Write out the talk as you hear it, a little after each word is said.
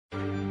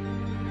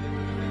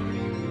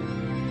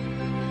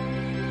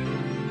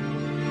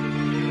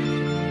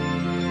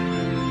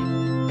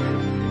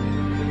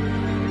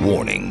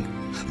Warning.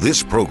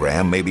 This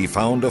program may be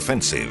found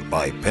offensive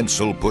by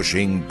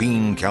pencil-pushing,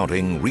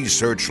 bean-counting,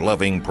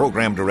 research-loving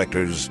program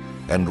directors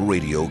and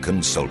radio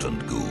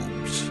consultant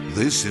goobs.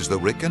 This is the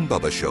Rick and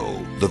Bubba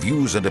Show. The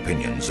views and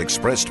opinions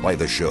expressed by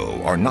the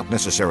show are not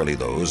necessarily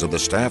those of the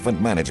staff and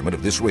management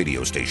of this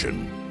radio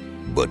station,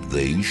 but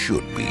they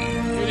should be.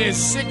 It is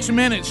 6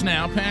 minutes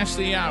now past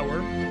the hour.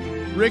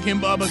 Rick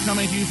and Bubba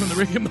coming to you from the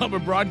Rick and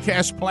Bubba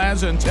Broadcast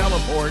Plaza and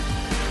Teleport.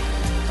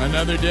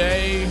 Another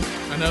day,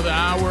 another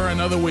hour,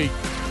 another week.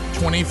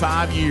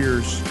 25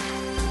 years.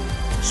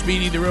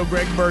 Speedy, the real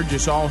Greg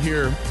Burgess, all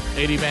here.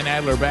 Eddie Van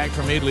Adler back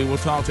from Italy. We'll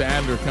talk to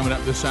Adler coming up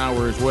this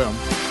hour as well.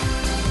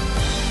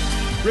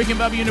 Rick and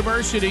Bubba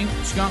University,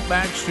 Skunk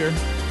Baxter,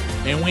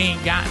 and we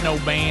ain't got no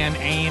band,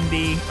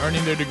 Andy,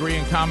 earning their degree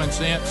in common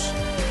sense,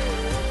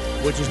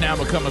 which has now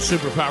become a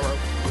superpower.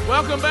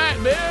 Welcome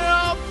back, Bill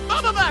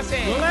Bubba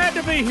Bussy. Glad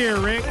to be here,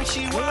 Rick.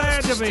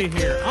 Glad to be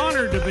here.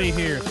 Honored to be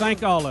here.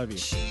 Thank all of you.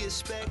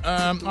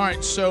 All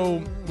right,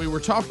 so we were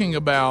talking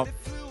about,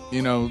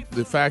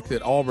 the fact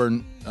that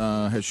Auburn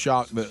has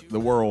shocked the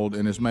world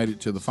and has made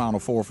it to the Final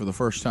Four for the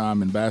first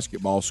time in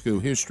basketball school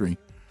history.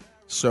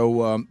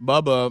 So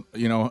Bubba,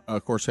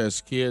 of course,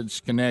 has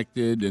kids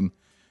connected and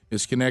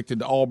is connected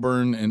to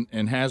Auburn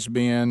and has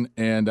been.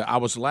 And I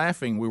was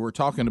laughing. We were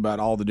talking about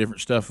all the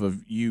different stuff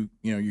of your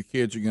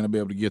kids are going to be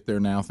able to get there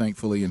now,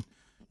 thankfully, and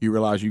you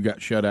realize you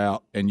got shut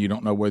out and you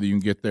don't know whether you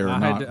can get there or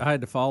not. I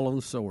had to fall on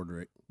the sword,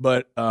 Rick.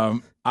 But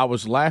I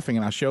was laughing,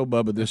 and I showed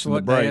Bubba this in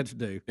the break. Dads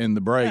do. In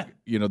the break,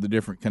 the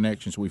different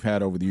connections we've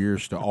had over the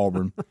years to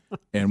Auburn.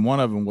 And one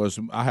of them was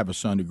I have a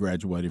son who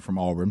graduated from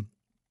Auburn.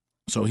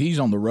 So he's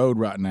on the road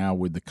right now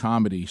with the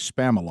comedy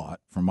Spamalot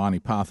from Monty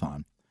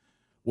Python.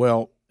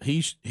 Well,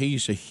 he's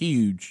a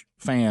huge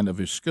fan of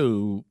his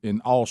school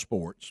in all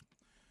sports.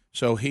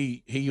 So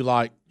he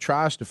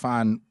tries to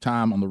find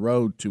time on the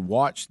road to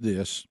watch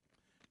this.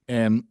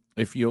 And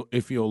if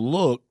you'll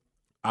look,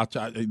 I'll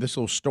tell you, this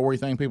little story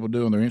thing people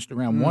do on their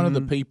Instagram. Mm-hmm. One of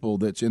the people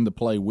that's in the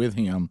play with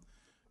him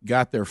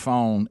got their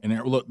phone, and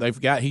look,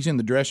 he's in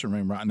the dressing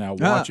room right now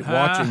watching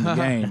the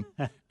game,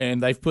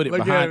 and they've put it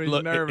behind.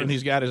 And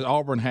he's got his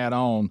Auburn hat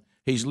on.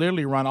 He's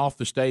literally run off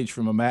the stage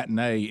from a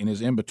matinee and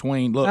is in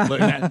between. Look,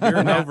 you're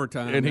in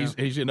overtime, and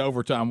he's in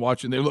overtime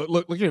watching.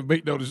 Look at him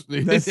beat notice.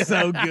 That's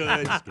so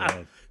good.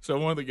 So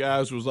one of the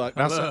guys was like,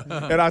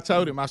 and I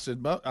told him, I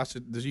said,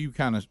 does you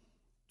kind of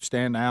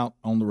stand out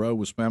on the road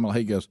with Spamela?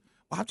 He goes,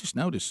 well, I just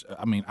noticed.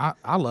 I mean,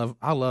 I love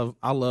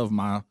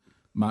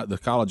the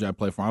college I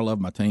play for. I love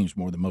my teams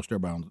more than most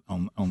everybody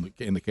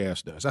in the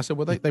cast does. I said,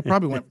 well, they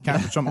probably went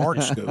kind of some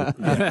art school.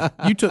 Yeah.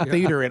 You took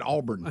theater at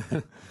Auburn.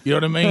 You know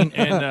what I mean?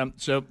 And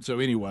so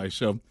anyway,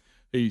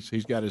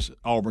 he's got his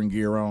Auburn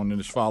gear on and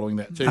is following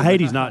that too. I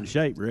hate he's not in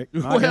shape, Rick.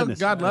 Well, goodness.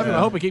 God love him. I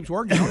hope he keeps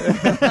working on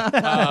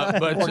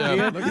it.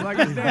 Looking like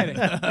his daddy.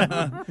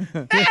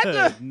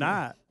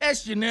 Not.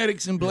 That's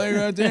genetics and play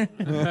right there.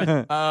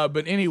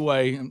 But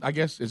anyway, I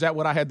guess, is that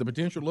what I had the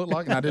potential to look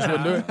like and I just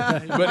wouldn't do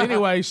it? But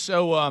anyway,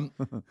 so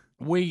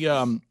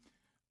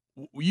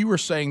you were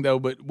saying, though,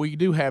 but we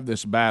do have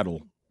this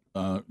battle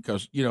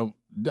because, now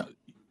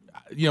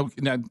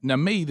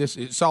me,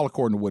 it's all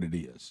according to what it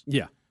is.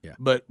 Yeah. Yeah.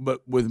 But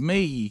with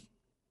me,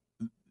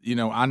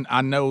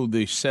 I know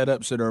the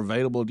setups that are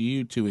available to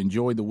you to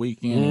enjoy the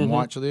weekend and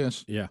watch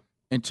this. Yeah.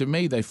 And to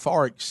me, they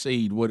far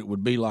exceed what it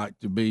would be like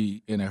to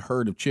be in a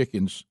herd of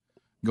chickens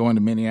going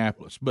to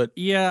Minneapolis. But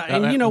yeah,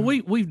 and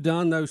we've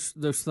done those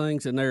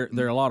things, and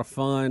they're a lot of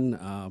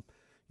fun.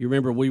 You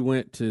remember we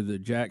went to the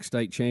Jack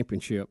State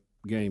Championship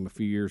game a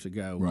few years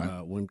ago,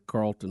 right, when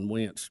Carlton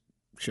Wentz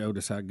showed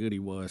us how good he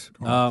was.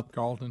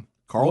 Carlton.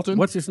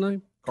 What's his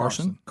name?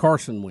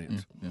 Carson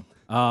Wentz. Yeah.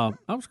 I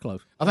was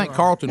close. I think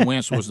Carlton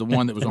Wentz was the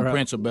one that was on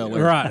Prince of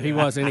Bel-Air. Right, he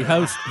was, and he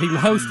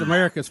hosts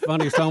America's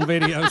Funniest Home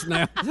Videos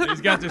now.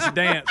 He's got this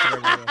dance.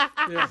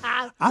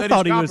 I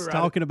thought he was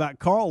talking about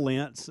Carl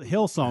Lentz,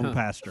 Hillsong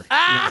pastor.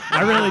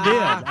 I really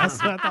did. I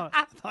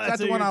thought that's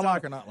the one I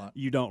like or not like.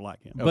 You don't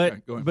like him,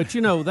 but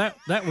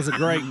that was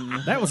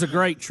a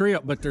great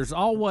trip. But there's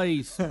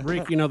always,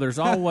 Rick, there's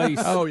always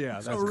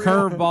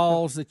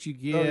curveballs that you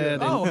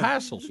get.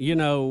 Hassles.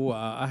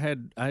 I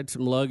had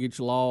some luggage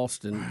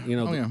lost,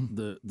 and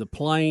the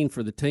plane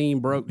for the team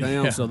broke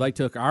down, so they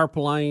took our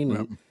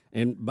plane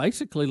and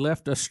basically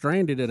left us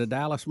stranded at a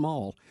Dallas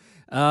mall.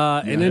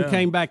 And then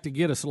came back to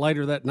get us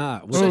later that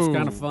night, which is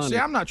kind of funny. See,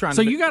 I'm not trying.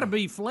 So you got to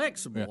be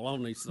flexible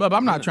on these things. But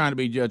I'm not trying to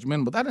be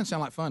judgmental, but that doesn't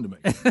sound like fun to me.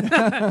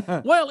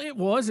 Well, it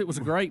was. It was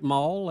a great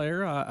mall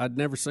there. I'd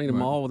never seen a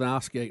mall with an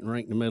ice skating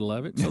rink in the middle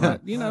of it. So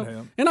that,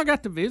 and I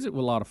got to visit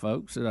with a lot of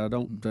folks that I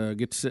don't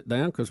get to sit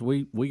down because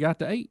we got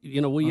to eat.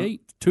 We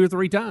ate 2 or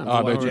 3 times.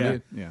 I bet you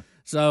did. Yeah.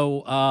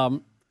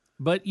 So,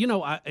 but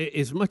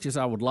as much as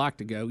I would like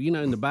to go,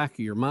 in the back of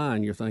your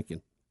mind, you're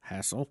thinking,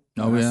 Hassel,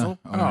 Handle,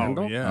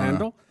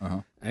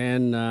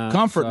 and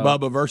Comfort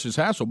Bubba versus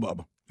Hassle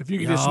Bubba. If you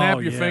could just snap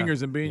your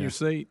fingers and be in your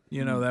seat,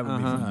 that would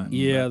be fine.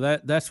 Yeah,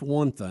 that's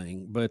one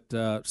thing. But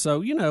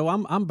so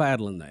I'm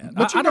battling that.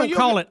 But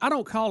I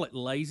don't call it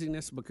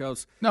laziness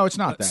because no, it's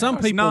not that. Some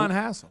it's people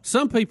non-hassle.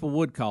 Some people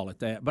would call it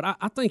that, but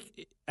I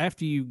think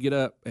after you get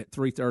up at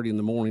 3:30 in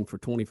the morning for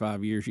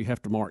 25 years, you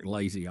have to mark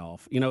lazy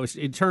off.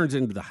 It turns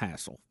into the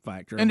hassle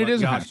factor. And it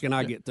is. Gosh, can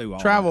I get through all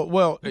travel? That?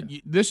 Well,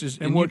 this is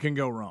and what can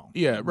go wrong?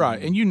 Yeah,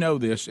 right. And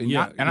this. And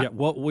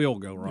what will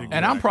go wrong?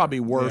 And I'm probably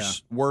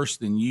worse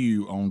than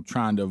you on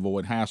trying to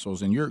avoid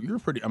hassles. And you're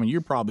pretty. I mean,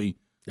 you're probably.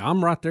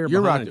 I'm right there.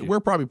 You're behind right. You. We're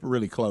probably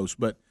really close.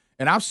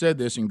 And I've said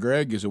this, and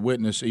Greg is a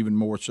witness even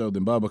more so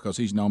than Bubba because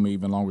he's known me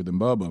even longer than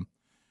Bubba.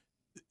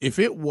 If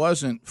it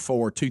wasn't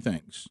for two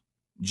things,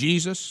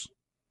 Jesus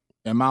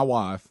and my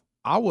wife,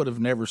 I would have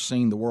never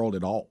seen the world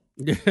at all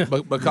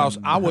because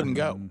I wouldn't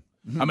go.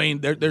 I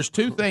mean, there's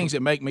two things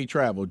that make me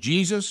travel: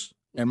 Jesus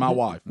and my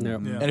wife. Yeah.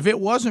 And if it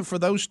wasn't for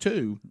those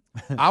two,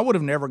 I would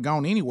have never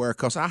gone anywhere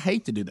because I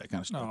hate to do that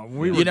kind of stuff. No,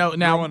 we were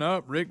growing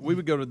up, Rick, we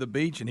would go to the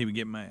beach and he would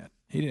get mad.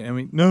 He didn't. I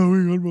mean, no,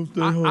 we're going to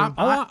stay home.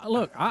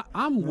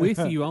 I'm with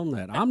you on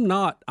that. I'm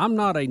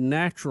not a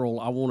natural.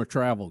 I want to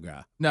travel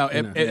guy. No,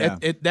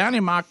 down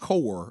in my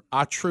core,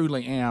 I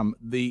truly am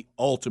the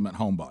ultimate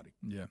homebody.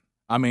 Yeah.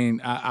 I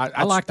mean,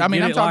 I like to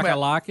get it like I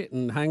like it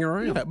and hang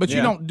around. Yeah, but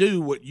you don't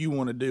do what you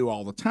want to do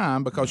all the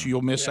time because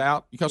you'll miss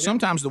out. Because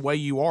sometimes the way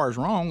you are is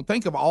wrong.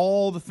 Think of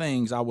all the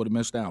things I would have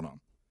missed out on.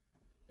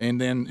 And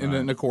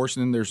then of course,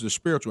 there's the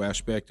spiritual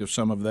aspect of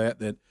some of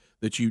that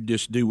you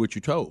just do what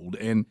you're told.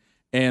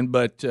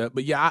 But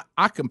yeah,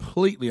 I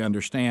completely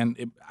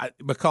understand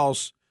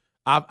because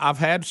I've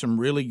had some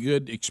really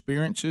good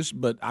experiences,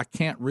 but I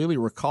can't really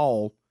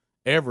recall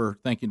ever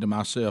thinking to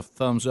myself,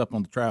 thumbs up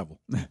on the travel.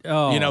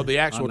 The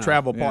actual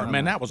travel part.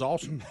 Man, that was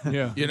awesome.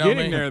 Yeah.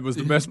 Getting there was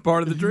the best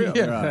part of the trip.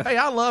 Yeah. Right. Hey,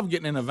 I love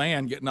getting in a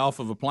van, getting off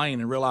of a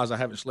plane, and realize I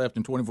haven't slept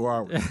in 24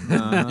 hours. You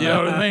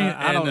know what I mean?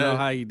 I don't know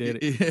how you did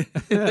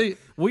it.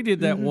 We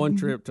did that one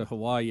trip to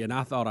Hawaii, and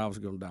I thought I was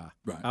going to die.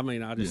 Right. I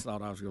mean, I just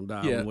thought I was going to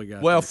die when we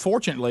got there.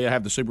 Fortunately, I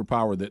have the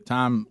superpower that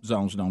time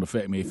zones don't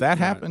affect me. If that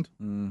happened,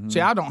 see,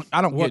 I don't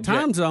get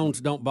time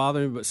zones don't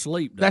bother me, but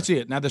sleep does. That's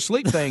it. Now the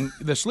sleep thing,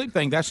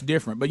 that's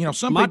different. But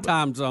some my people,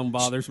 time zone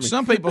bothers me.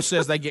 Some people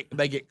says they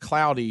get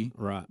cloudy,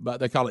 right? But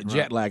they call it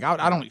jet lag.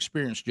 I don't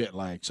experience jet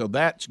lag, so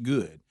that's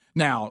good.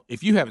 Now,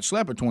 if you haven't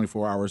slept for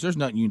 24 hours, there's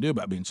nothing you can do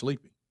about being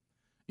sleepy.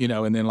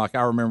 And then like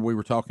I remember we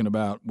were talking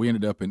about, we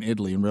ended up in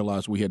Italy and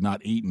realized we had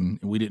not eaten,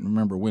 and we didn't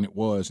remember when it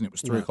was, and it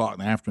was 3 o'clock in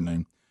the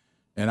afternoon.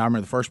 And I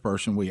remember the first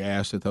person we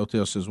asked at the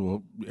hotel says,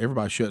 well,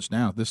 everybody shuts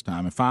down at this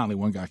time. And finally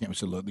one guy came and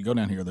said, look, go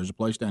down here. There's a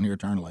place down here,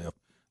 turn left,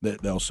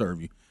 that they'll serve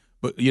you.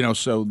 But,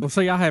 so. Well,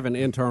 see, I have an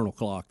internal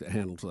clock that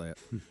handles that.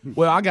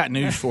 Well, I got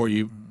news for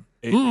you.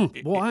 Let me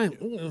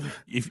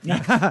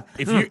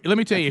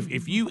tell you,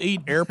 if you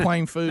eat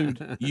airplane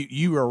food,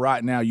 you are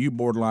right now, you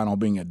borderline on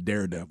being a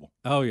daredevil.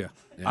 Oh, yeah.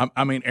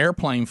 I mean,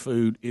 airplane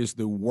food is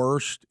the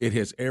worst it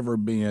has ever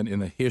been in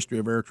the history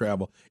of air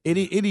travel. It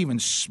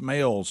even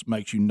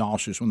makes you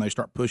nauseous when they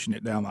start pushing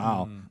it down the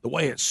aisle. The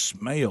way it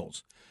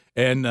smells.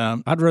 And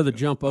I'd rather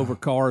jump over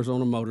cars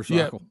on a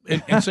motorcycle.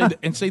 Yeah,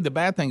 and see the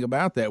bad thing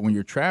about that, when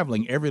you're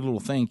traveling, every little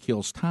thing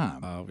kills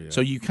time. Oh, yeah.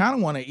 So you kind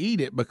of want to eat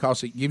it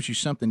because it gives you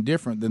something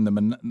different than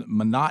the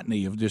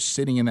monotony of just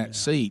sitting in that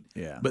seat.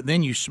 Yeah. But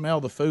then you smell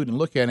the food and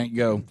look at it and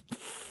go,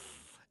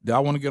 do I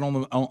want to get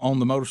on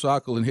the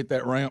motorcycle and hit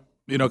that ramp?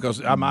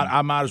 Because I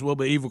might as well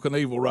be Evel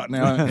Knievel right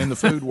now in the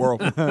food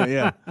world.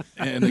 Yeah.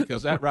 And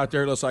because that right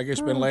there looks like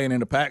it's been laying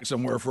in a pack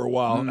somewhere for a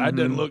while. That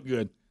doesn't look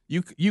good.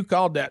 You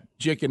called that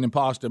chicken and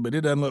pasta, but it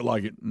doesn't look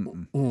like it.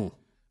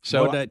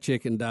 So what'd that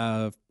chicken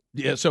die of?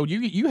 Yeah, so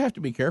you have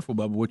to be careful,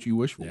 Bubba, what you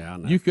wish for. Yeah, I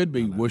know. You could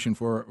be wishing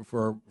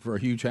for a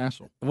huge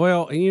hassle.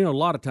 Well, and a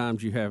lot of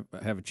times you have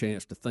a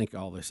chance to think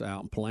all this out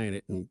and plan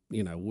it, and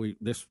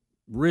this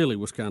really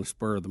was kind of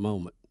spur of the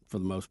moment for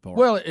the most part.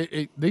 Well,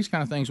 these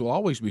kind of things will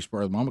always be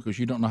spur of the moment because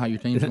you don't know how your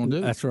team's going to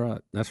do. That's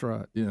right. That's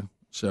right. Yeah.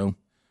 So,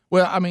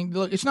 well, I mean,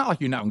 look, it's not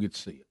like you're not going to get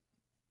to see it.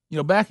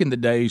 Back in the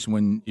days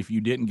when if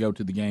you didn't go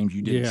to the games,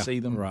 you didn't see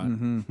them. Right.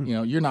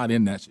 Mm-hmm. You're not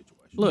in that situation.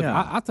 Look,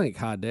 I think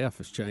high def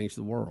has changed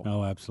the world.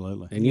 Oh,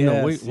 absolutely. And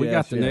we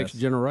got the next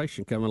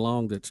generation coming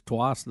along that's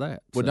twice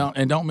that. Well,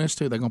 don't miss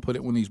too. They're going to put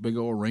it in these big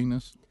old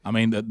arenas. I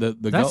mean,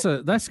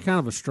 that's kind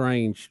of a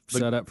strange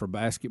setup for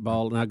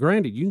basketball. Now,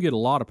 granted, you can get a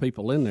lot of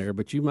people in there,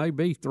 but you may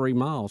be 3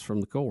 miles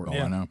from the court. Oh,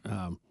 yeah. I know.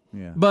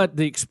 Yeah. But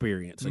the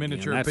experience,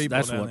 miniature again, people.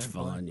 That's what's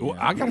fun. Well,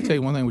 I got to tell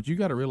you one thing. What you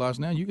got to realize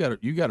now, you got to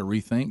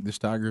rethink this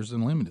Tigers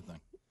Unlimited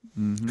thing.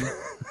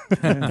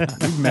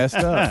 Mm-hmm. You've messed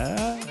up.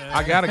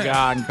 I got a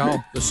guy I can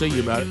call to see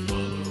you about it.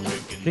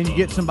 Can you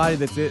get somebody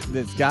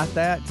that's got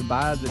that to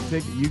buy the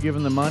ticket? You give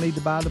them the money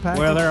to buy the package?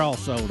 Well, they're all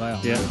sold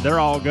out. Yeah, they're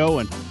all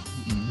going.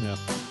 Mm-hmm. Yeah,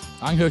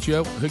 I can hook you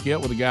up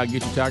with a guy to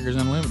get you Tigers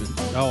Unlimited.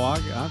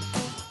 Oh,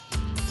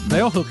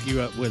 they'll hook you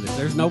up with it.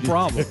 There's no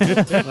problem.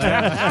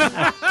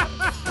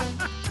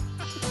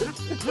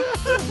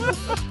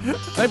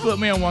 They put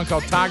me on one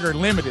called Tiger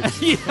Limited.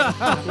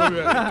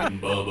 Yeah.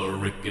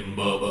 Rick and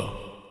Bubba.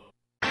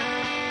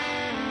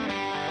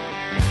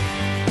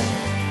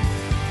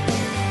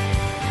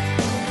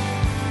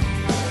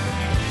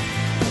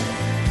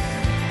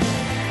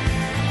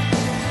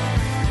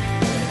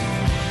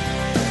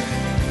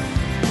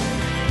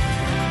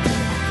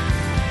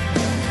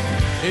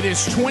 It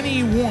is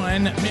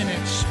 21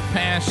 minutes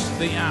past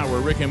the hour.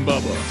 Rick and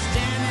Bubba.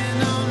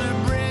 Standing on the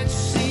bridge,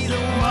 see the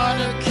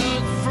water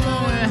keep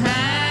flowing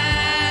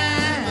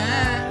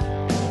high.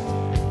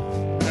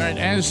 All right,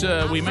 as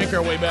we make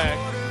our way back,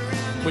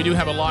 we do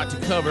have a lot to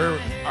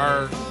cover.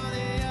 Our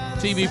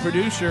TV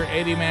producer,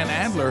 Eddie Van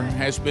Adler,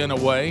 has been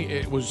away.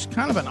 It was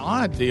kind of an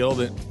odd deal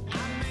that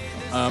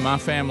my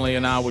family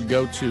and I would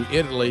go to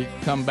Italy,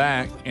 come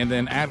back, and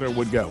then Adler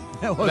would go.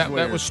 That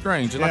was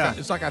strange.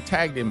 It's like I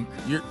tagged him.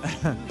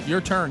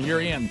 Your turn.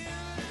 You're in.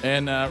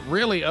 And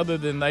really, other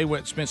than they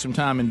spent some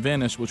time in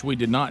Venice, which we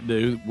did not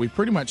do, we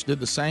pretty much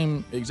did the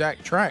same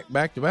exact track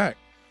back to back.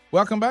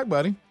 Welcome back,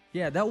 buddy.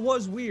 Yeah, that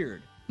was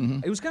weird.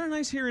 Mm-hmm. It was kind of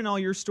nice hearing all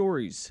your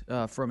stories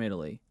from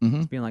Italy.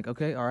 Mm-hmm. Being like,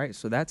 okay, all right,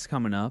 so that's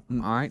coming up. All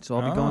right, so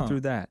I'll be going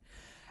through that.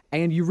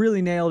 And you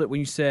really nailed it when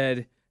you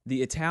said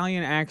the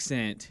Italian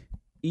accent,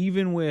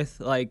 even with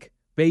like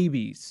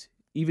babies,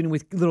 even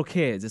with little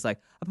kids, it's like,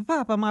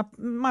 Papa, my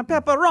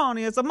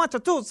pepperoni is a much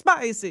too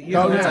spicy. You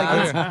know,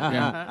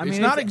 I mean, it's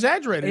not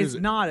exaggerated. It's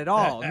not at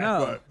all.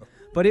 No.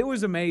 But it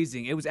was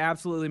amazing. It was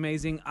absolutely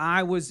amazing.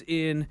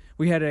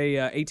 We had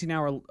a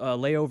 18-hour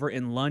layover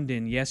in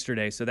London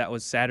yesterday, so that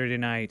was Saturday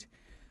night,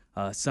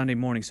 Sunday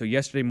morning. So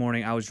yesterday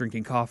morning, I was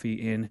drinking coffee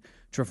in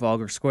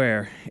Trafalgar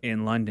Square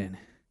in London.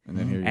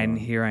 And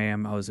here I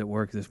am. I was at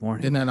work this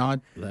morning. Isn't that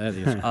odd? That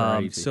is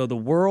crazy. So the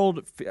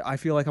world, I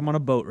feel like I'm on a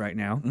boat right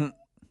now.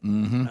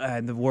 Mm-hmm.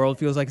 And the world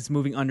feels like it's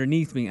moving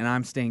underneath me, and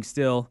I'm staying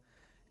still.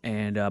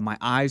 And my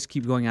eyes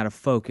keep going out of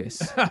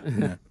focus,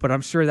 but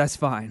I'm sure that's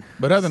fine.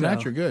 But other than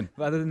that, you're good.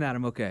 Other than that,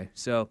 I'm okay.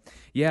 So,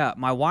 yeah,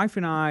 my wife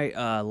and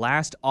I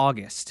last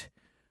August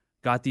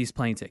got these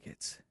plane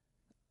tickets.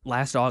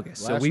 Last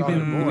August. So we've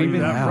been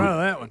out front of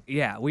that one.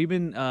 Yeah,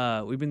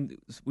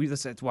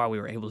 that's why we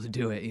were able to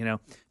do it. You know,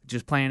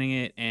 just planning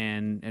it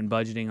and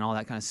budgeting and all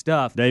that kind of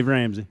stuff. Dave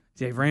Ramsey,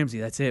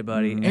 that's it,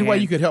 buddy. Any way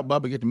you could help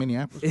Bubba get to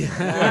Minneapolis?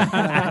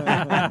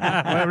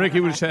 Well, Ricky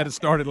would have had it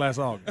started last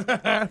August.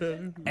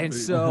 And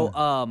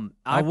so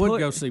I would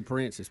go see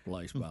Prince's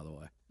place, by the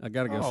way. I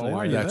got to go see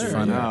it. That's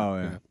funny. Oh,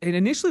 yeah. And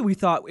initially we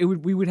thought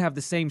we would have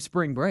the same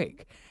spring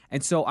break.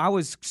 And so I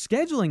was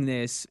scheduling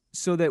this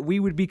so that we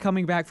would be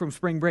coming back from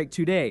spring break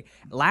today.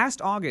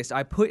 Last August,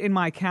 I put in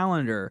my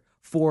calendar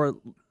for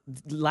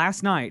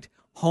last night,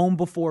 home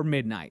before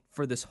midnight,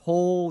 for this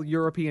whole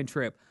European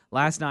trip.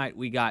 Last night,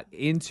 we got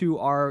into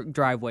our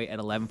driveway at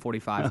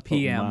 11:45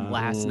 p.m.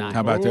 last night.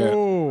 How about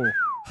that?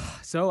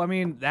 So, I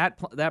mean, that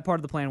part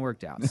of the plan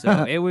worked out.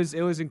 So it was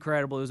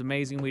incredible. It was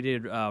amazing. We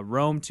did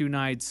Rome 2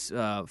 nights,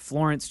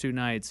 Florence 2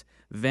 nights,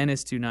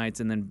 Venice 2 nights,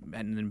 and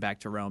then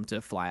back to Rome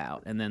to fly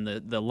out. And then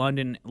the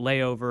London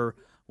layover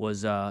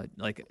was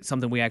like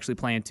something we actually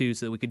planned too,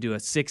 so that we could do a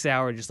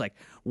 6-hour just like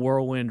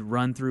whirlwind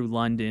run through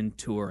London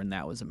tour, and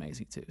that was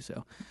amazing too.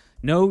 So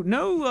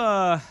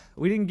no,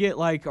 we didn't get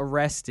like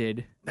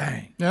arrested.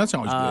 Dang, yeah, that's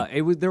always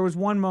good. There was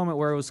one moment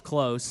where it was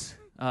close.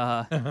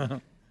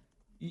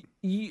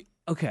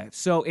 Okay,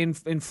 so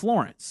in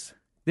Florence,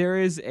 there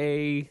is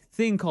a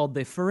thing called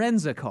the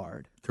Forenza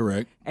card.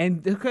 Correct.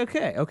 And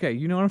okay,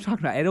 you know what I'm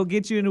talking about. It'll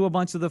get you into a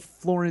bunch of the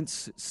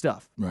Florence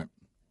stuff. Right.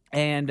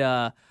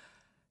 And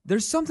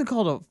there's something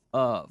called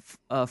a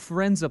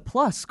Forenza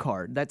Plus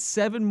card. That's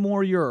 €7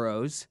 more.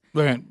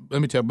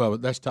 Let me tell you about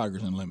it. That's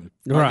Tigers Unlimited.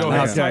 Right.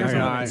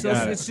 So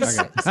it's just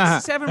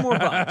 $7 more.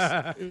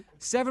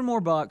 $7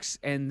 more,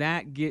 and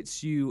that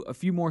gets you a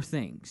few more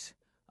things,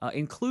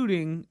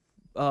 including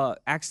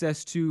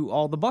access to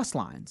all the bus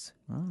lines.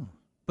 Oh.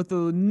 But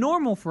the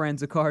normal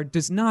Forenza card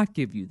does not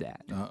give you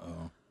that.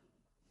 Uh-oh.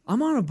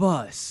 I'm on a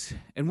bus,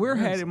 and we're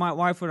headed. My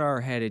wife and I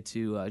are headed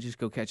to just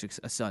go catch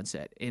a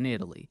sunset in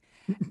Italy.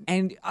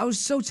 And I was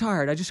so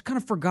tired, I just kind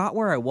of forgot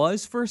where I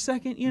was for a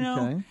second, you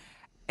know? Okay.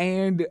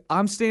 And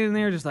I'm standing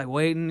there just like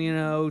waiting, you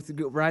know, to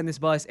go riding this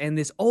bus, and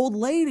this old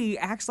lady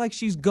acts like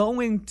she's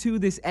going to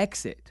this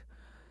exit.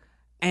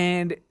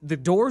 And the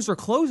doors are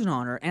closing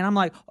on her, and I'm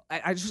like,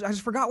 I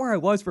just forgot where I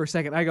was for a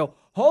second. I go,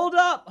 hold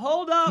up.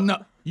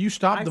 No, you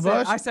stopped the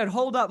bus? I said,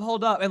 hold up.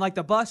 And like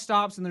the bus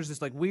stops, and there's this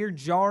like weird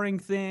jarring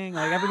thing.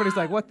 Like everybody's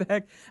like, what the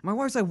heck? My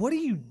wife's like, what are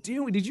you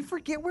doing? Did you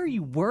forget where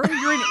you were?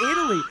 You're in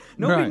Italy.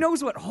 Nobody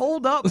knows what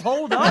hold up means.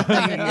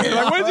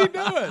 Like, what's he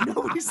doing?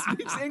 Nobody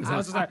speaks English. I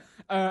was just like,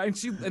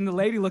 and the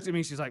lady looked at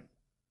me, she's like,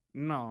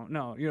 no,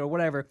 you know,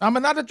 whatever. I'm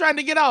not trying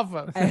to get off.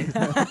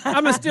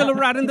 I'm still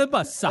riding the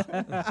bus. I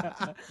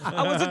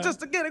was just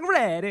getting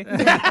ready.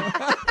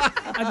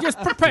 I'm just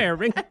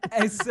preparing.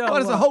 And so,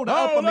 what does a hold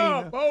up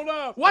mean? Hold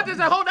up. What does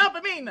a hold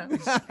up mean?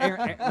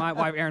 My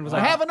wife Erin was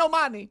like, I have no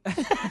money.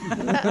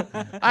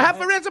 I have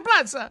Forenza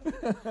Plaza.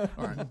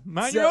 All right.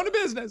 Mind your own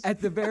business.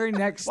 At the very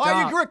next stop. Why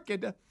are you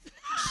crooked?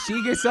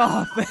 She gets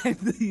off, and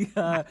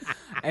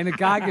the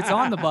guy gets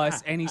on the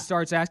bus, and he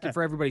starts asking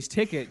for everybody's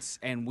tickets,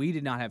 and we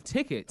did not have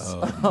tickets.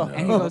 Oh, no.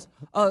 And he goes,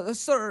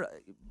 sir,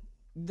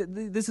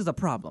 this is a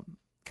problem.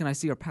 Can I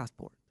see your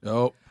passport?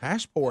 Oh,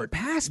 passport.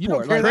 Passport. You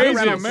don't carry crazy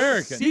that around.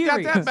 American. You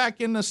got that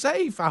back in the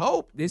safe, I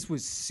hope. This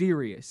was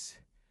serious.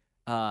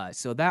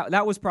 So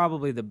that was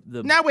probably the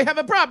now we have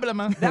a problem.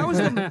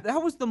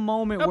 that was the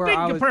moment where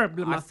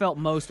I felt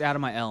most out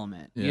of my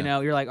element. Yeah. You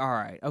know, you're like, all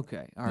right,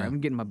 I'm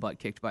getting my butt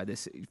kicked by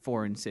this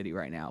foreign city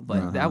right now.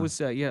 But that was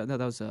that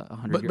was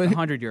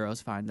 100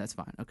 euros. Fine, that's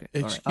fine. Okay,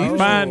 all right. You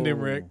fined him,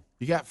 Rick.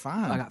 You got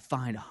fined. I got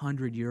fined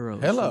 100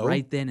 euros. Hello.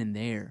 Right then and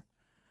there.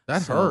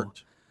 That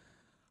hurt.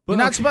 You're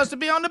not supposed to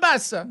be on the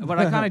bus, sir. But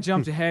I kind of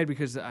jumped ahead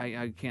because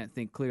I can't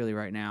think clearly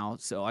right now.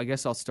 So I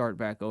guess I'll start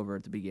back over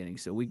at the beginning.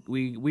 So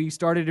we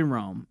started in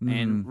Rome,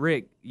 and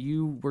Rick,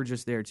 you were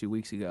just there 2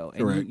 weeks ago,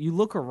 and you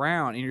look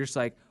around and you're just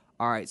like,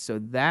 all right, so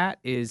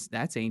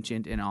that's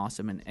ancient and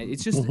awesome, and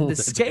it's just the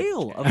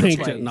scale of the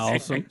Ancient place. and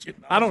awesome.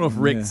 I don't know if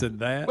Rick said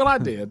that. Well, I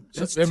did.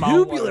 It's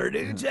tubular,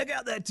 dude. Check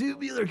out that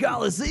tubular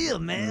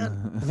Coliseum,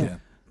 man. Yeah.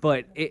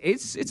 But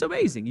it's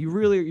amazing.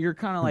 You're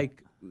kind of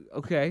like,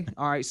 okay,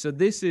 all right, so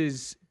this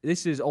is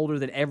older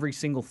than every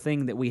single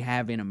thing that we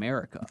have in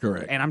America.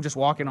 Correct. And I'm just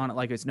walking on it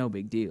like it's no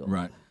big deal.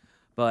 Right.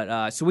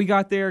 But so we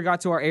got to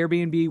our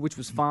Airbnb, which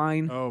was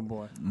fine. Oh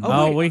boy.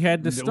 Oh, we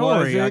had the Was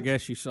story. it? I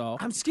guess you saw.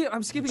 I'm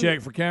skipping.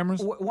 Check for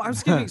cameras. Well, I'm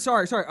skipping.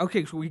 Sorry.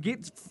 Okay, so we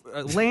get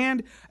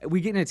land.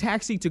 We get in a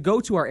taxi to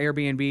go to our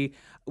Airbnb.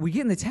 We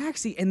get in the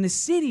taxi, and the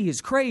city is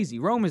crazy.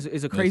 Rome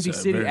is a crazy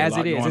city as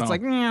it is. It's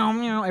like meow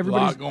meow.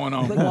 Everybody's going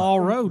on. Like,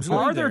 all roads.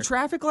 Are there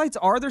traffic lights?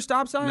 Are there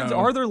stop signs? No.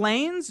 Are there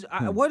lanes?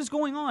 What is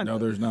going on? No,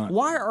 there's not.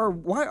 Why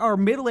are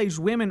middle-aged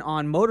women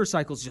on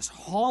motorcycles just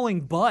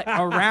hauling butt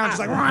around, just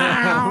like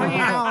meow,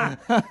 meow.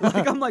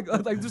 Like I'm like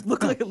just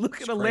look at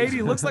a lady.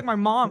 It looks like my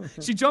mom.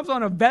 She jumps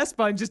on a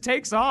Vespa and just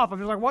takes off. I'm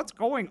just like, what's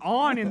going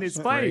on in this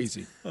place?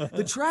 Crazy.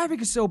 The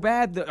traffic is so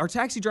bad that our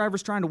taxi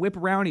driver's trying to whip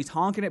around. He's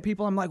honking at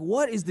people. I'm like,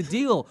 what is the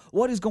deal?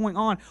 What is going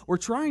on? We're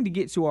trying to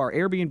get to our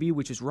Airbnb,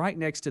 which is right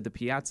next to the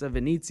Piazza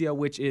Venezia,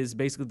 which is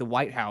basically the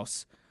White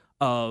House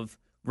of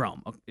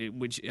Rome,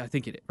 which I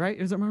think it is, right?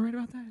 Am I right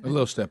about that? A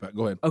little step back.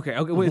 Go ahead. Okay.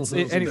 Well,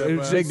 anyway,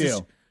 Big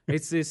deal.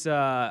 It's this,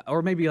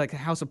 or maybe like a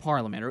House of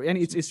Parliament, or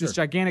it's this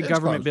gigantic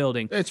government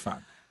building. It's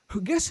fine.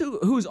 Guess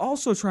who's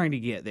also trying to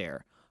get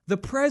there? The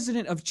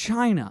president of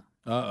China.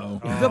 Uh-oh.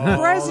 The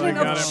president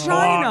of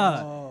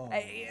China.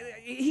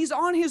 He's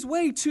on his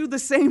way to the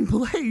same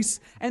place,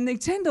 and they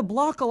tend to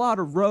block a lot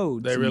of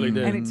roads. They really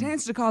do. And it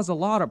tends to cause a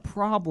lot of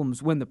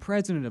problems when the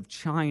president of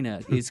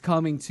China is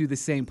coming to the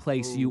same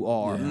place you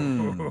are.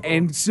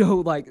 And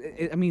so,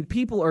 like, I mean,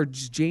 people are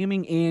just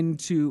jamming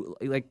into,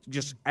 like,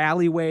 just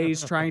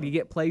alleyways trying to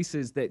get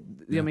places that,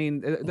 I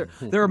mean,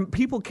 there are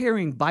people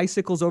carrying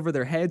bicycles over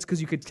their heads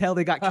because you could tell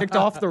they got kicked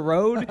off the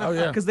road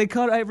because they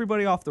cut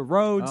everybody off the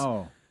roads.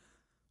 Oh.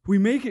 We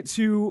make it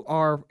to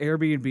our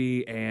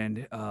Airbnb,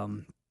 and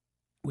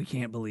we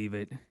can't believe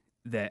it.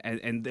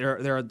 And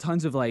there are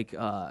tons of like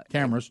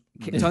Cameras.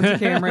 tons of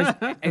cameras,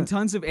 and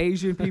tons of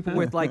Asian people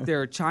with like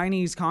their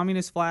Chinese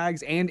communist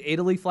flags and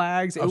Italy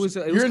flags. It was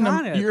You're in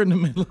the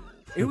middle.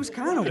 It was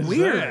kind of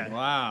weird.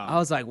 Wow. I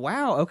was like,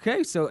 wow,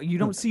 okay, so you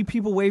don't see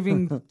people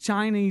waving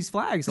Chinese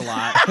flags a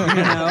lot, you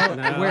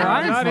know, where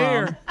I'm not from.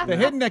 here. They're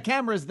hidden the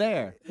cameras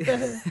there.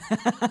 Was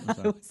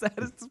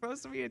that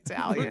supposed to be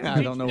Italian?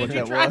 I don't know what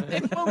that was. I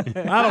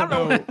don't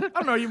know. I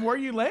don't know even where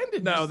you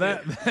landed. No,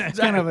 It's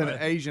kind of an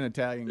Asian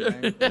Italian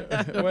game.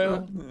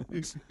 well,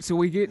 So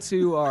we get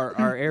to our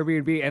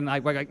Airbnb, and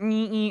like we're like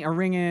are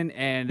ringing,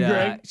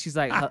 and she's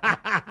like, hello,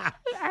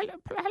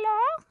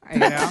 you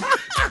know?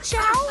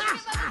 Ciao.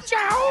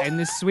 And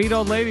this sweet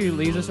old lady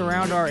leads us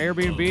around our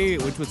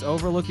Airbnb, which was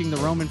overlooking the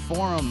Roman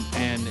Forum,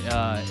 and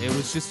it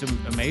was just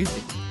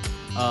amazing.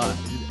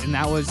 And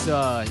that was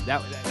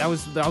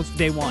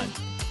day one.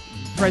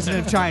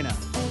 President of China,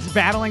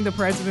 battling the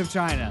president of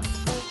China.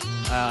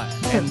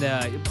 And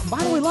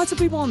by the way, lots of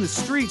people on the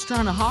streets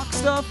trying to hawk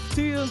stuff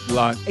to you.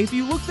 Lot. If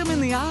you look them in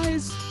the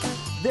eyes,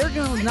 they're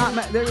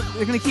gonna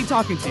they're gonna keep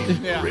talking to you.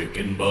 Yeah. Rick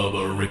and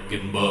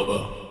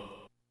Bubba.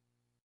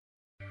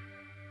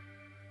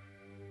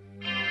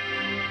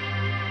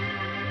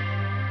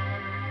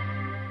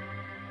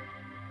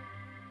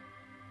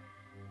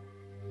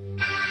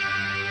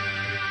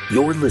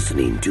 You're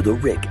listening to The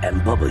Rick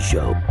and Bubba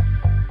Show.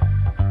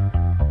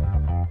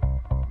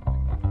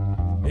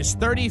 It's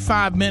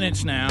 35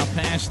 minutes now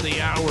past the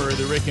hour of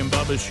the Rick and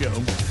Bubba Show.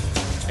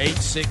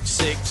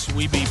 866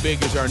 We Be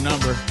Big is our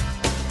number.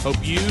 Hope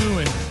you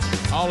and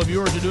all of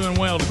yours are doing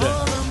well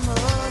today.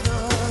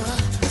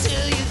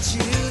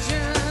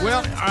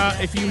 Well,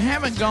 if you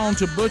haven't gone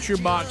to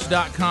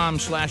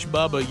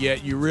butcherbox.com/Bubba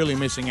yet, you're really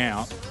missing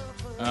out.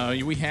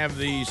 We have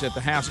these at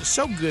the house. It's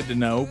so good to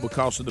know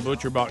because of the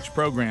Butcher Box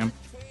program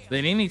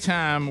that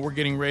anytime we're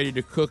getting ready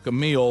to cook a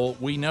meal,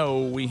 we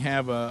know we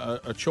have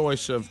a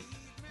choice of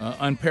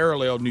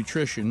unparalleled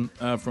nutrition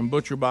from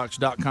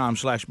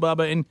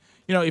butcherbox.com/Bubba. And,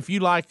 you know, if you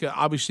like,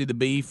 obviously the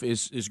beef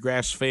is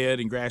grass-fed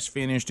and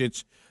grass-finished.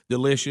 It's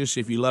delicious.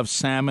 If you love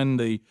salmon,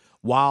 the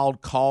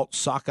wild-caught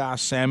sockeye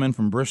salmon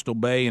from Bristol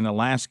Bay in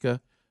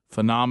Alaska,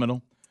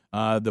 phenomenal.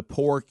 The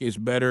pork is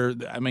better.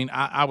 I mean,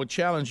 I would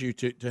challenge you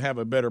to have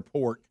a better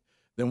pork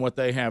than what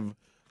they have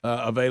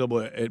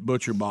available at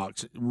Butcher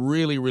Box.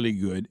 Really, really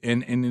good.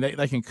 And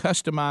they can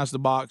customize the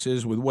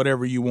boxes with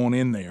whatever you want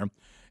in there.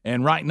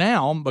 And right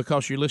now,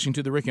 because you're listening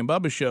to the Rick and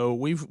Bubba Show,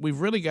 we've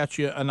really got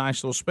you a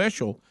nice little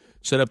special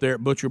set up there at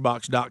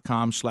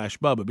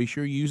butcherbox.com/Bubba. Be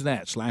sure you use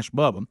that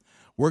 /Bubba.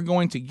 We're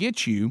going to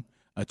get you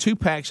 2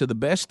 packs of the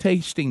best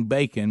tasting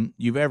bacon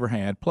you've ever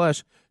had,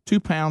 plus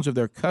 2 pounds of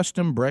their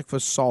custom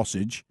breakfast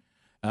sausage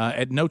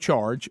at no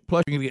charge.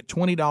 Plus, you're going to get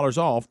 $20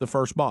 off the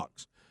first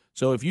box.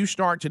 So if you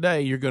start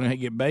today, you're going to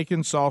get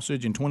bacon,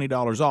 sausage, and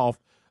 $20 off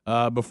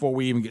before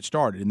we even get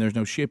started, and there's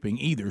no shipping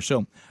either.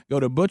 So go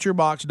to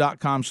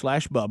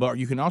butcherbox.com/Bubba, or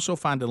you can also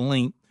find a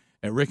link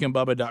at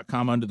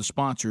rickandbubba.com under the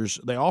sponsors.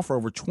 They offer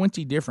over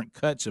 20 different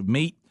cuts of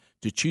meat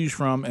to choose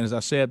from, and as I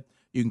said,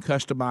 you can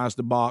customize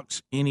the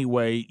box any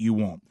way you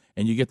want,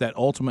 and you get that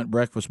ultimate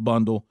breakfast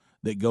bundle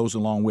that goes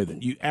along with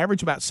it. You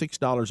average about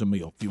 $6 a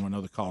meal if you want to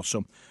know the cost.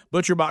 So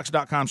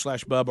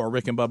butcherbox.com/Bubba or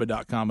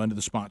rickandbubba.com under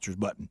the sponsors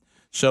button.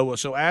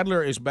 So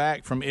Adler is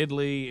back from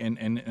Italy,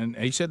 and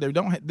he said they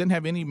didn't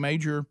have any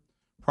major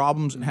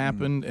problems that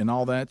happened and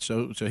all that.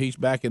 So he's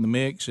back in the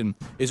mix. And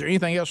is there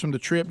anything else from the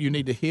trip you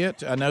need to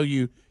hit? I know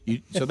you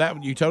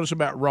told us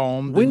about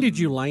Rome. When did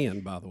you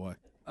land, by the way?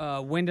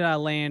 When did I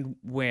land?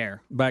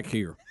 Where? Back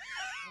here.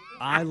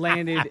 I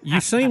landed. You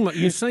seem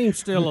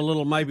still a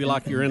little maybe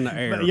like you're in the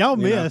air. But y'all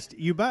missed.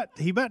 He about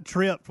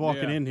tripped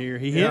walking in here.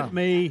 He hit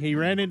me. He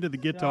ran into the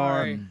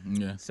guitar.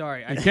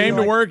 Sorry. He came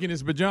to work in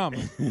his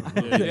pajamas.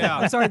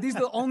 I'm sorry. These are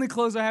the only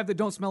clothes I have that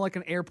don't smell like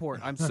an airport.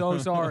 I'm so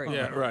sorry.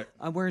 Yeah, right.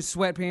 I'm wearing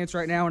sweatpants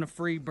right now and a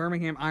free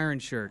Birmingham iron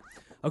shirt.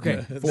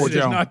 Okay. For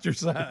Joan. Not your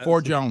size.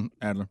 For Joan,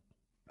 Adler.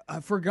 I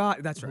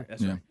forgot. That's right.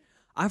 That's right.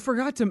 I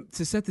forgot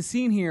to set the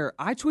scene here.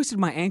 I twisted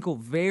my ankle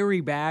very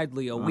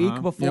badly a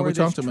week before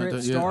this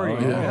trip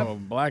started. Oh,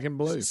 black and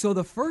blue. So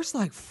the first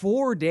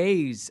 4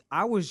 days,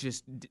 I was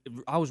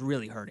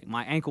really hurting.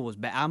 My ankle was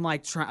bad. I'm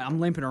I'm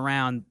limping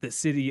around the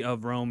city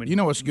of Rome. And you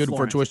know what's good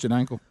for a twisted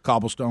ankle?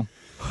 Cobblestone.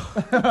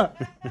 That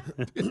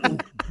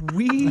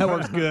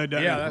works good.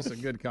 Yeah, that's a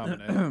good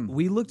combination.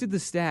 We looked at the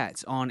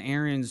stats on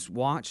Aaron's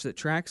watch that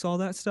tracks all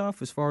that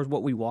stuff as far as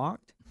what we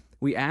walked.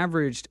 We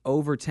averaged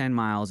over 10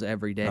 miles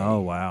every day.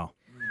 Oh, wow.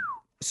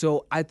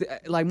 So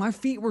my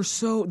feet were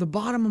the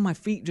bottom of my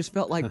feet just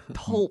felt like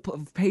pulp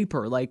of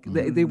paper.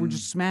 They were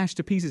just smashed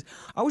to pieces.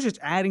 I was just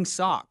adding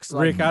socks.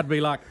 Rick, I'd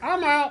be like,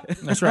 I'm out.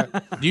 That's right.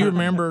 Do you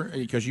remember,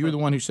 because you were the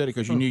one who said it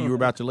because you knew you were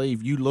about to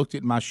leave, you looked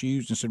at my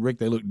shoes and said, Rick,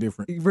 they look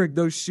different. Rick,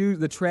 those shoes,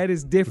 the tread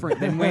is different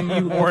than when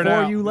before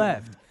you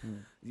left.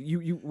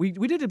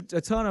 We did a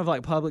ton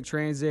of public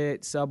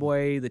transit,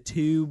 subway, the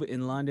tube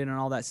in London, and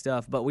all that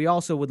stuff. But we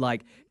also would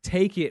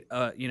take it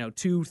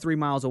 2-3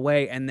 miles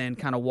away and then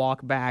kind of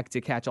walk back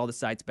to catch all the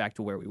sights back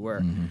to where we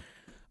were. Mm-hmm.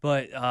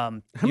 But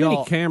how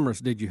many cameras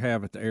did you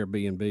have at the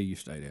Airbnb you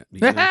stayed at? Do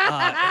you know?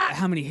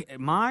 How many?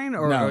 Mine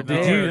or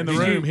did you in the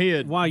room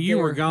hid? While you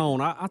were gone,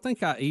 I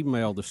think I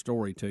emailed the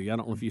story to you. I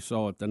don't know if you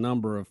saw it. The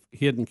number of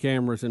hidden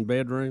cameras in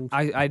bedrooms.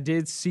 I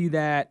did see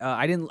that.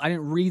 I didn't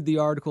read the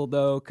article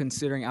though,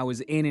 considering I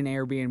was in an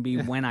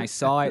Airbnb when I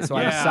saw it. So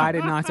I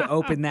decided not to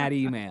open that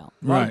email.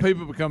 A lot of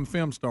people become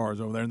film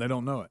stars over there and they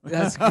don't know it.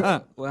 That's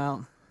good.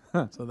 Well,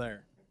 so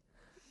there.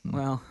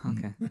 Well,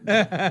 okay.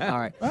 All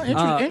right.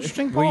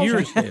 Interesting pause. You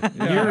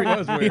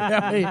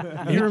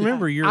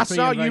remember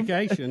European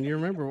vacation. You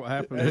remember what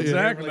happened.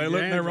 Exactly. They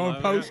looked at their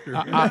own poster.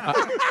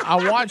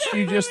 I watched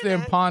you just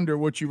then ponder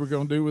what you were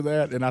going to do with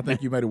that, and I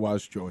think you made a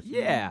wise choice.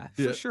 Yeah,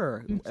 for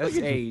sure. That's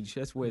age.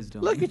 That's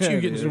wisdom. Look at you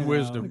getting some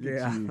wisdom.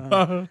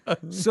 Yeah.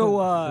 So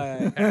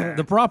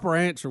the proper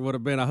answer would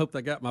have been, I hope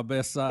they got my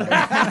best side.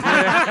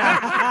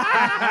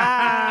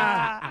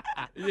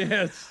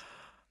 Yes.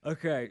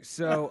 Okay,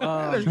 so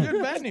there's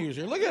good bad news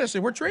here. Look at us,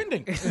 we're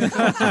trending.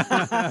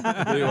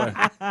 Anyway,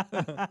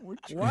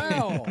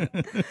 wow,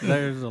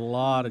 there's a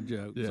lot of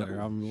jokes there.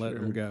 I'm letting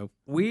them go.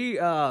 We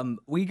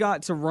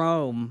got to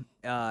Rome,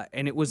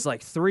 and it was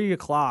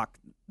 3:00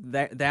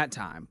 that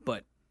time,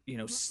 but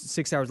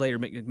 6 hours later,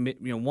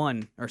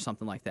 1 or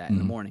something like that in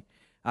the morning.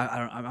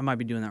 I might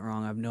be doing that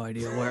wrong. I have no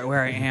idea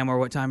where I am or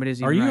what time it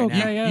is. Are you right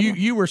okay? Now.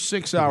 You were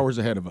 6 hours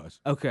ahead of us.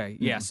 Okay,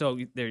 yeah. So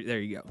there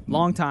you go.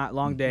 Long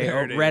day.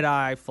 Red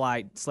eye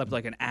flight. Slept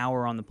an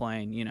hour on the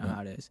plane. You know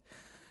how it is.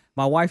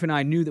 My wife and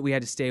I knew that we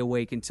had to stay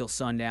awake until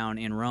sundown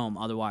in Rome.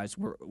 Otherwise,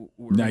 we're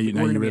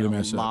going to be in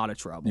a lot of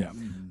trouble. Yeah.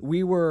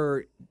 We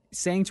were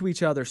saying to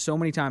each other so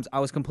many times, I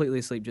was completely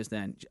asleep just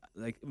then,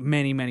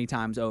 many, many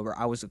times over.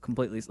 I was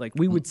completely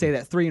we would say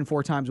that 3 and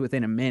 4 times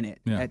within a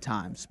minute at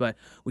times. But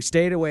we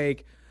stayed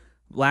awake,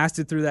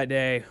 lasted through that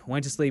day,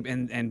 went to sleep,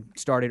 and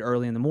started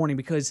early in the morning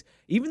because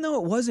even though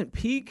it wasn't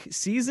peak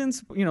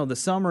seasons, the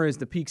summer is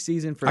the peak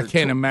season for I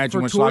can't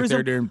imagine what's tourism. like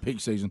there during peak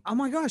season. Oh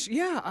my gosh,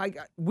 yeah.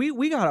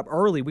 We got up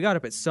early. We got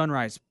up at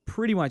sunrise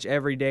pretty much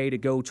every day to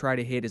go try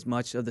to hit as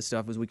much of the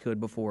stuff as we could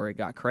before it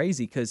got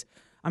crazy because,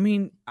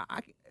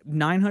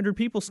 900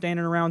 people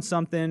standing around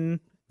something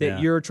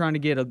that you're trying to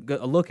get a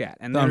look at.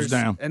 And thumbs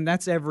down. And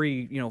that's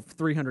every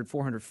 300,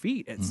 400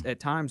 feet at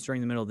times during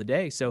the middle of the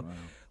day. So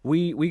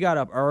we got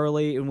up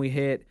early and we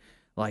hit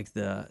like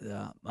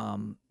the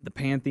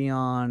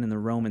Pantheon and the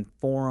Roman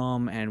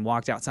Forum, and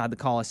walked outside the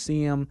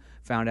Colosseum.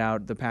 Found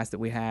out the pass that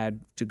we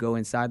had to go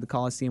inside the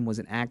Colosseum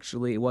wasn't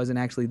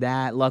actually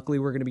that. Luckily,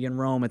 we're going to be in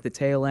Rome at the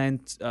tail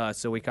end,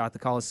 so we caught the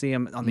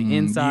Colosseum on the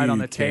inside on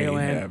the tail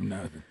end. Have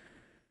nothing.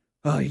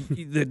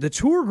 The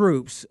tour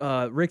groups,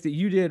 Rick, that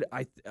you did,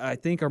 I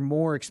think are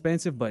more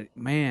expensive, but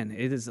man,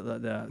 it is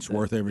It's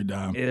worth every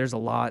dime. There's a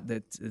lot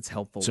that's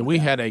helpful. So with we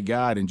that. had a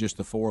guide and just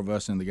the four of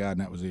us and the guide,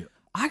 and that was it.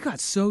 I got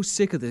so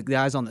sick of the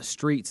guys on the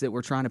streets that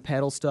were trying to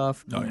peddle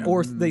stuff, Oh, yeah.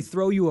 or they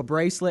throw you a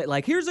bracelet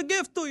like, "Here's a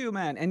gift to you,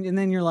 man," and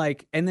then you're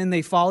like, and then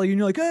they follow you, and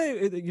you're like,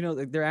 "Hey," you know,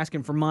 they're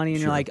asking for money,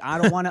 and you're like, "I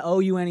don't want to owe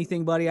you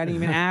anything, buddy. I didn't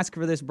even ask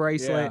for this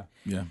bracelet."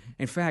 Yeah.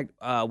 In fact,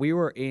 we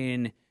were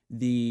in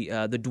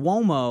the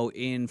Duomo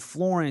in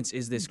Florence.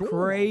 Is this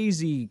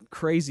crazy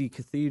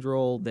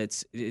cathedral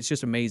it's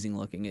just amazing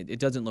looking. It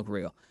doesn't look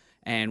real.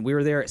 And we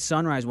were there at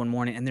sunrise one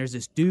morning, and there's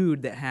this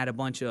dude that had a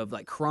bunch of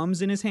like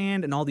crumbs in his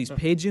hand and all these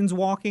pigeons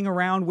walking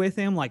around with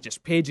him, like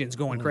just pigeons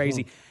going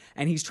crazy.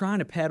 And he's trying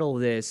to peddle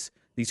these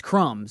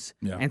crumbs.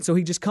 Yeah. And so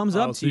he just comes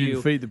up so to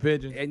you feed the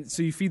pigeons. And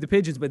so you feed the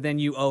pigeons, but then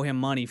you owe him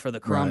money for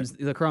the crumbs,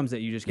 the crumbs that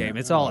you just gave him.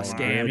 It's all a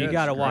scam. You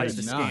got to watch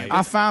the scam.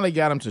 I finally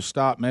got him to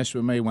stop messing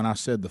with me when I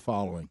said the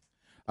following.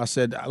 I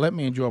said, let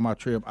me enjoy my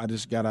trip. I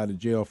just got out of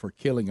jail for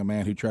killing a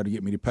man who tried to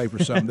get me to pay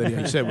for something that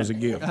he said was a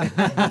gift.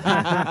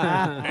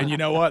 And you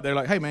know what? They're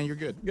like, hey, man, you're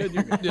good. Good,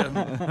 you're good.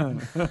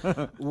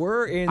 Yeah.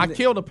 We're in. I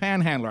killed a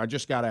panhandler. I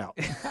just got out.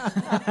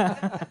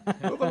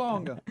 Move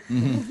along.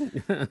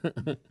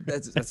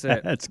 That's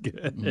it. That's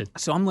good.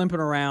 So I'm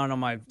limping around on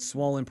my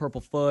swollen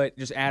purple foot,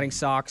 just adding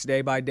socks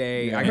day by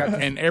day. I got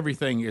And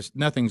everything is,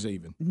 nothing's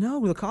even.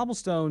 no the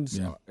cobblestones.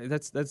 Yeah.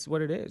 That's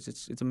what it is.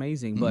 It's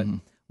amazing. But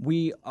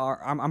we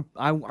are.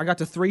 I got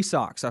to 3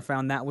 socks. I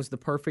found that was the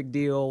perfect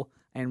deal.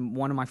 And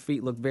one of my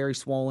feet looked very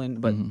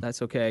swollen, but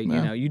that's okay. You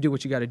know, you do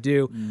what you got to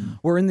do.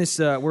 We're in this.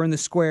 We're in the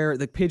square.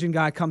 The pigeon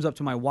guy comes up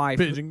to my wife,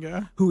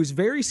 who is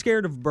very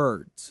scared of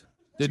birds.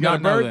 Did Got a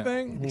not know bird that.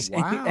 thing?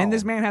 And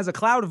this man has a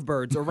cloud of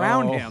birds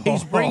around him.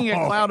 He's bringing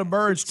a cloud of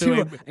birds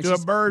to a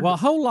bird. Well, a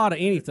whole lot of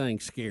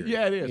anything's scary.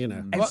 Yeah, it is. You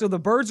know. And so the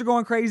birds are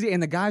going crazy,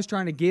 and the guy's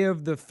trying to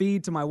give the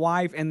feed to my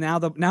wife, and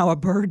now a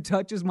bird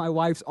touches my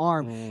wife's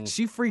arm.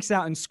 She freaks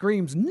out and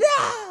screams,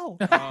 "No!"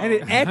 And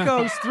it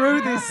echoes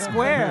through this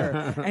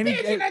square. And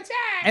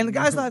and the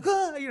guy's like,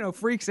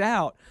 freaks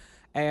out.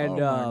 And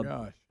Oh my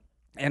gosh.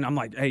 and I'm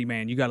like, "Hey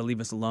man, you got to leave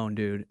us alone,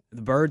 dude."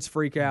 The birds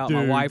freak out,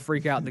 my wife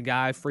freak out, the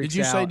guy freaks out. Did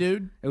you say,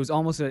 dude? It was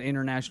almost an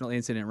international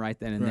incident right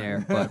then and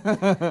there.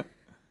 But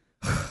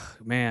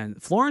man,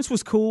 Florence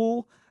was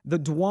cool. The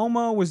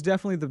Duomo was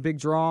definitely the big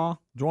draw.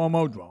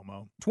 Duomo.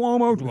 Duomo.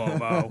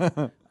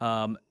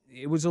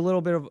 It was a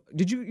little bit of.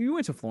 Did you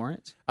went to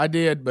Florence? I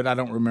did, but I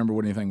don't remember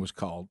what anything was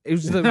called. It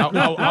was the.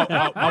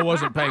 I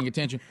wasn't paying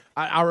attention.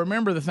 I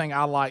remember the thing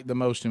I liked the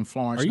most in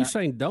Florence. Are you Now-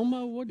 saying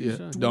Domo? What did you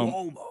say?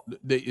 Duomo.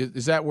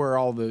 Is that where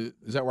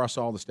Is that where I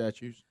saw all the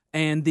statues?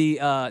 And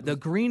the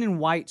green and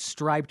white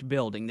striped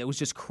building that was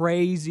just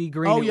crazy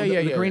green. Oh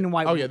yeah, the green and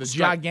white. Oh yeah, the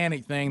striped-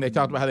 gigantic thing. They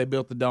talked about how they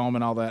built the dome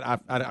and all that. I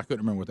couldn't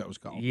remember what that was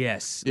called.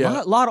 Yes,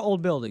 Yeah. lot of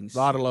old buildings. A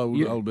lot of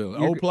old buildings,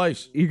 old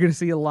place. You're gonna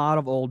see a lot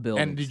of old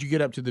buildings. And did you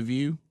get up to the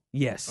view?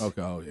 Yes.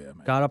 Okay. Oh yeah,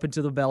 man. Got up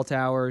into the bell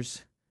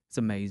towers. It's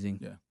amazing.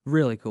 Yeah.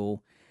 Really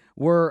cool.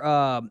 We're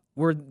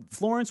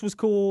Florence was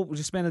cool. We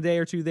just spent a day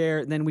or two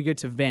there. Then we get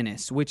to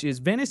Venice, Did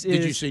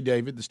you see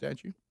David the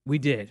statue? We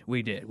did.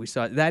 We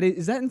saw that.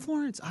 Is that in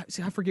Florence?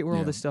 I forget where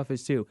all this stuff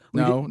is too.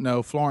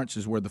 No. Florence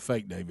is where the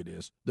fake David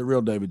is. The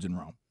real David's in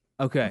Rome.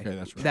 Okay,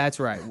 that's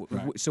right.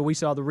 Right. So we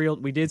saw the real.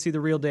 We did see the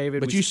real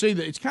David. But you see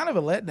that it's kind of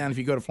a letdown if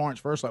you go to Florence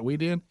first, like we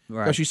did,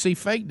 because you see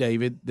fake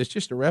David. That's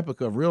just a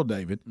replica of real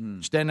David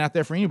standing out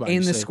there for anybody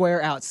in to the see.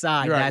 square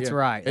outside. That's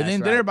right. And then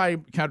right. everybody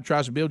kind of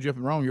tries to build you up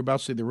in Rome. You're about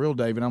to see the real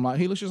David. I'm like,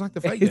 he looks just like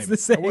the fake It's David. the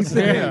same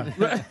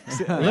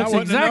thing. Looks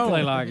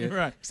exactly like it.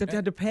 Right. Except I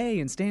had to pay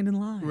and stand in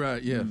line.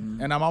 Right. Yeah.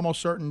 And I'm almost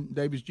certain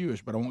David's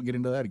Jewish, but I won't get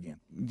into that again.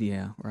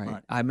 Yeah.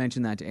 Right. I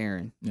mentioned that to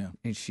Erin. Yeah.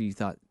 And she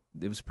thought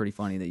it was pretty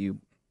funny that you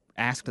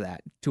asked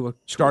that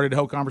Started a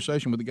whole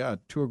conversation with the guy.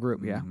 To a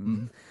group. Yeah.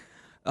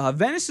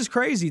 Venice is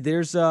crazy.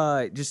 There's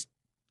just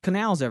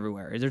canals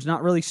everywhere. There's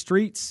not really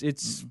streets.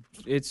 It's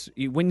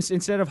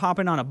instead of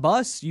hopping on a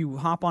bus, you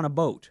hop on a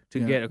boat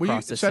to get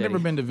across the city. I've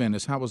never been to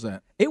Venice. How was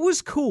that? It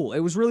was cool. It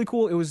was really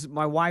cool. It was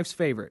my wife's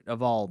favorite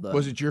of all the.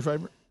 Was it your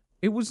favorite?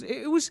 It was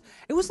a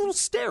little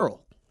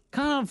sterile.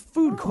 Kind of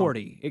food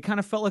courty. It kind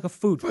of felt like a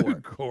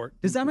food court.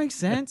 Does that make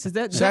sense? Is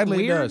that Sadly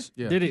weird? it does.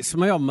 Yeah. Did it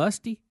smell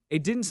musty?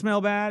 It didn't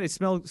smell bad. It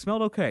smelled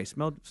okay.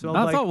 Smelled I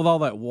like thought with all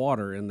that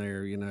water in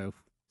there,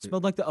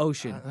 smelled like the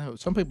ocean.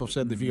 Some people have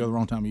said that if you go the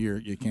wrong time of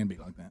year, it can be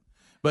like that.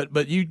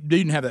 But you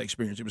didn't have that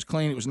experience. It was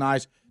clean. It was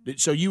nice.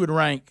 So you would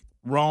rank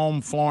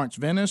Rome, Florence,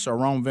 Venice, or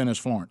Rome, Venice,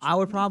 Florence? I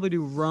would probably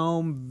do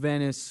Rome,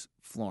 Venice,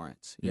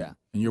 Florence. Yeah.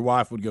 And your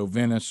wife would go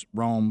Venice,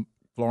 Rome,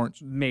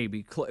 Florence?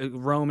 Maybe.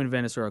 Rome and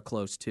Venice are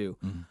close too.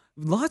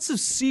 Lots of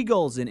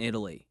seagulls in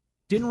Italy.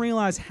 Didn't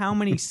realize how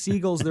many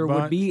seagulls there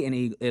would be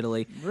in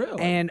Italy. Really?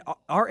 And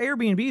our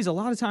Airbnbs, a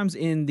lot of times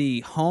in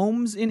the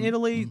homes in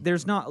Italy,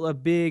 there's not a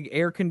big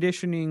air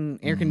conditioner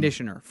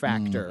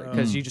factor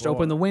because you just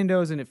open the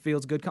windows and it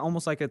feels good,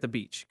 almost like at the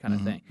beach kind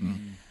of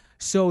thing.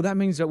 So that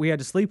means that we had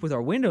to sleep with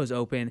our windows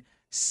open.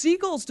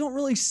 Seagulls don't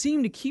really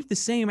seem to keep the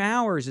same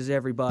hours as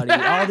everybody.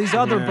 All these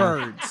other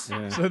birds.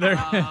 So they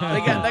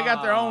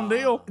got their own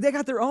deal. They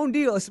got their own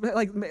deal. It's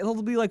like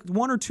there'll be like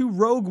one or two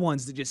rogue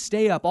ones that just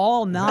stay up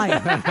all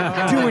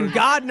night doing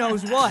God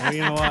knows what. Well,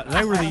 you know what?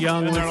 They were the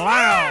young ones. They're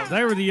loud.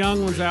 They were the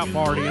young ones out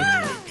partying.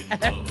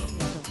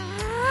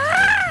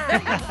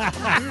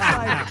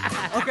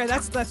 Like, okay,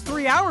 that's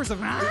 3 hours of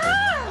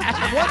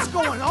what's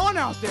going on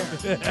out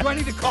there? Do I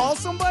need to call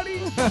somebody?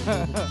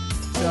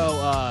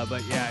 So,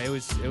 but yeah, it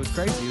was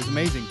crazy. It was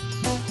amazing.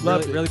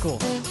 Loved it. Really cool.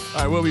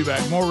 All right, we'll be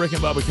back. More Rick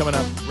and Bubba coming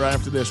up right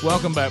after this.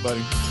 Welcome back, buddy.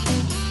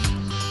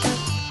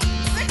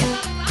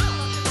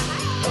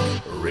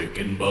 Rick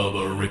and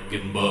Bubba, Rick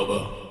and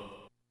Bubba.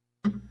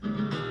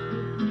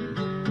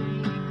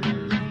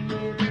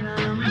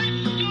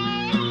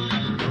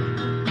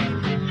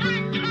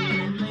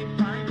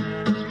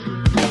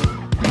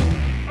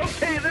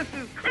 Okay, this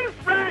is Chris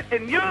Pratt,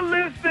 and you're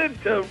listening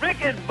to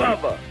Rick and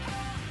Bubba.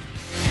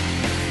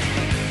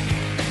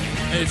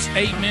 It's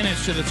 8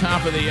 minutes to the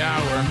top of the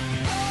hour. All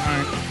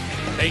right.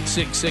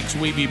 866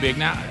 We Be Big.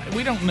 Now,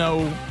 we don't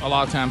know a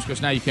lot of times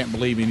because now you can't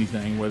believe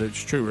anything, whether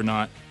it's true or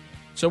not.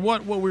 So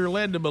what we were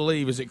led to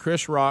believe is that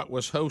Chris Rock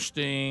was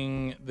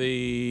hosting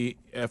the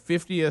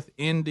 50th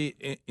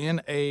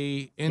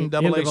NAACP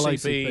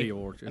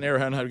Awards. I never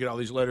had how to get all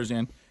these letters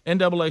in.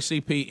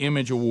 NAACP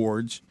Image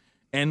Awards.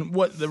 And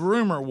what the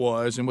rumor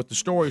was and what the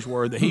stories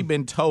were that he'd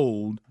been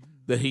told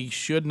that he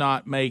should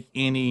not make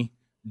any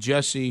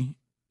Jussie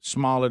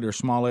Smollett or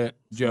Smollett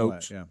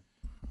jokes,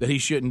 that he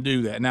shouldn't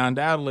do that. Now,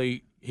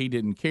 undoubtedly, he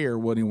didn't care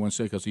what anyone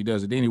said because he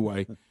does it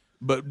anyway.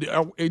 But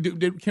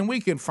can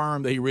we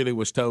confirm that he really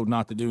was told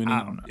not to do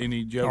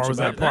any jokes? Or was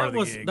that part of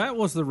the gig? That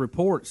was the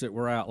reports that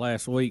were out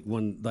last week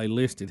when they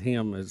listed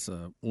him as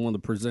one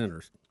of the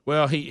presenters.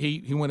 Well,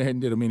 he went ahead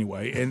and did them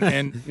anyway,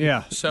 and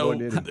Yeah. So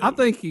I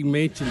think he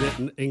mentioned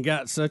it and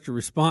got such a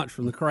response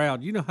from the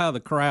crowd. You know how the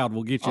crowd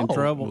will get you in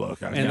trouble,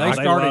 look, and they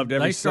loved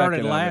every they started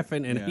second of it.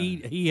 laughing, and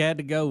he had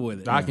to go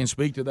with it. I can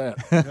speak to that.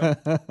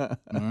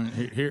 All right,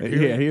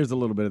 Here's a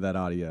little bit of that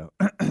audio.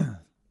 I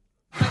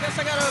guess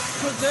I gotta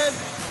present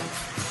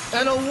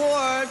an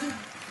award.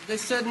 They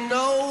said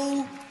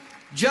no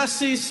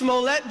Jussie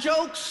Smollett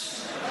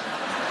jokes.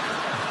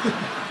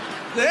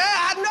 Yeah,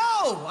 I know.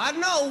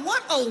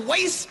 What a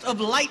waste of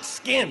light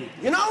skin,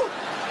 you know?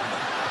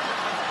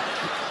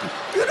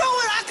 You know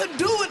what I could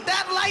do with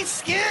that light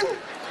skin?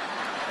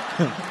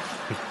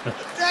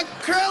 That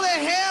curly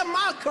hair,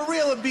 my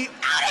career would be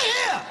out of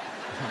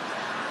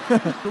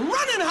here.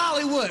 Running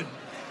Hollywood.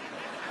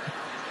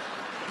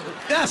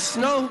 Yes,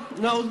 no,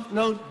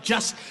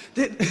 just...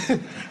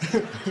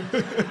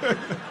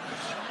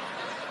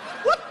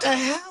 What the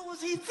hell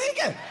was he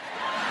thinking?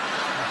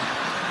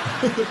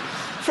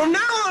 From now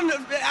on,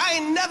 I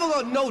ain't never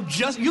gonna know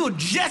you're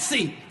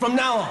Jesse from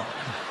now on.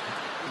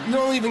 You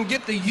don't even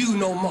get the you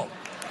no more.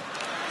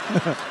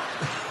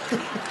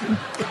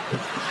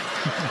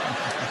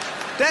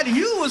 That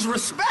you was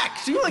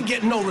respect. You ain't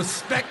getting no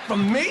respect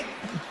from me.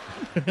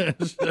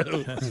 That's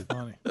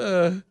funny.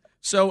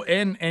 So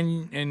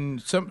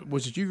and some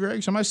was it you,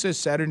 Greg? Somebody says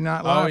Saturday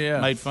Night Live. Oh yeah,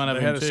 made fun of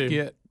they him had a too.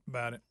 skit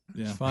about it.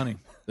 Yeah, it's funny.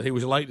 That he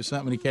was late to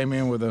something. He came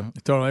in with a. I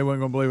told him they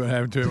wasn't going to believe what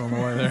happened to him on the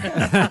way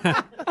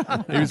there.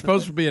 He was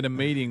supposed to be at a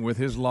meeting with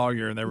his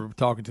lawyer, and they were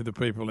talking to the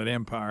people at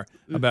Empire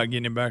about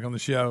getting him back on the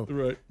show.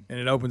 Right. And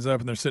it opens up,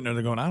 and they're sitting there.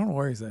 They're going, I don't know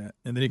where he's at.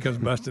 And then he comes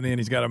busting in.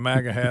 He's got a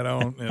MAGA hat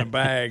on and a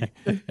bag.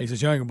 He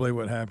says, you ain't going to believe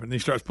what happened. And he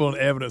starts pulling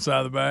evidence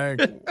out of the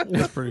bag.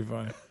 It's pretty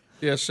funny.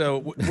 Yeah. So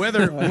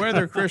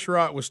whether Chris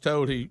Rock was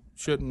told he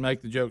shouldn't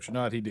make the jokes or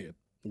not, he did.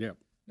 Yep.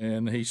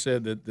 And he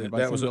said that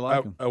was seemed to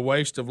like him. a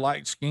waste of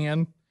light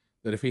skin.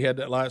 That if he had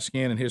that light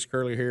skin and his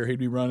curly hair, he'd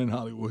be running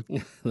Hollywood.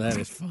 That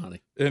is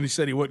funny. And he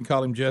said he wouldn't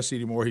call him Jesse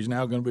anymore. He's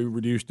now going to be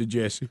reduced to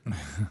Jesse.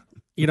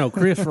 You know,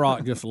 Chris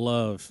Rock just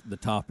loves the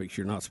topics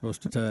you're not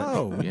supposed to touch.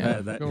 Oh, yeah,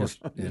 that of course.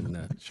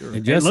 sure.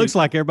 It looks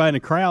like everybody in the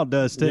crowd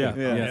does too.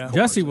 Yeah.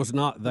 Jesse was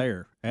not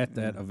there at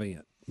that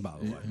event, by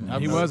the way.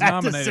 He was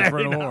nominated for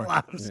an award.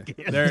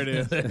 There it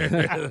is.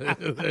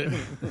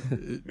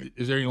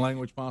 Is there any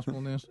language possible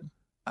in this?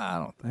 I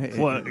don't think.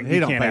 Well, he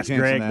don't pay ask attention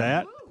Greg to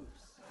that.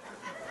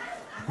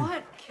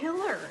 What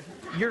killer?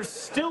 You're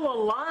still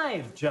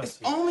alive, Jussie. It's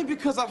only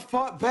because I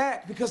fought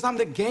back, because I'm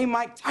the gay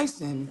Mike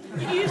Tyson.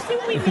 You see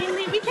what we mean,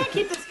 Lee? We can't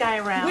keep this guy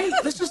around. Wait,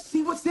 let's just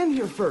see what's in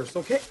here first,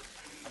 okay?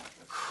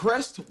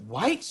 Crest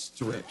white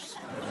strips.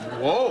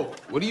 Whoa,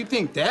 what do you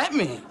think that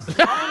means?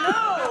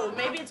 I don't know.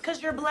 Maybe it's because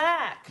you're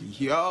black.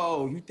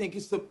 Yo, you think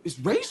it's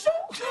racial?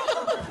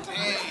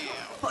 Damn.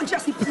 Oh,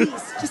 Jussie, please,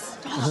 just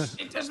stop.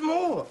 There's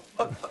more.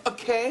 A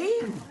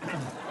K?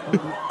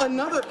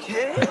 Another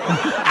K?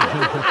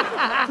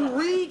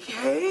 3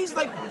 Ks?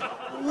 Like,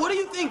 what do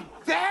you think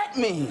that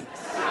means?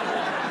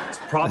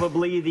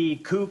 Probably the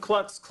Ku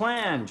Klux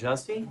Klan,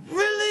 Jussie.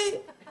 Really?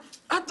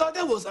 I thought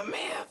that was a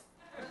myth.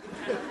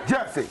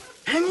 Jesse,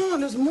 hang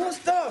on, there's more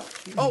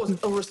stuff. Oh,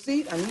 it's a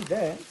receipt. I need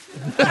that.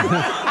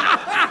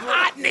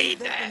 I need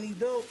that.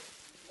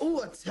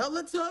 Oh, a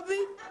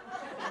Teletubby?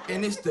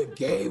 And it's the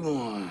gay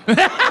one.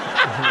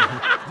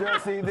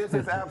 Jesse, this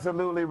is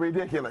absolutely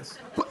ridiculous.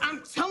 But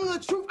I'm telling the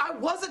truth, I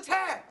was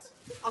attacked.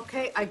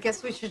 Okay, I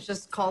guess we should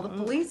just call the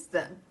police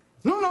then.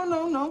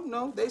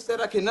 No. They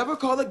said I can never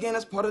call again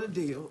as part of the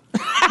deal.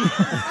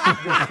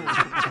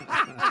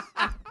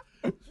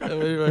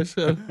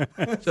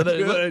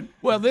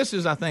 Well, this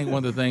is, I think,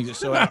 one of the things that's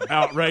so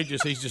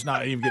outrageous. He's just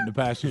not even getting the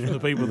passes from the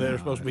people that are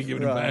supposed to be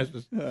giving him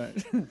passes. Right.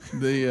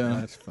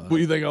 That's funny. What do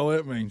you think all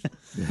that means?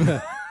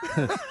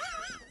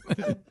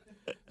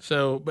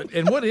 So,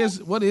 and what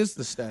is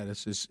the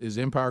status? Is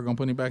Empire going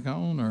to put him back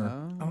on, or I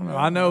don't know.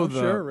 I know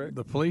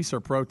the police are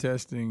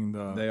protesting.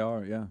 They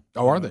are, yeah.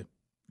 Oh, are they?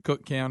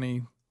 Cook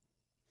County,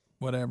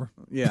 whatever.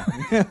 Yeah.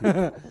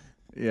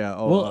 Yeah.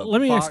 Oh, well,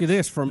 let me ask you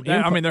this: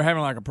 I mean, they're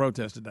having like a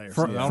protest today or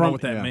something. I don't know what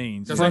that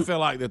means. Because they feel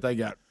like that they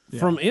got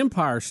from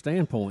Empire's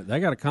standpoint, they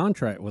got a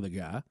contract with a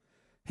guy.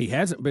 He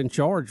hasn't been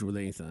charged with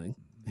anything.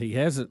 He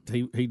hasn't.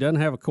 He doesn't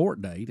have a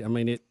court date. I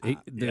mean,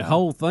 the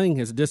whole thing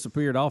has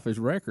disappeared off his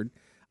record.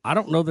 I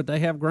don't know that they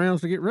have grounds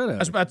to get rid of it. I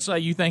was about to say,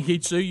 you think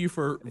he'd sue you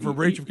for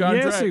breach of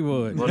contract? Yes, he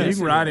would. Well, you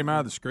can write him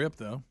out of the script,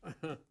 though.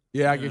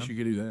 Yeah, I guess you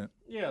could do that.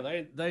 Yeah,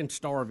 they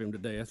starve him to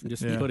death and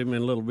just put him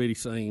in little bitty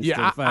scenes to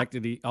the fact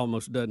that he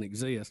almost doesn't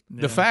exist.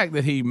 The fact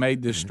that he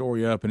made this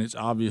story up, and it's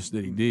obvious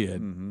that he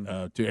did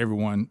to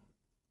everyone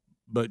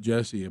but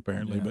Jesse,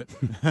 apparently. Yeah.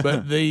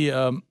 But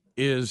the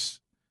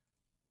is,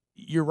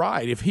 you're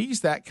right. If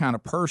he's that kind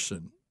of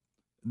person,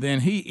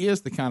 then he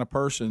is the kind of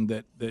person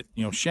that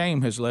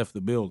shame has left the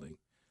building.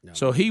 No.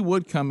 So he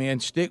would come in,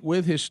 stick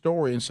with his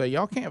story, and say,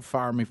 y'all can't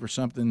fire me for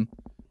something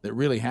that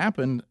really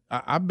happened.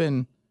 I've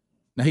been...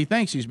 Now, he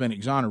thinks he's been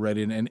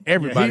exonerated, and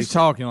everybody's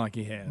talking like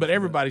he has. But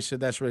everybody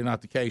said that's really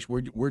not the case.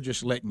 We're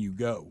just letting you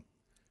go.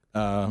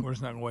 We're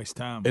just not going to waste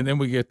time. And then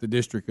we get the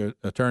district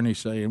attorney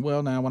saying,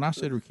 well, now, when I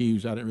said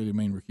recuse, I didn't really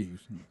mean recuse.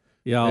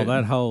 Yeah,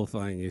 that whole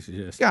thing is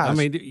just, guys, I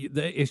mean,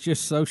 it's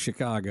just so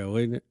Chicago,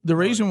 isn't it? The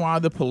reason why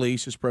the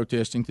police is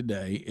protesting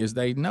today is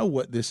they know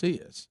what this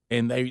is,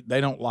 and they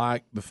don't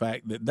like the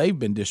fact that they've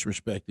been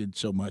disrespected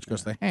so much,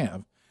 because they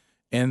have,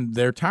 and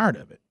they're tired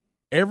of it.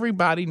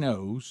 Everybody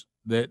knows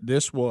that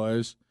this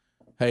was,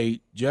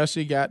 hey,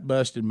 Jesse got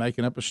busted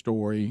making up a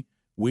story.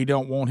 We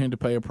don't want him to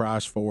pay a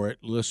price for it.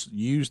 Let's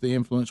use the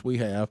influence we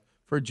have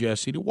for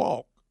Jesse to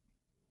walk.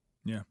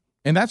 Yeah.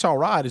 And that's all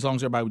right as long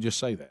as everybody would just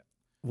say that.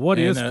 What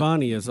is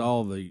funny is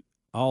all the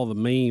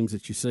memes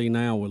that you see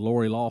now with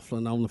Lori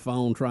Loughlin on the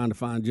phone trying to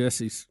find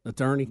Jesse's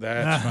attorney.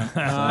 That's fun.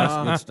 That's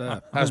good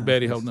stuff. How's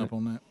Betty holding up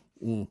on that?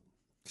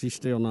 She's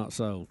still not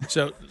sold.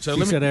 So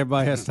she said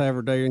everybody has to have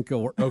her day in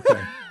court.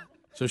 Okay.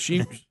 So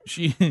she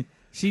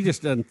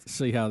just doesn't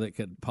see how that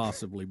could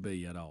possibly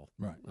be at all.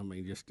 Right. I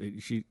mean,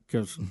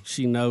 because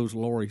she knows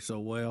Lori so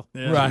well.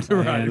 Yeah. Right.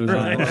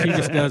 She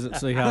just doesn't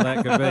see how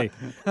that could be.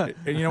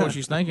 And you know what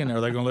she's thinking? Are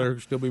they going to let her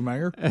still be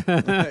mayor?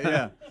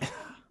 Yeah.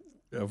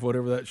 Of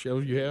whatever that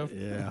shows you have.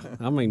 Yeah.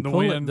 I mean, the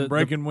wind,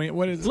 breaking wind.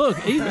 What is it? Look,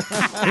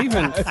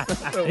 even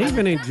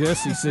in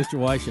Jesse's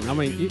situation, I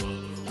mean,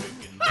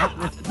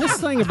 this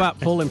thing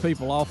about pulling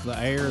people off the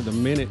air the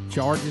minute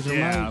charges are made.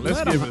 Yeah,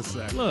 let's give it a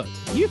second. Look,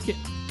 you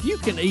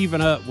can even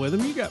up with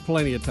them. You got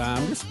plenty of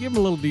time. Just give them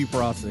a little due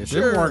process.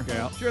 Sure. It'll work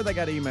out. Sure, they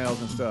got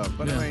emails and stuff.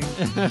 But I mean,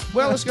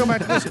 well, let's go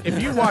back to this.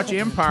 If you watch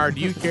Empire, do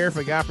you care if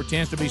a guy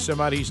pretends to be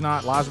somebody he's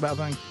not, lies about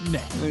things?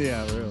 No.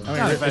 Yeah, really. I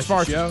mean, as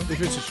far as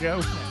if it's a show,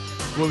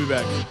 we'll be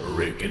back.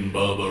 Rick and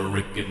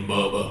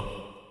Bubba.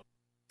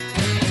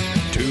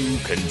 Two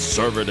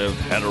conservative,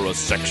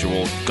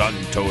 heterosexual,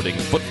 gun-toting,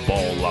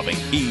 football-loving,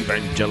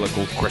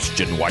 evangelical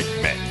Christian white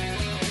men.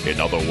 In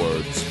other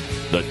words,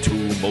 the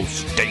two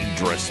most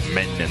dangerous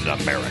men in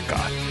America,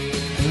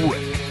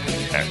 Rick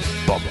and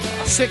Bubba.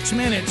 6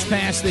 minutes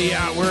past the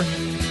hour.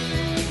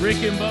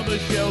 Rick and Bubba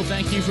Show,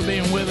 thank you for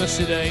being with us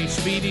today.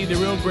 Speedy, the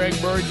real Greg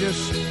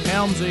Burgess,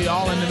 Helmsy,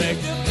 all in the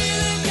mix.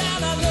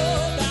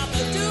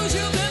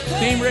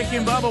 Team Rick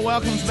and Bubba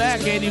welcomes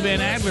back Eddie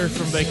Van Adler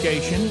from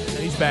vacation.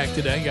 He's back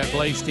today. Got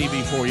Blaze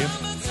TV for you.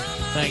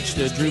 Thanks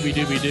to Drooby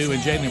Dooby Doo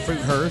and Jalen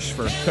Fruithurst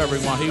for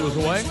covering while he was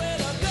away.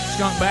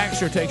 Skunk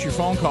Baxter takes your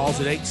phone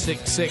calls at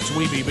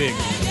 866-WE-BE-BIG.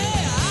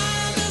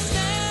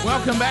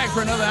 Welcome back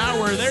for another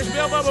hour. There's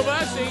Bill Bubba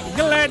Bussey.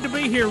 Glad to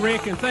be here,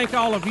 Rick, and thank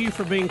all of you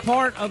for being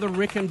part of the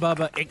Rick and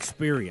Bubba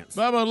experience.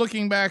 Bubba,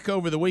 looking back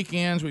over the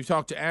weekends, we've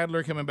talked to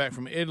Adler coming back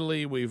from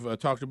Italy. We've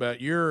talked about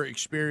your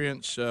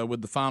experience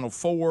with the Final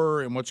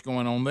Four and what's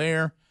going on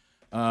there.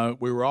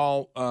 We were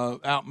all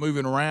out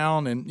moving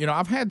around, and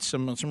I've had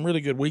some really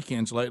good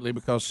weekends lately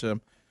because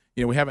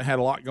we haven't had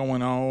a lot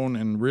going on,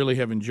 and really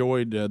have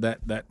enjoyed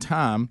that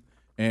time.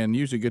 And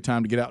usually a good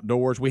time to get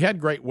outdoors. We had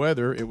great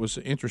weather. It was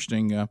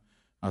interesting.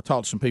 I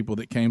talked to some people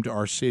that came to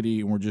our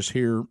city and were just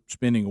here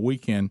spending a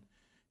weekend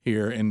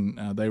here, and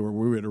we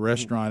were at a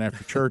restaurant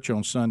after church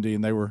on Sunday,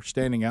 and they were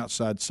standing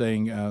outside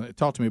saying,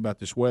 talk to me about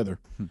this weather.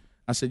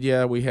 I said,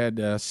 yeah, we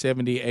had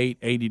 78,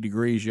 80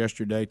 degrees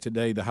yesterday.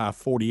 Today, the high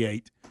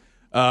 48.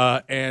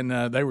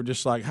 And they were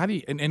just like, how do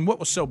you – and what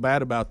was so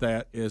bad about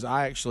that is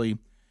I actually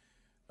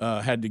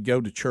had to go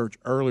to church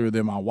earlier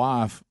than my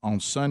wife on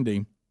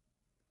Sunday,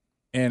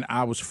 and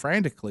I was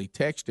frantically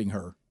texting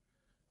her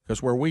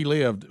because where we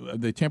lived,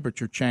 the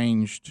temperature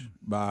changed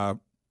by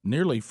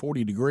nearly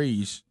 40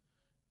 degrees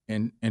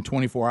in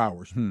 24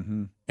 hours.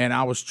 Mm-hmm. And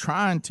I was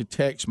trying to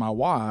text my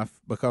wife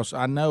because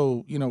I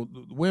know,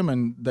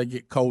 women, they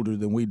get colder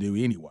than we do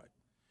anyway.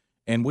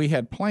 And we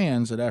had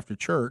plans that after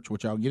church,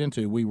 which I'll get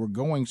into, we were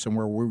going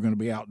somewhere where we were going to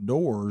be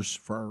outdoors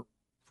for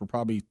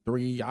probably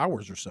 3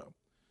 hours or so.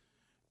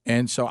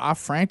 And so I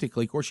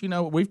frantically, of course,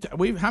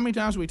 we've how many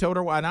times have we told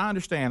her, well, and I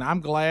understand,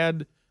 I'm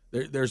glad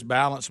there's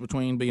balance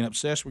between being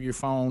obsessed with your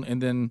phone and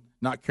then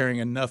not caring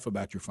enough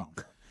about your phone.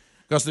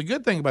 Because the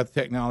good thing about the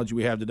technology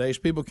we have today is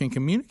people can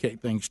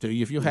communicate things to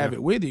you. If you have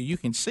it with you, you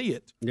can see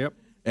it. Yep.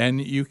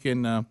 And you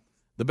can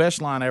the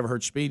best line I ever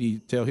heard Speedy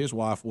tell his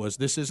wife was,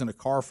 this isn't a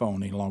car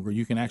phone any longer.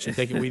 You can actually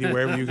take it with you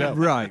wherever you go.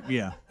 Right,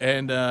 yeah.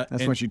 And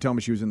that's when she told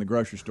me she was in the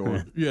grocery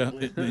store. Yeah.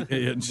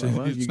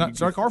 It's not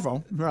a car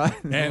phone. Right.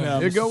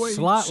 And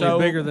slightly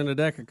bigger than a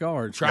deck of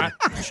cards.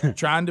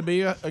 Trying to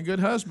be a good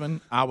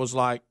husband, I was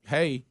like,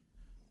 hey,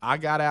 I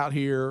got out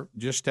here,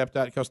 just stepped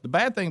out. Because the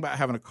bad thing about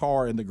having a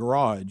car in the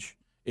garage,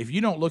 if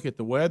you don't look at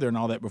the weather and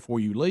all that before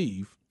you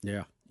leave,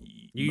 yeah,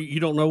 you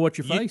don't know what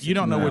you're facing. You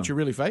don't know what you're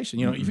really facing.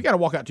 If you got to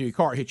walk out to your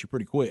car, it hits you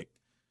pretty quick.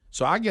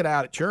 So I get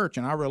out at church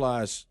and I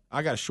realize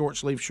I got a short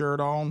sleeve shirt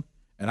on,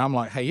 and I'm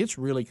like, hey, it's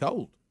really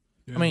cold.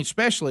 Yeah. I mean,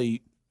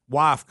 especially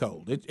wife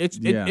cold.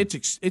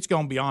 It's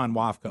going beyond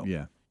wife cold.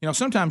 Yeah.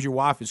 Sometimes your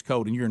wife is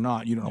cold and you're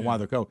not. You don't know why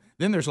they're cold.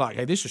 Then there's like,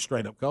 hey, this is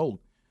straight up cold.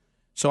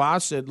 So I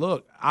said,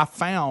 look, I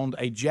found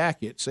a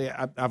jacket. See,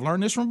 I've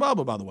learned this from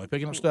Bubba, by the way,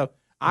 picking up stuff.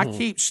 I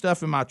keep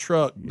stuff in my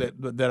truck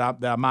that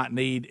I might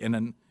need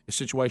in a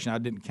situation I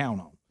didn't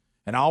count on.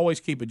 And I always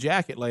keep a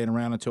jacket laying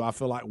around until I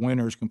feel like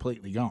winter is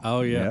completely gone.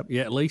 Oh, yeah. Yep.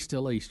 Yeah, at least.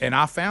 And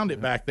I found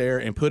it back there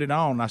and put it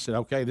on. And I said,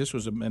 okay,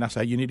 and I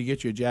said, you need to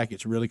get you a jacket.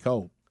 It's really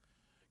cold.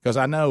 Because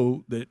I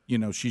know that,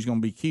 she's going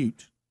to be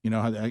cute. I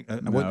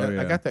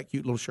got that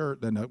cute little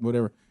shirt,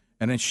 whatever.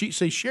 And then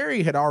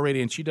Sherry had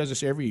already, and she does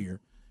this every year,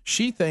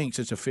 she thinks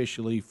it's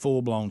officially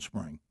full-blown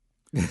spring.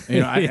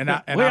 We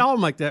all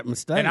make that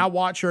mistake. And I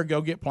watch her go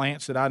get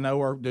plants that I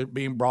know are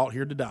being brought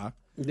here to die.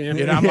 Yeah.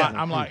 And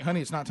I'm like, honey,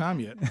 it's not time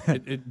yet.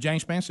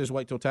 James Spann says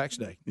wait till tax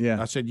day.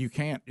 Yeah. I said, you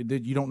can't.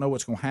 You don't know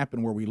what's going to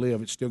happen where we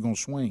live. It's still going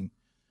to swing.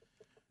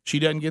 She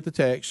doesn't get the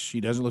text. She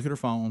doesn't look at her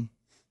phone.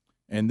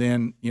 And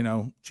then,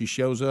 she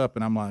shows up,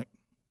 and I'm like,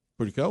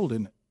 pretty cold,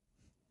 isn't it?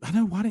 I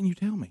know. Why didn't you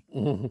tell me?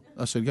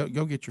 I said,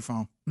 go get your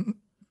phone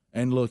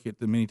and look at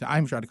the many times. I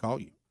even tried to call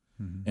you.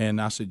 And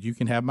I said, you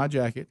can have my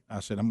jacket. I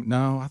said,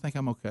 I think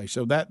I'm okay.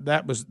 So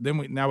that was,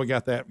 now we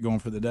got that going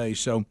for the day.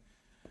 So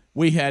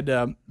we had,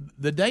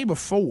 the day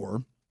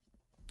before,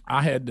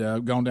 I had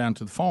gone down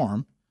to the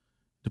farm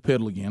to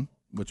piddle again,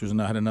 which was,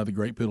 I had another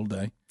great piddle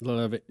day.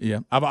 Love it. Yeah.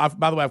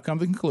 By the way, I've come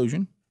to the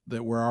conclusion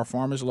that where our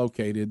farm is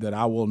located, that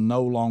I will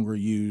no longer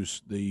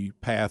use the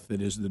path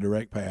that is the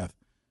direct path,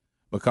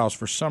 because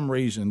for some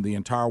reason the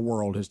entire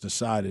world has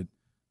decided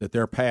that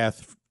their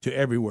path to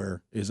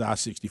everywhere is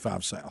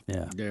I-65 South.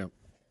 Yeah.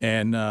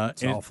 And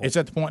awful. It's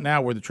at the point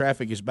now where the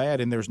traffic is bad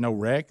and there's no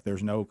wreck,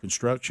 there's no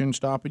construction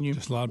stopping you.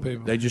 Just a lot of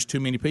people. There's just too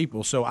many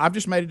people. So I've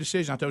just made a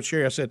decision. I told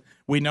Sherry, I said,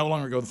 we no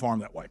longer go to the farm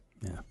that way.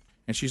 Yeah.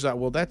 And she's like,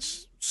 well,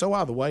 that's so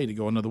out of the way to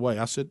go another way.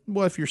 I said,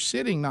 well, if you're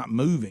sitting, not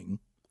moving,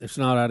 it's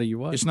not out of your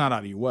way. It's not out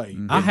of your way.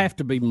 Mm-hmm. I have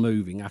to be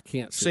moving. I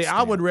can't sit still.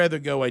 I would rather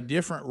go a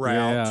different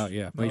route.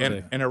 Yeah.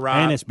 And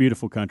arrive. And it's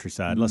beautiful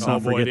countryside. Let's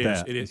not forget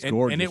that. It's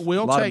gorgeous. And it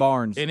will a lot of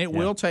barns. And it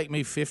will take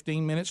me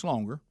 15 minutes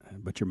longer.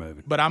 But you're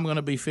moving. But I'm going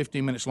to be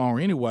 15 minutes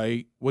longer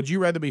anyway. Would you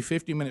rather be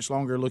 15 minutes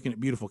longer looking at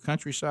beautiful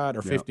countryside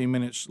or 15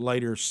 minutes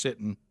later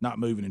sitting, not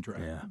moving in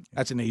traffic? Yeah.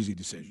 That's an easy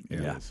decision.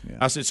 Yeah.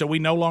 I said, so we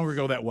no longer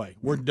go that way.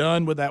 We're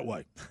done with that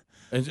way.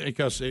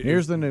 Because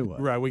here's the new way.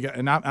 Right.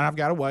 I've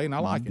got a way, and I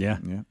like it. Yeah.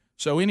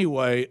 So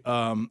anyway,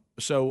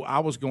 so I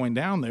was going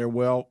down there.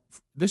 Well,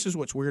 this is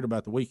what's weird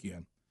about the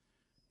weekend.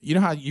 You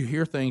know how you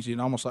hear things and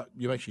almost like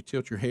you makes you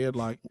tilt your head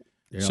like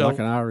like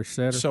an Irish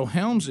setter. So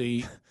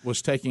Helmsy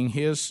was taking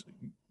his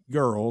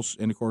girls,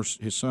 and of course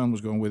his son was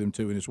going with him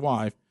too, and his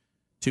wife,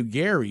 to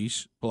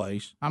Gary's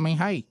place. I mean,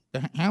 hey,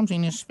 Helmsy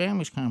and his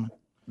family's coming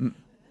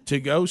to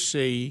go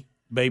see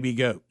baby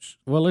goats.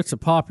 Well, it's a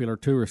popular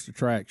tourist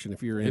attraction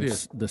if you're in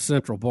the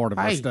central part of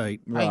our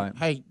state.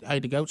 Hey,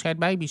 the goats had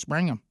babies.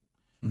 Bring them.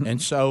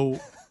 And so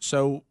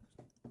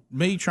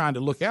me trying to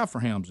look out for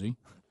Helmsy,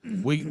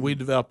 we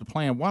developed a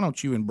plan. Why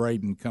don't you and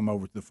Braden come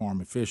over to the farm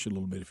and fish a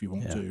little bit if you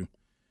want to?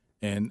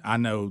 And I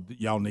know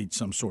that y'all need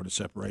some sort of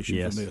separation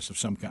from this of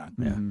some kind.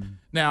 Yeah.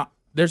 Now,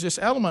 there's this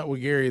element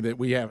with Gary that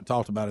we haven't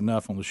talked about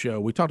enough on the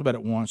show. We talked about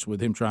it once with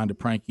him trying to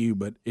prank you,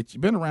 but it's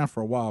been around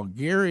for a while.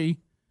 Gary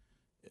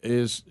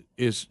is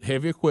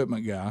heavy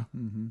equipment guy.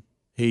 Mm-hmm.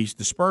 He's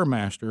the spur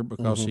master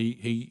because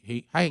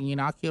he hey, you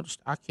know, I killed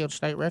a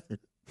state record.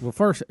 Well,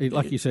 first,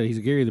 like you said, he's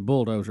a Gary the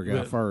Bulldozer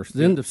guy first,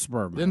 then the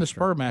spur master. Then the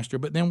spur master.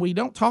 But then we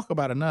don't talk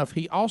about enough.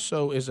 He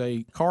also is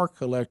a car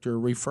collector,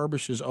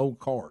 refurbishes old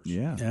cars.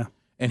 Yeah.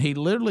 And he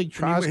literally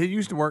tries. He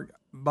used to work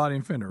body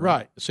and fender.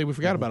 Right. See, we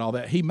forgot about all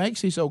that. He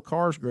makes these old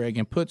cars, Greg,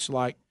 and puts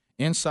like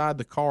inside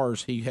the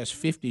cars. He has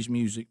 50s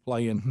music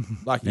playing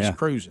like he's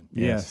cruising.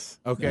 Yes.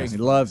 Okay. Yes, he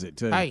loves it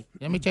too. Hey,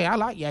 let me tell you, I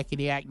like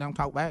Yakety Yak. Don't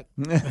talk back.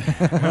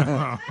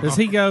 Does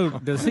he go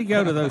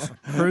to those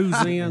cruise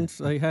ins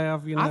they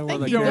have? You know, I where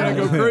think they he does.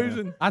 Go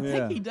cruising. I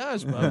think he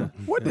does, Bubba.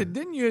 What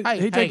didn't you? Hey,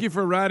 he take you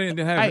for a ride in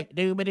to have Hey, it.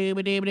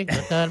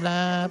 doobie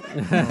love.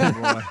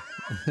 Oh boy.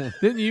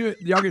 Didn't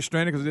y'all get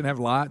stranded because it didn't have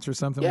lights or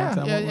something? Yeah,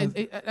 one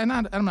time? and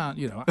I'm not,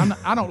 you know,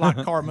 I don't like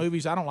car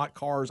movies. I don't like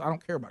cars. I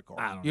don't care about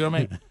cars. You know what I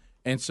mean?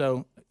 And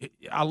so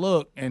I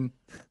look, and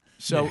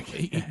so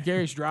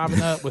Gary's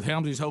driving up with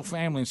Helmsley's whole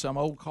family in some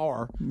old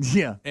car.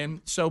 Yeah.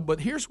 And so,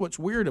 but here's what's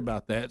weird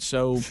about that.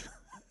 So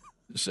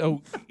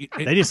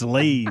They just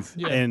leave,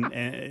 Yeah.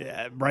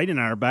 and Braden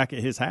and I are back at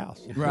his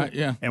house. Right,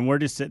 yeah. And we're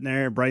just sitting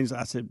there. Braden's,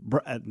 I said,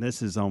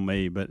 this is on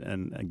me,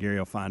 and Gary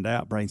will find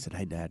out. Braden said,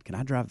 hey, Dad, can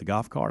I drive the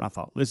golf cart? And I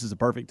thought, this is the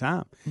perfect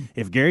time.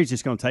 If Gary's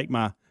just going to take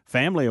my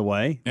family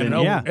away, in then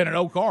an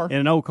old car. In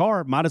an old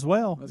car, might as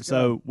well.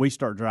 So we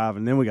start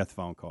driving. Then we got the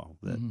phone call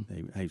that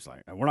he's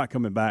like, we're not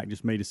coming back.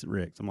 Just meet us at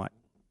Rick's. I'm like,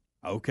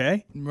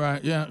 okay.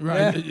 Right, yeah,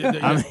 right.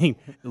 I mean,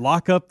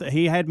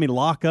 he had me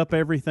lock up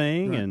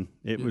everything, and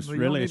it was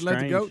really a strange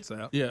let the goats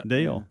out.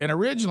 deal. And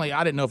originally,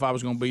 I didn't know if I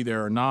was going to be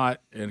there or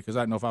not, and because I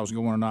didn't know if I was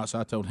going or not,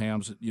 so I told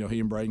Hams that, you know, he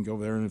and Braden go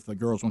over there, and if the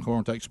girls want to go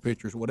and take some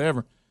pictures or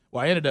whatever.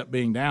 Well, I ended up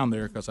being down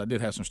there because I did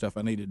have some stuff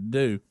I needed to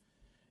do.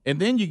 And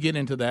then you get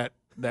into that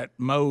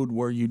mode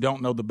where you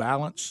don't know the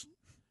balance.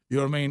 You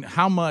know what I mean?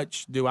 How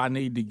much do I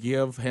need to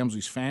give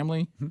Helmsley's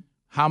family?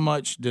 How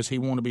much does he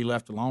want to be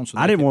left alone? So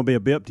I didn't want to be a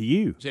bip to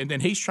you. And then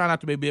he's trying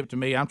not to be a bip to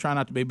me. I'm trying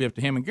not to be a bip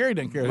to him. And Gary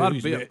doesn't care who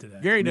he's a bip to.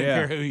 Gary doesn't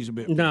care who he's a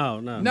bip to.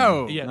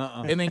 No.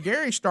 Yeah. And then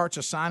Gary starts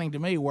assigning to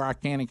me where I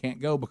can and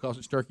can't go because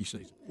it's turkey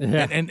season.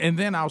 Yeah. And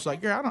then I was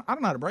like, Gary, I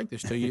don't know how to break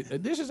this to you.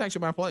 This is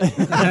actually my place.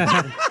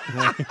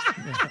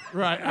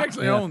 Right. I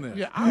actually own this.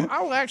 Yeah.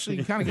 I will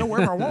actually kind of go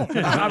wherever I want.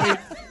 I mean,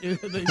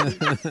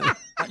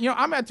 you know,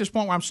 I'm at this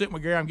point where I'm sitting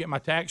with Gary. I'm getting my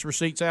tax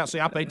receipts out. See,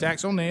 I paid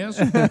tax on this,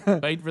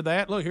 paid for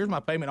that. Look, here's my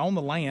payment on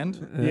the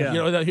land. Yeah.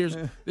 You know, here's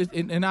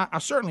and I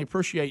certainly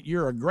appreciate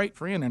you're a great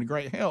friend and a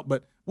great help,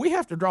 but we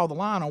have to draw the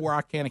line on where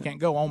I can and can't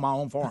go on my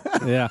own farm.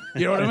 Yeah.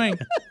 You know what I mean?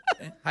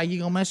 How you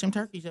gonna mess them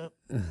turkeys up?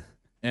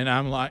 And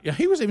I'm like,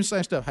 he was even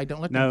saying stuff. Hey,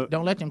 don't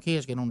let them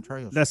kids get on the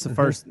trails. That's the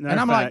first. And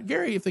I'm like,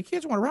 Gary, if the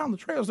kids want to ride on the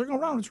trails, they're gonna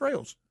ride on the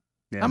trails.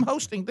 Yeah. I'm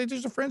hosting. They're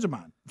just friends of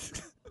mine.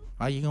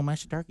 Why you gonna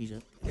mess the turkeys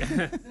up?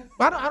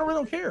 I really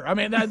don't care. I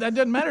mean, that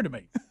doesn't matter to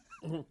me.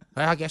 Well,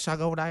 I guess I'll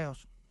go with the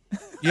house.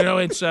 You know,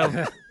 and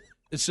so.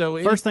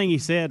 First thing he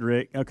said,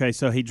 Rick, okay,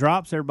 so he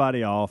drops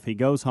everybody off. He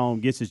goes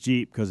home, gets his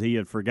Jeep because he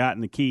had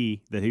forgotten the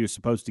key that he was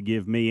supposed to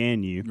give me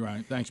and you.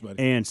 Right. Thanks,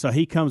 buddy. And so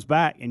he comes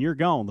back, and you're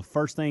gone. The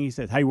first thing he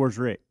said, hey, where's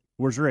Rick?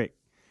 Where's Rick?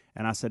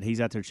 And I said, he's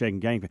out there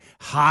checking game.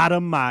 Hot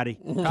almighty.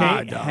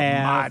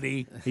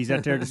 He's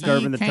out there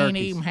disturbing the turkeys. Can't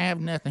even have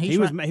nothing. He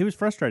was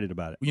frustrated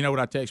about it. You know what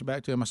I texted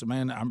back to him? I said,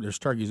 man, there's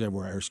turkeys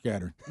everywhere. They're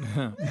scattered.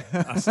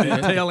 I see the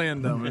tail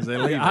end of them as they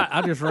leave.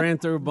 I just ran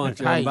through a bunch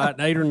of them,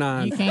 about 8 or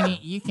 9.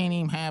 You can't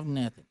even have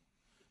nothing.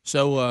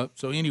 So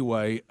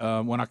anyway,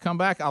 when I come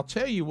back, I'll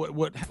tell you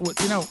what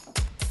you know.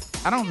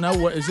 I don't know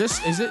what is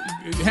this. Is it?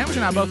 Hams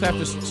and I both have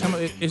to.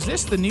 Is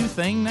this the new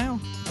thing now?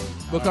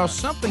 Because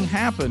something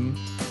happened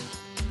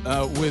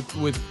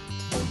with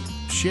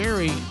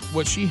Sherry,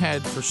 what she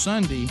had for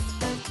Sunday.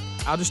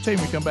 I'll just tell you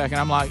when we come back, and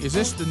I'm like, is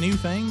this the new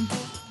thing?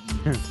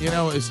 You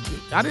know,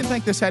 I didn't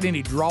think this had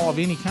any draw of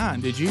any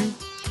kind. Did you?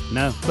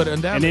 No. But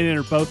undoubtedly, and it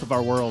entered both of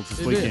our worlds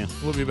this weekend.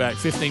 Did. We'll be back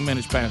 15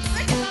 minutes past.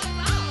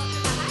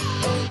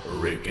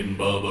 Rick and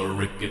Bubba,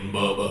 Rick and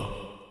Bubba.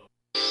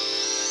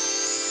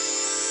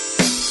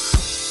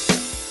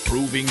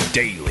 Proving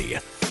daily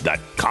that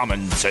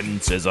common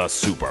sense is a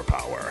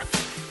superpower.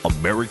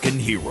 American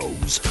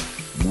heroes,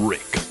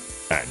 Rick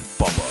and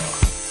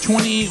Bubba.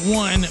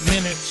 21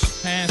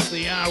 minutes past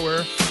the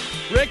hour.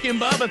 Rick and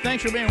Bubba,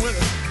 thanks for being with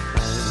us.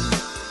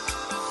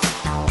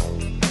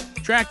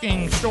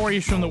 Tracking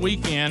stories from the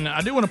weekend. I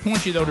do want to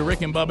point you, though, to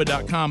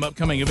rickandbubba.com,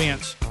 upcoming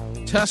events.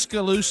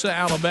 Tuscaloosa,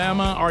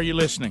 Alabama. Are you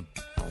listening?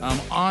 I'm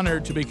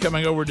honored to be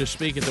coming over to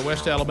speak at the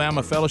West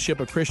Alabama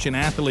Fellowship of Christian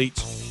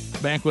Athletes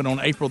banquet on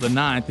April the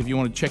 9th. If you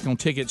want to check on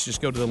tickets,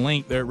 just go to the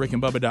link there at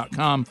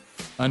rickandbubba.com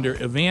under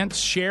events.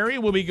 Sherry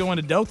will be going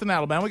to Dothan,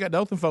 Alabama. We got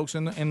Dothan folks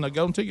in the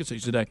Golden Ticket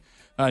seats today.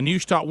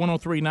 News Talk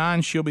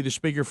 103.9. She'll be the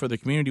speaker for the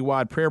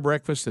community-wide prayer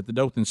breakfast at the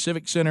Dothan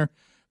Civic Center.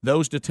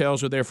 Those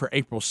details are there for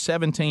April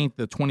 17th.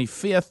 The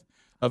 25th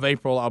of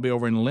April, I'll be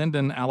over in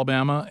Linden,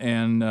 Alabama,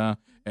 and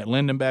at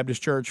Linden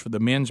Baptist Church for the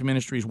Men's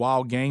Ministries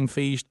Wild Game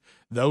Feast.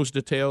 Those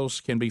details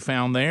can be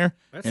found there.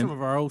 That's some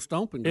of our old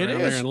stomping ground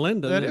there in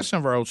Linden. That is some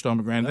of our old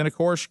stomping ground. And then, of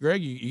course,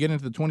 Greg, you get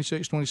into the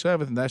 26th,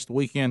 27th, and that's the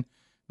weekend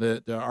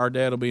that our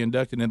dad will be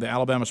inducted into the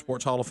Alabama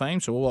Sports Hall of Fame.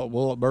 So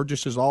we'll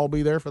Burgesses all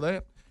be there for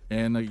that.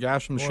 And the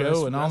guys from the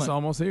show and all that. That's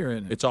almost here,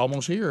 isn't it? It's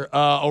almost here.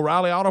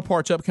 O'Reilly Auto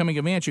Parts upcoming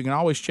events. You can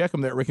always check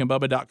them there at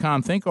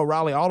rickandbubba.com. Think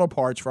O'Reilly Auto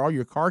Parts for all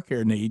your car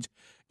care needs.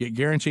 Get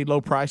guaranteed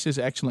low prices,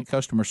 excellent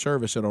customer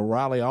service at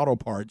O'Reilly Auto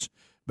Parts.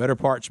 Better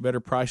parts, better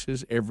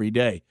prices every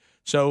day.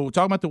 So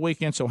talking about the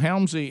weekend, so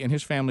Helmsy and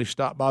his family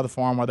stopped by the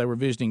farm while they were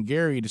visiting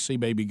Gary to see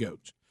baby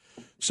goats.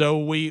 So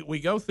we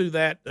go through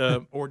that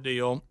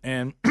ordeal,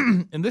 and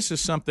and this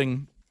is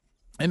something,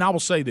 and I will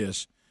say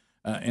this,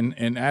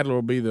 and Adler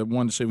will be the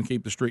one to see if we can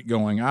keep the streak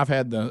going. I've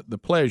had the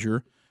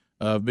pleasure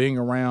of being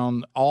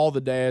around all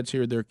the dads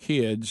here, their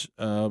kids,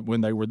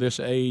 when they were this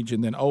age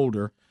and then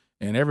older,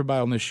 and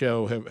everybody on this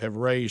show have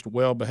raised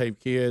well-behaved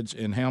kids,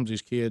 and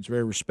Helmsy's kids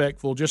very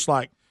respectful, just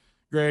like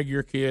Greg,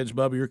 your kids,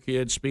 Bubba, your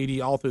kids,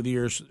 Speedy, all through the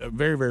years,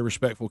 very, very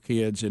respectful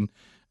kids, and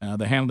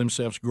they handled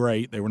themselves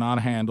great. They were not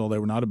a handle. They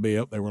were not a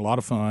bip. They were a lot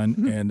of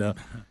fun,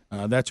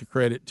 and that's a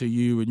credit to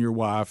you and your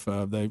wife.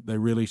 They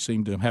really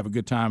seemed to have a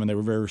good time, and they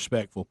were very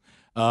respectful.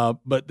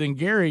 But then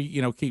Gary,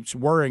 keeps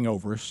worrying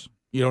over us.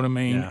 You know what I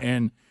mean? Yeah.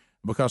 And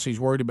because he's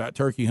worried about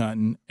turkey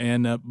hunting,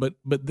 and but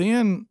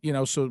then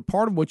so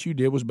part of what you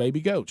did was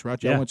baby goats,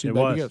 right? Y'all went to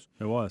baby goats.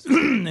 It was.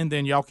 And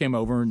then y'all came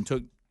over and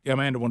took.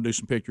 Amanda wanted to do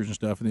some pictures and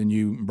stuff, and then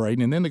you and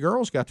Braden, and then the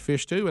girls got to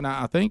fish too. And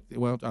I think,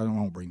 well, I don't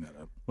want to bring that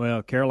up.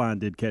 Well, Caroline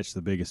did catch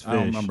the biggest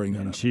fish, I'm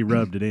bringing that up. she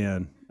rubbed it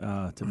in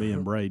to me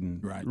and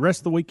Braden Right. the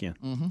rest of the weekend.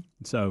 Mm-hmm.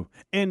 So,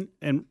 and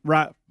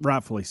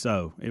rightfully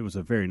so, it was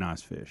a very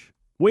nice fish.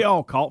 We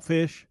all caught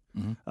fish.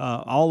 Mm-hmm.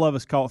 All of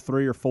us caught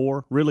 3 or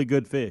 4 really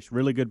good fish,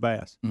 really good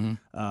bass.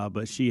 Mm-hmm.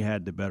 But she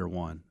had the better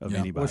one of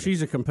anybody. Well,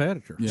 she's a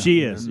competitor. Yeah.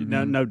 She is,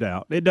 Mm-hmm. no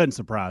doubt. It doesn't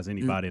surprise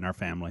anybody in our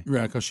family.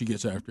 Right, because she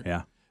gets after it.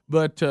 Yeah.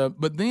 But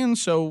then,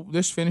 so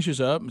this finishes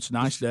up. It's a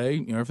nice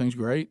day. Everything's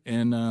great.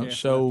 And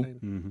so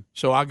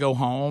I go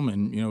home,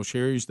 and,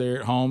 Sherry's there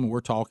at home, and we're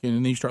talking.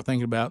 And then you start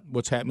thinking about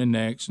what's happening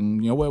next. And,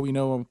 we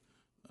know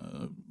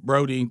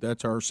Brody,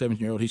 that's our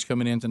 17-year-old. He's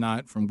coming in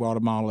tonight from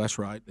Guatemala. That's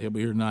right. He'll be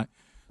here tonight.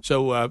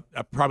 So I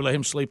probably let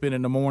him sleep in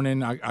the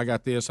morning. I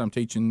got this. I'm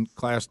teaching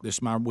class. This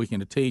is my weekend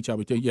to teach. I'll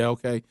be teaching. Yeah,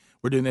 okay.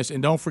 We're doing this.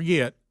 And don't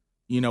forget,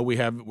 we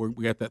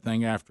got that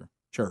thing after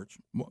church.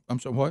 I'm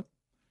sorry, what?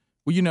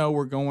 Well,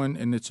 we're going,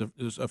 and it's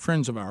a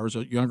friends of ours,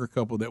 a younger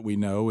couple that we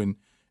know,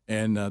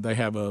 and they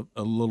have a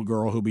little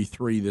girl who'll be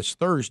 3 this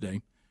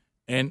Thursday,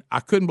 and I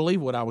couldn't believe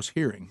what I was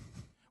hearing.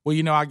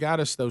 Well, I got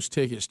us those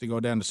tickets to go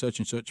down to such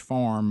and such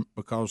farm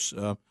because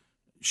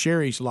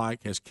Sherry's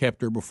has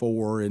kept her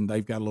before, and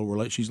they've got a little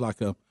relation. She's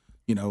like a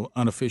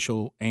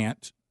unofficial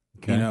aunt,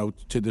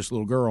 to this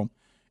little girl,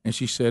 and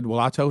she said, "Well,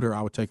 I told her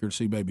I would take her to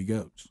see baby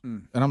goats,"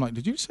 and I'm like,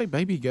 "Did you say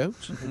baby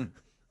goats?"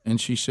 And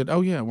she said,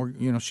 "Oh yeah,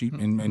 we're she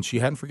and she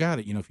hadn't forgot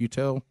it. If you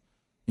tell,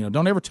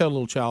 don't ever tell a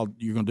little child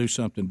you're going to do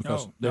something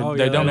because they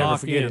don't ever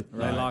forget it.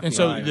 Right. And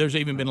so there's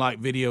even been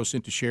videos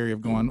sent to Sherry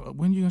of going,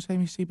 when are you going to take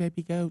me to see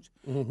baby goats?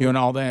 And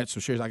all that. So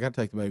Sherry's like, I got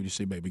to take the baby to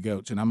see baby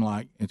goats, and I'm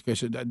like, I'm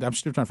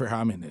still trying to figure out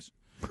how I'm in this.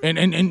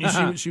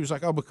 And she was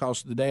like, oh,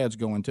 because the dad's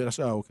going to. I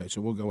said, oh, okay,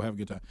 so we'll go have a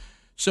good time.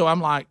 So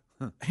I'm like,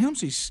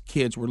 Helmsy's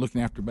kids were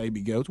looking after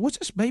baby goats. What's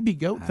this baby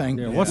goat thing?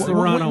 Yeah, what's the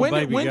run on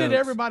baby when goats? did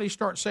everybody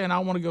start saying I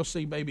want to go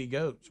see baby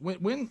goats?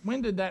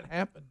 When did that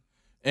happen?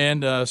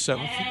 And so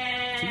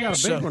she got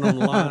a big one on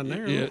the line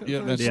there.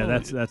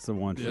 That's the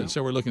one. Yeah,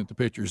 so we're looking at the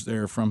pictures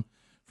there from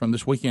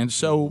this weekend.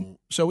 So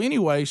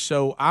anyway,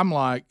 so I'm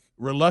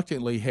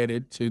reluctantly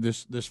headed to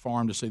this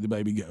farm to see the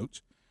baby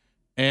goats,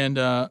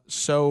 and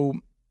so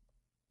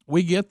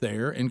we get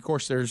there, and of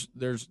course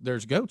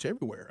there's goats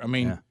everywhere. I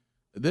mean. Yeah.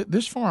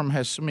 This farm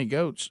has so many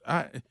goats,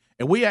 and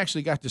we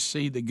actually got to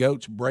see the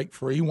goats break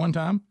free one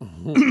time.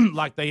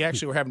 Like they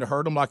actually were having to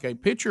herd them like a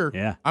picture.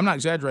 Yeah. I'm not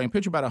exaggerating.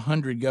 Picture about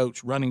 100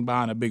 goats running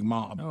by in a big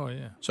mob. Oh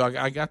yeah. So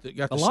I got to see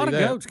that. A lot of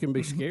goats can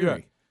be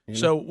scary. Yeah.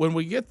 So when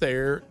we get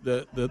there,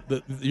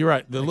 the you're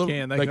right. They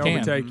can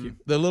overtake you.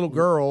 The little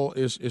girl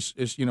is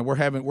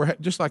we're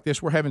just like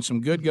this. We're having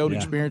some good goat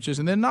experiences,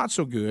 and then not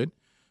so good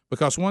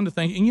because one of the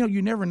things, and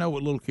you never know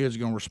what little kids are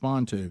going to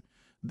respond to.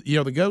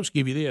 The goats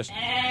give you this.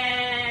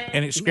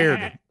 And it scared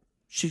her.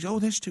 She's,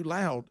 that's too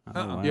loud.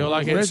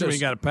 Especially when you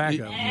got a pack of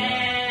them.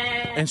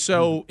 And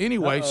so,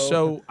 anyway,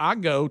 so I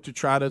go to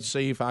try to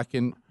see if I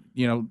can,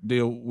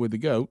 deal with the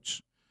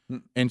goats.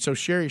 And so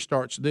Sherry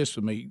starts this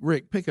with me.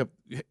 Rick, pick up,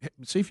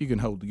 see if you can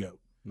hold the goat.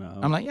 No.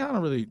 I'm like, I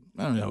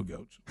don't know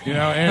goats. And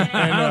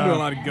I do a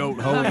lot of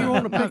goat holding. How do you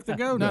want to pick the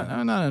goat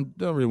up? No,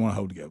 don't really want to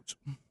hold the goats.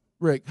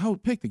 Rick,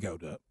 pick the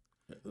goat up.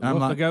 What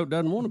if the goat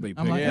doesn't want to be picked?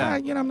 I'm like,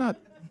 I'm not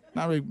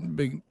really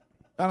big.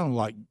 I don't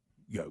like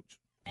goats.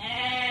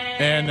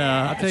 And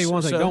I'll tell you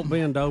one thing: don't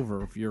bend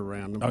over if you're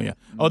around them. Oh yeah.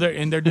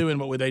 They're doing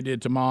what they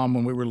did to Mom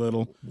when we were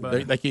little.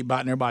 They keep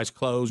biting everybody's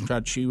clothes and try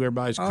to chew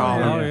everybody's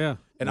collar. Oh yeah.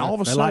 And all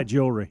of a they sudden, like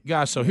jewelry,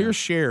 guys. So here's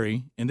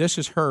Sherry, and this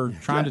is her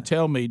trying to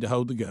tell me to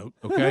hold the goat.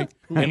 Okay.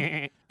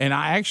 and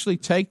I actually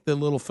take the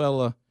little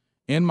fella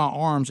in my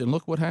arms, and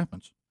look what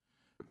happens.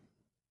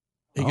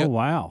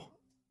 Wow.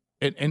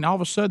 And all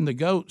of a sudden, the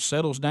goat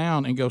settles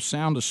down and goes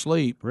sound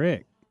asleep.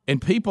 Rick.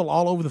 And people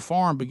all over the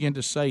farm begin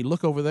to say,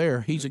 "Look over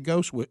there! He's a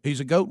goat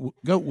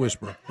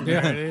whisperer."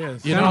 Yeah, it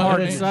is. You know, hard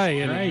to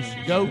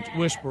say. Goat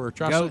whisperer.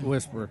 Goat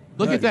whisperer.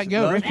 Look at that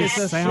goat. Rick, it's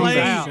a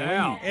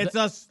slave. It's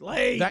a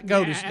slave. That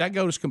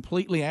goat is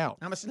completely out.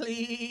 I'm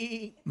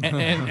asleep.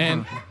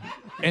 And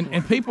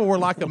people were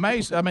like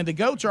amazed. I mean, the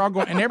goats are all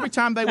going, and every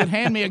time they would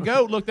hand me a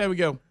goat, look, they would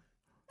go,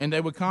 and they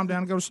would calm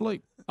down and go to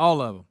sleep.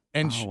 All of them.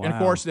 And of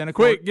course,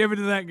 give it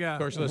to that guy. Of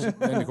course, listen.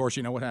 And of course,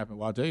 you know what happened.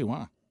 Well, I'll tell you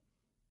why.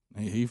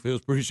 He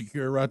feels pretty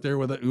secure right there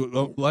with it,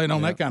 laying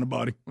on that kind of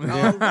body. You know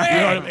what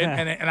I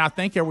mean? And I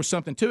think there was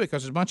something to it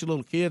because there's a bunch of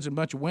little kids and a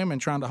bunch of women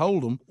trying to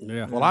hold him.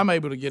 Yeah. Well, I'm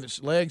able to get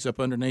its legs up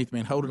underneath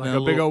me and hold it Like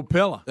down a big old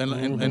pillow.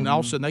 And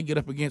all of a sudden they get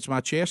up against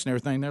my chest and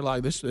everything. They're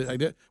like,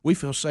 we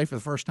feel safe for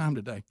the first time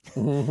today.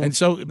 And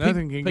so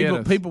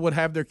people would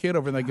have their kid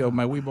over and they go,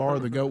 "May we borrow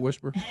the goat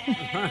whisperer?"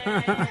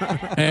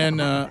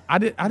 And I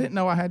didn't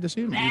know I had this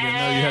in me. You didn't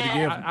know you had to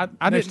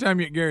give. Next time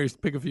you get Gary,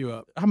 pick a few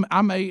up.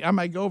 I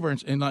may go over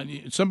and like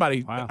somebody.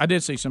 Wow. I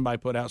did see somebody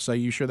put out say,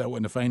 "You sure that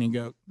wasn't a fainting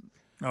goat?"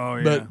 Oh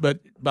yeah.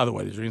 But by the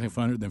way, is there anything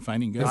funnier than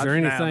fainting goats? Is there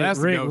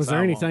anything, Rick? Was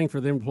there anything for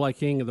them to play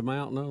King of the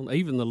Mountain on?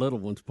 Even the little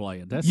ones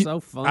play it. That's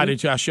so fun.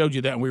 I showed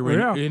you that when we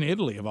were in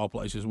Italy of all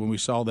places when we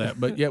saw that.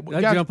 But yeah,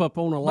 they jump up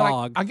on a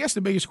log. I guess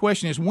the biggest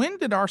question is, when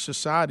did our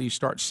society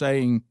start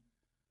saying,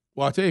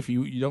 "Well, I tell you, if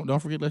you don't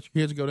forget to let your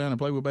kids go down and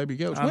play with baby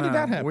goats"? When did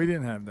that happen? We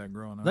didn't have that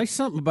growing up. There's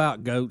something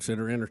about goats that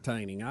are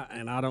entertaining,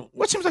 I don't.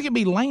 What seems like it'd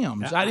be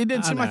lambs? It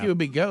didn't seem like it would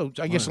be goats.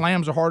 I guess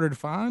lambs are harder to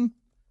find.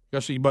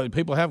 But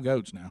people have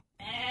goats now.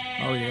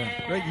 Oh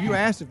yeah. Greg, you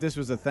asked if this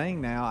was a thing.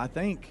 Now I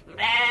think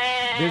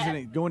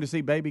going to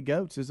see baby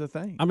goats is a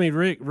thing. I mean,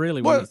 Rick,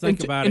 really, when you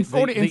think about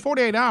it, in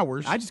 48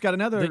 hours, I just got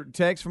another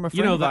text from a friend.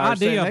 You know, the of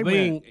ours idea of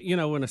being, in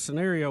a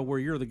scenario where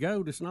you're the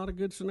goat, it's not a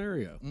good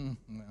scenario.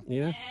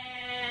 Yeah.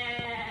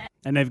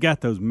 And they've got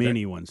those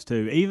mini ones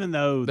too. Even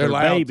though they're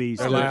babies,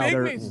 they're loud.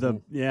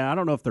 I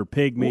don't know if they're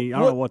pygmy. I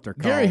don't know what they're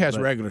called. Gary has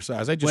regular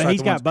size.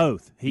 He's got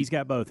both. He's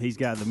got both. He's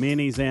got the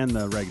minis and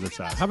the regular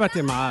size. How about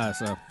them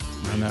eyes? I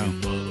know.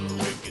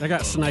 They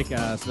got snake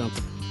eyes, don't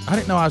they? I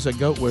didn't know I was a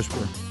goat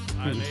whisperer.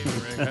 I need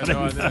Rick.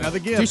 Another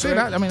gift. Did you see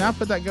that? I mean, I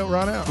put that goat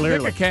right out.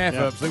 Pick a calf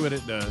up, see what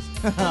it does.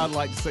 I'd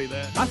like to see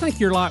that. I think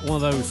you're like one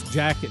of those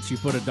jackets you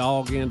put a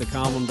dog in to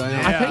calm them down.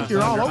 Yeah. I think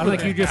you're all over I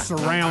think you just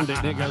surround it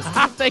and it goes.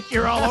 I think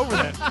you're all over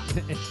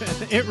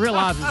that. It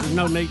realizes there's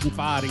no need in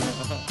fighting.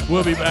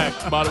 We'll be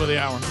back, bottom of the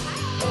hour.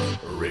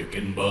 Rick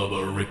and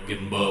Bubba, Rick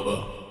and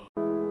Bubba.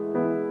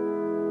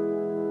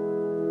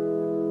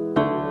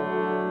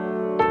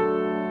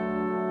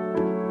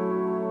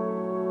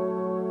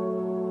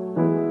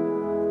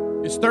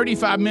 It's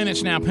 35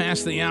 minutes now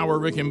past the hour.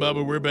 Rick and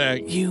Bubba, we're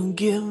back. You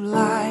give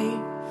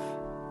life,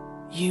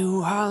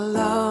 you are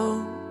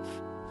love,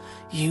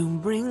 you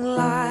bring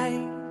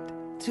light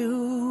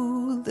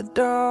to the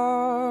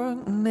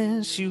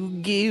darkness, you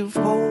give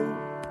hope,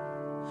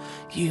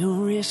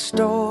 you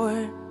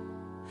restore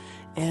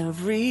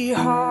every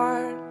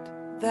heart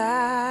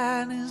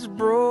that is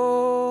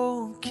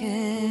broken.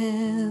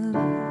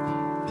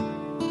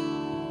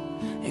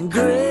 And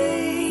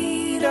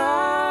great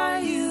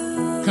are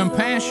you.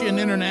 Compassion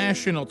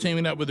International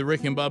teaming up with the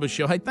Rick and Bubba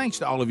Show. Hey, thanks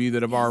to all of you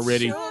that have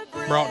already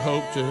brought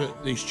hope to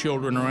these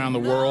children around the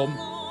world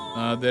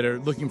that are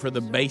looking for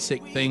the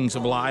basic things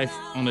of life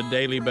on a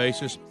daily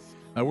basis.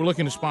 We're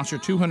looking to sponsor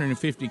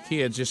 250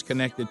 kids just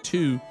connected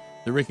to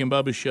the Rick and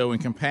Bubba Show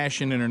and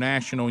Compassion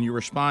International, and you're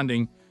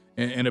responding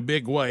in a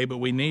big way, but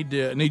we need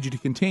you to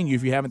continue.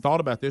 If you haven't thought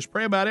about this,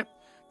 pray about it.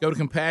 Go to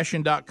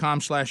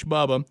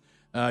compassion.com/Bubba.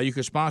 You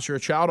can sponsor a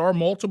child or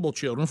multiple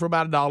children for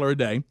about $1 a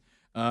day.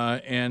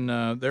 And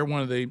they're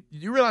one of the.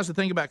 You realize the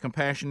thing about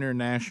Compassion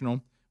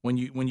International, when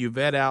you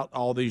vet out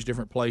all these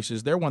different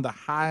places, they're one of the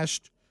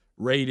highest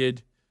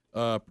rated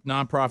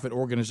nonprofit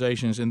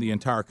organizations in the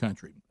entire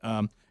country.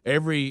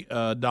 Every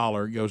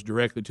dollar goes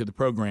directly to the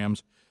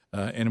programs,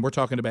 and we're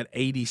talking about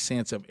 80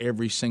 cents of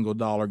every single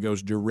dollar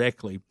goes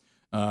directly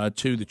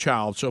to the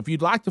child. So if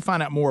you'd like to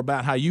find out more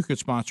about how you could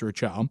sponsor a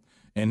child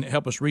and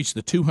help us reach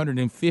the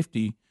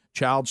 250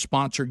 child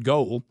sponsored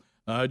goal,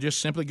 just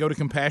simply go to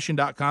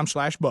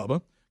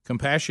compassion.com/Bubba,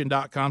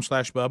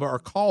 compassion.com/Bubba, or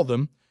call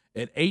them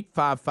at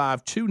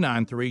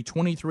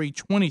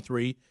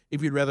 855-293-2323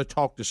 if you'd rather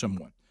talk to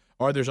someone.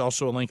 Or there's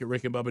also a link at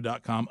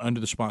rickandbubba.com under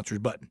the sponsors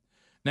button.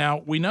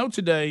 Now, we know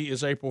today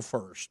is April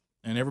 1st,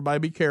 and everybody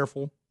be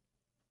careful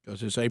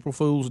because it's April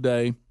Fool's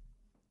Day,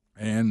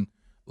 and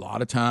a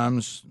lot of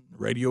times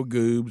radio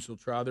goobs will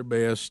try their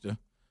best to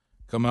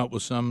come up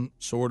with some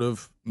sort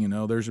of,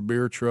 there's a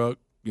beer truck,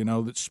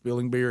 that's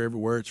spilling beer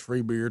everywhere. It's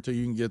free beer till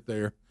you can get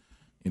there.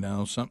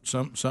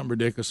 Something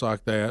ridiculous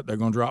like that. They're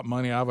going to drop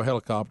money out of a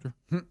helicopter.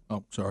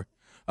 Oh, sorry.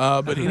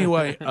 But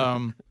anyway,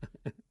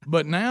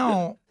 but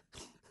now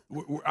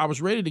I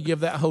was ready to give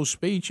that whole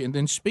speech, and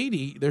then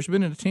Speedy, there's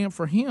been an attempt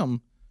for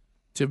him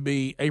to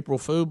be April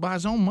Fool by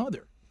his own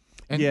mother.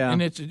 And,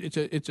 and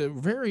it's a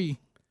very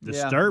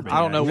disturbing. I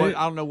don't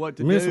know what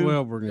to Miss do.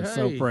 Wilburn is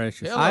so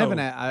precious.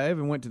 I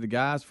even went to the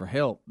guys for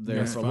help there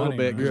That's for a funny, little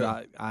bit because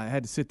man. I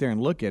had to sit there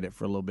and look at it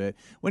for a little bit.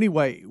 Well,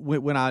 anyway,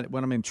 when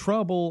I'm in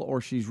trouble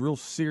or she's real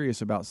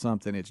serious about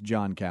something, it's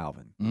John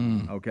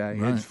Calvin. Okay,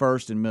 right. it's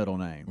first and middle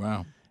name.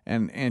 Wow.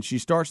 And she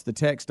starts the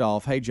text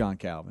off, "Hey, John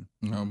Calvin."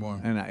 Oh boy.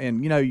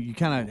 And you know, you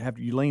kind of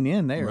you lean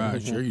in there.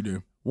 Right, sure you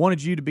do.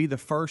 Wanted you to be the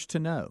first to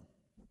know,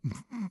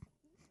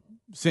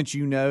 since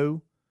you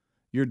know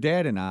your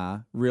dad and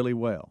I really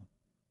well.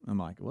 I'm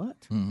like,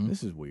 what? Mm-hmm.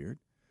 This is weird.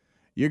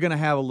 You're going to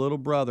have a little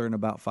brother in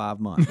about 5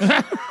 months.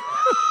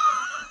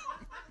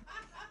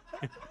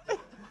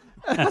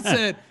 I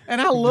said, and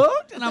I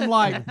looked, and I'm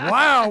like,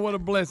 wow, what a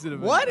blessed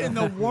event. What in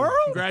the world?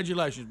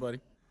 Congratulations, buddy.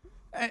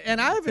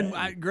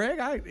 And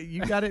Greg,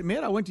 you got to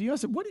admit, I went to you. I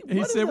said, "What?"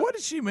 He said, "What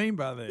did she mean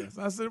by this?"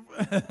 I said,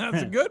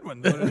 "That's a good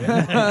one."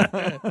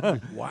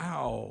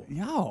 Wow,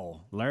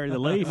 y'all, Larry the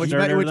Leaf Which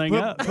stirred made- which everything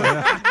put- up.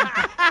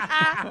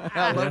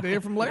 I'd love to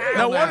hear from Larry.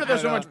 No on wonder that.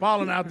 there's so much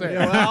pollen out there.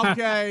 Yeah, well,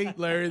 okay,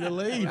 Larry the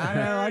Leaf. I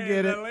know, I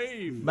get the it.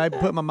 Leaf. Maybe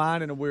put my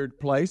mind in a weird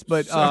place,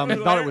 but So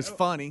thought it was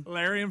funny.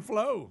 Larry and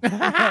Flo.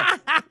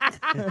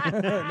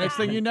 Next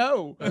thing you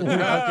know,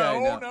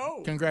 okay,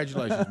 no.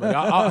 Congratulations,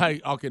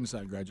 buddy. I'll kid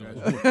aside.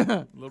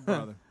 Congratulations, little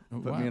brother.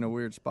 Put me in a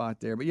weird spot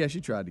there, but yeah,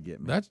 she tried to get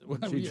me. That's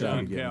she tried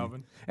to get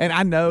Calvin. me. And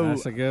I know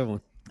That's a good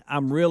one.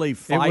 I'm really It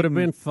fighting. would have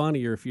been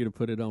funnier if you'd have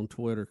put it on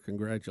Twitter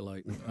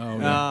congratulating him. Oh,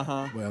 yeah.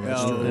 Uh-huh. Well,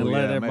 that's Oh, true. And yeah,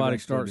 let maybe everybody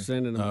that's start true.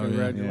 sending them Oh, yeah.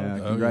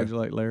 congratulations. Yeah,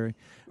 congratulate Larry.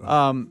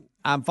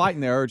 I'm fighting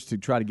the urge to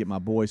try to get my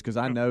boys because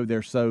I know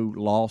they're so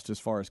lost as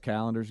far as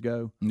calendars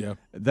go. Yeah.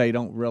 They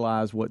don't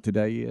realize what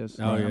today is.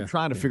 Oh, yeah. I'm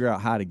trying to figure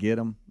out how to get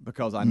them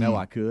because I know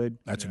I could.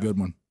 That's a good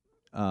one.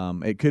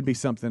 It could be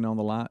something on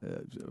the line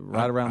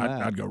right around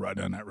that. I'd go right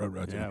down that road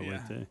right there. Yeah,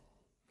 too.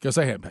 Because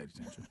they hadn't paid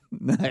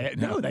attention.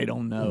 No, they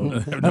don't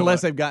know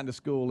unless they've gotten to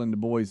school and the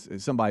boys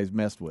somebody's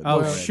messed with. Oh,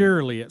 already.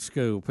 surely at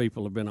school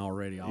people have been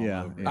already all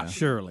Yeah, over. yeah.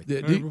 Surely.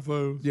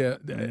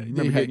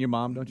 Remember hitting your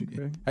mom, don't you,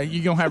 Greg? Hey,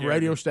 you gonna have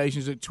radio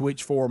stations at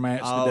Twitch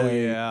formats Oh,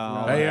 today?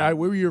 yeah. Hey,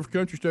 we were your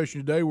country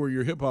station today. We're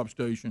your hip hop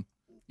station.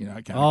 You know,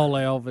 All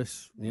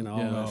Elvis, all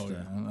that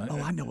stuff.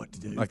 Oh, I know what to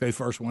do. Like they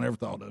first one ever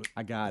thought of it.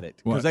 I got it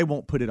What? because they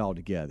won't put it all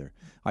together.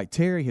 Like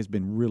Terry has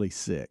been really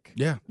sick.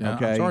 Yeah, I'm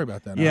Okay. sorry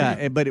about that.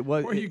 Yeah, but it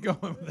was. Where are you going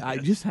with that? I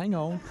just hang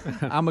on.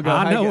 I'm gonna go.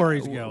 I hey, know where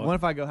he's going. What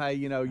if I go? Hey,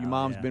 your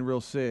mom's been real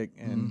sick,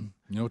 and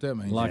You know what that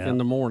means? Like in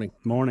the morning.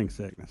 Morning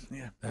sickness.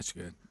 yeah, That's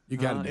good. You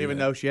got to even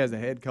though she has a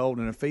head cold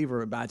and a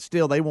fever, but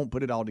still they won't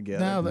put it all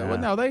together.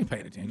 no, they ain't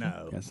paying attention.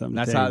 No. Got something to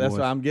That's tell how. you, That's boys.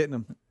 why I'm getting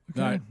them.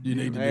 All right, you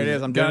need to There it do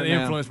is. that. I'm Got doing it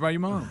now. influenced by your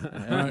mom.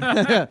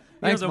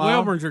 Thanks, the Mom.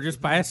 Wilburns are just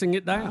passing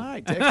it down. All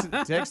right,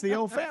 text the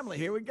old family.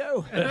 Here we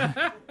go.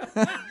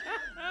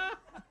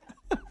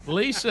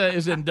 Lisa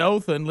is in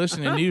Dothan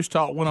listening to News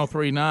Talk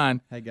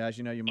 103.9. Hey guys,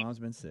 you know your mom's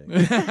been sick.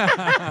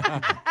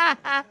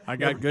 I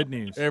got good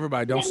news.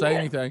 Everybody, don't say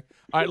anything.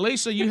 All right,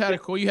 Lisa, you had a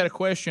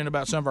question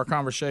about some of our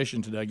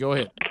conversation today. Go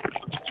ahead.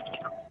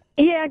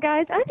 Yeah,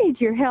 guys, I need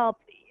your help.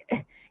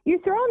 You're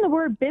throwing the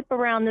word bip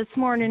around this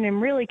morning and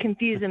really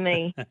confusing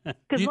me.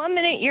 Because one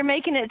minute you're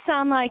making it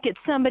sound like it's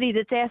somebody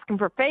that's asking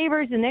for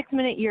favors, the next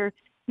minute you're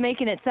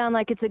making it sound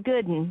like it's a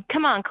good one.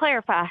 Come on,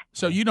 clarify.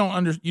 So you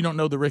don't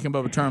know the Rick and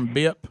Bubba term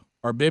bip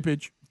or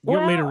bippage? You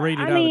want me to read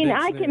it out of the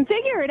I dictionary? can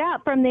figure it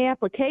out from the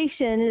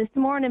application. This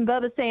morning,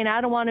 Bubba's saying,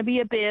 I don't want to be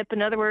a bip.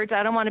 In other words,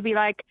 I don't want to be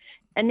like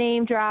a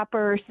name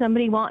dropper or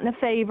somebody wanting a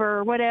favor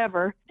or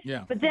whatever.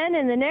 Yeah. But then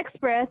in the next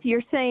breath,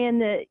 you're saying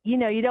that,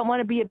 you don't want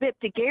to be a bip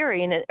to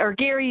Gary, or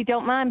Gary, you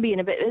don't mind being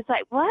a bip. It's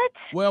like, what?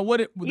 Well,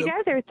 You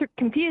guys are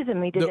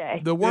confusing me today.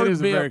 The word is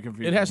a very bip,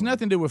 confusing it has word.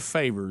 nothing to do with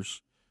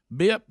favors.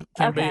 Bip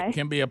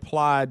can be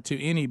applied to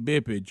any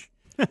bippage.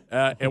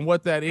 And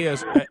what that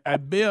is, a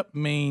bip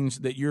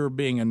means that you're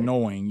being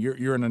annoying.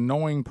 You're an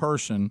annoying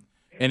person,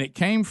 and it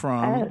came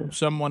from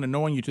someone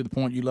annoying you to the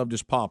point you love to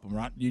just pop them,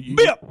 right?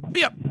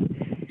 Bip!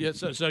 Yeah,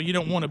 so you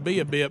don't want to be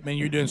a bip, and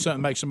you're doing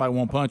something that makes somebody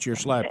want to punch you or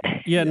slap you.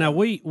 Yeah, now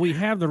we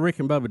have the Rick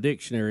and Bubba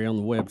dictionary on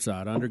the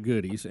website under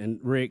goodies, and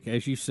Rick,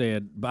 as you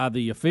said, by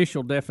the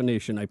official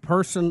definition, a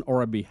person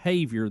or a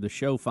behavior the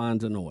show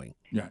finds annoying.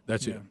 Yeah,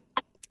 that's it.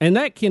 And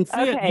that can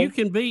fit. Okay. You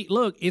can be.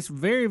 Look, it's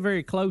very,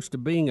 very close to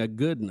being a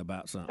good one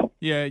about something.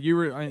 Yeah, you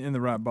were in the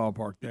right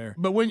ballpark there.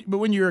 But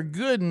when you're a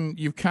good one,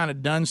 you've kind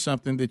of done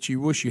something that you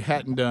wish you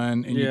hadn't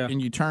done,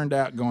 and you turned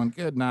out going,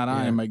 "Good night,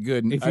 I am a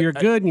good one." If you're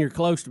good and you're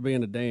close to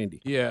being a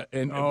dandy. Yeah,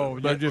 and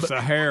you're just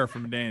a hair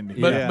from dandy.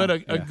 But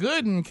a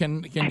good one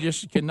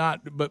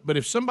cannot. But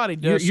if somebody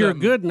does, You're a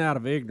something- good one out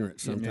of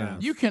ignorance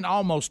sometimes. You can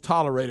almost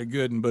tolerate a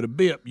good one, but a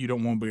bip you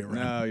don't want to be around.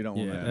 No, you don't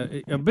want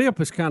that. A bip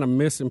is kind of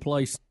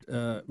misplaced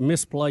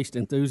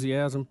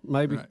enthusiasm,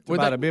 maybe,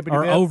 About a bippity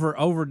or bip?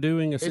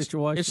 overdoing a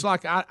situation. It's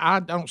like I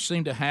don't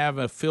seem to have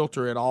a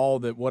filter at all.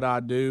 That what I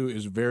do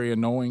is very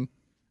annoying,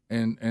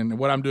 and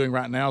what I'm doing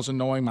right now is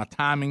annoying. My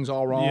timing's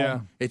all wrong. Yeah.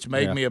 It's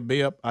made me a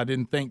bip. I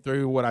didn't think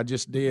through what I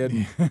just did,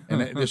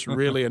 and it just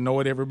really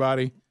annoyed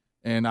everybody.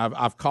 and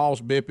I've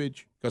caused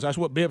bippage because that's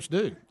what bips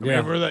do.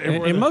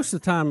 And most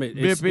of the time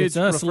it's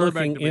us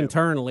looking to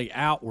internally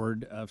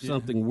outward of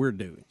something we're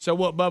doing. So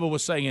what Bubba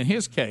was saying in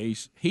his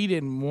case, he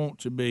didn't want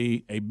to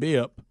be a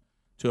bip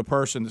to a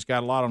person that's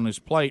got a lot on his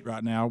plate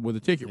right now with a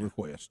ticket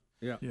request.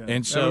 Yeah.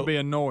 And so that would be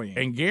annoying.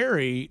 And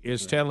Gary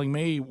is telling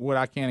me what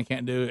I can and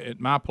can't do at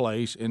my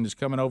place, and is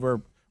coming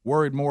over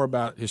worried more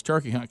about his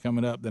turkey hunt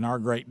coming up than our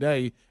great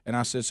day. And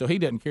I said, so he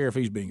doesn't care if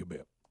he's being a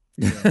bip.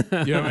 You know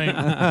what I mean?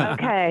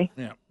 Okay.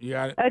 Yeah, you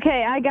got it.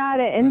 Okay, I got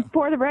it. And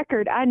for the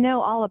record, I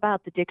know all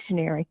about the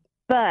dictionary,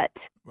 but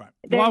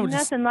there's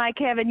nothing like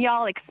having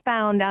y'all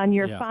expound on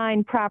your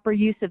fine, proper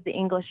use of the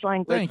English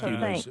language. Thank you,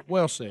 Thanks. Lisa.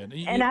 Well said.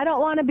 And I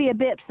don't want to be a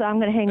bip, so I'm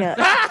going to hang up.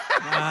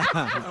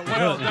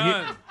 Well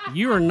done.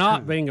 You are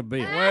not being a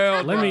bip.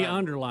 Well Let me done.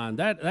 underline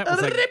that.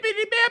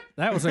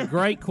 That was a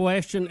great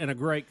question and a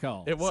great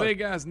call. See,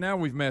 guys, now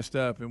we've messed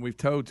up and we've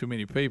told too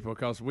many people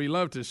because we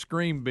love to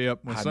scream bip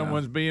when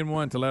someone's being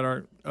one to let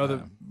our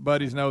other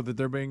buddies know that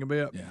they're being a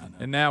bip. Yeah,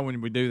 and now when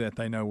we do that,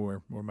 they know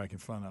we're making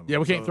fun of them. Yeah,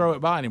 we can't throw it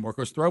by anymore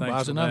because throw by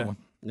is another one.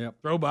 Yep.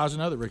 Throw by is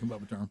another Rick and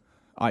Bubba term.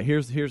 All right,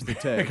 here's the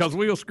text. Because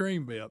we'll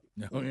scream bip.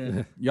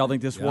 Y'all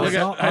think this I works?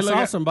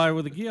 saw somebody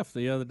with a gift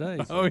the other day.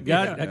 Oh, I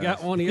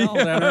got one of y'all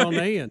down there on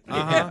the end.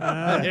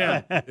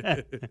 Yeah.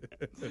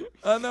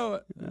 I know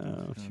it.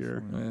 Oh,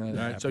 sure. All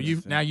right, so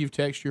you've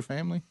texted your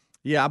family?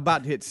 Yeah, I'm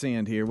about to hit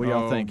send here. What do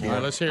y'all think? All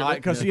right, let's hear it.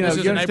 Because you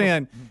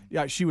understand,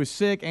 she was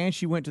sick and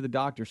she went to the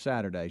doctor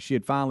Saturday. She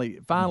had finally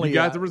You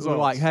got the results.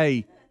 We're like,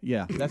 hey,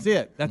 yeah, that's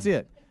it. That's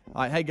it.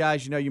 All right, hey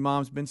guys, your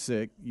mom's been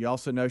sick. You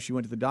also know she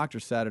went to the doctor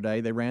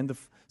Saturday. They ran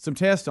some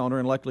tests on her,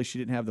 and luckily she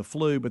didn't have the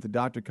flu. But the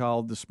doctor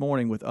called this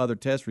morning with other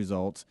test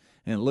results,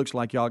 and it looks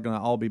like y'all are going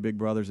to all be big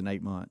brothers in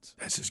 8 months.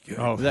 This is good.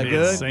 Is that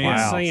good?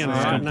 Wow. Seeing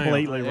That's right now.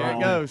 completely There wrong.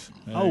 it goes.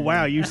 Oh,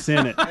 wow, you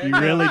sent it. You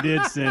really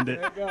did send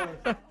it.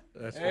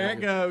 There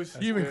it goes.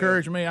 You've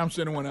encouraged me. I'm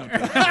sending one out.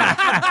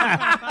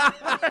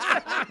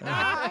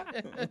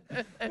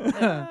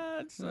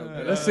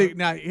 Let's see.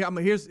 Now,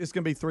 it's going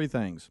to be three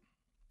things.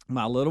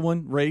 My little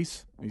one,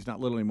 Reese, he's not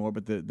little anymore,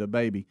 but the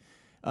baby,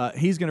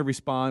 he's going to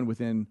respond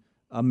within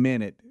a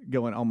minute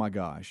going, oh, my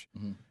gosh.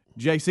 Mm-hmm.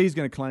 JC's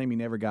going to claim he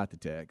never got the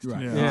text.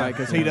 Right.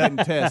 Because he doesn't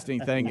test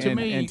anything.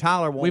 And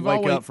Tyler won't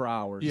wake up for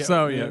hours.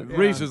 Yeah.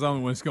 Reese is the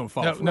only one that's going to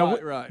fall.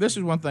 Right. This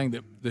is one thing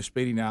that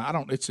Speedy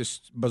now, it's this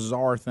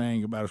bizarre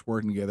thing about us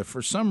working together.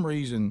 For some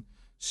reason,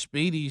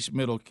 Speedy's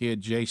middle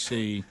kid,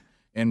 JC,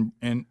 and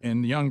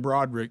young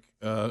Broderick,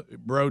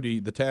 Brody,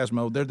 the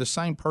Tasmo, they're the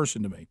same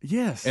person to me.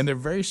 Yes. And they're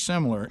very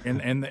similar.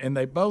 And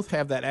they both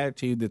have that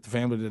attitude that the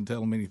family didn't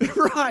tell them anything.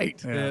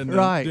 Right. And,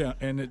 right.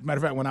 And as a matter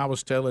of fact, when I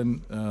was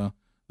telling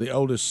the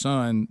oldest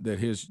son that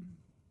his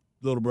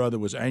little brother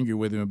was angry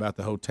with him about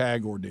the whole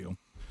tag ordeal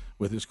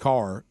with his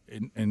car,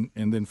 and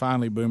then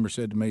finally Boomer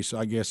said to me, so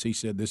I guess he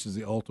said, this is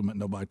the ultimate,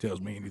 nobody tells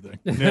me anything.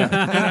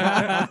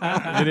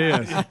 Yeah. It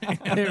is.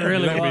 It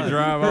really Let was. me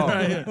drive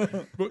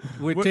off.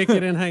 With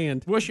ticket in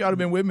hand. Wish you ought to have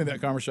been with me in that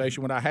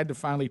conversation when I had to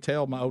finally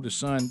tell my oldest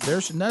son,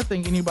 there's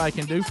nothing anybody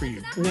can do for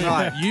you.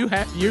 Right.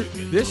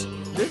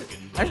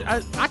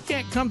 I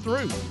can't come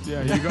through.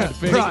 Yeah, you got to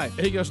finish. Right.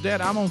 He goes, Dad,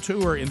 I'm on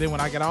tour, and then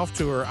when I get off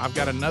tour, I've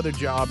got another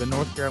job in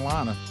North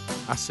Carolina.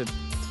 I said,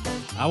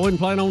 I wouldn't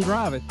plan on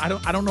driving. I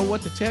don't know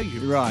what to tell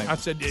you. Right. I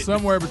said,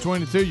 somewhere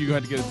between the two, you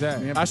got to get a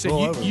tag. I said,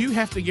 you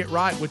have to get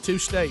right with two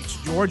states,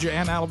 Georgia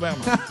and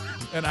Alabama.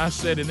 And I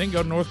said, and then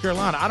go to North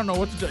Carolina. I don't know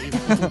what to tell you.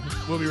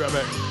 We'll be right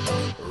back.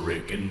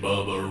 Rick and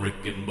Bubba,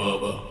 Rick and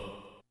Bubba.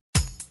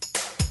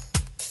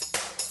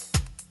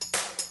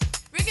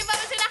 Rick and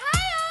Bubba's in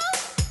Ohio.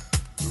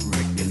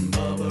 Rick and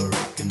Bubba,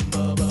 Rick and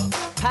Bubba.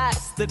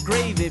 Pass the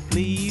gravy,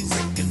 please.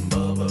 Rick and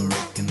Bubba,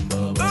 Rick and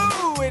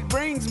Bubba. Ooh, it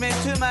brings me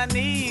to my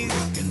knees.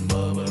 Rick and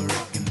Bubba,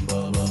 Rick and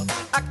Bubba.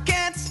 I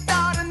can't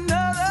start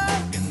another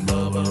Rick and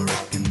Bubba,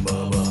 Rick and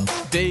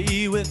Bubba.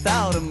 day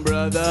without him,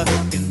 brother.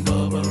 Rick and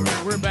Bubba,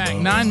 Rick We're back.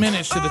 9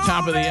 minutes to the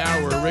top of the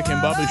hour. Rick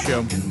and Bubba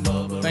Show.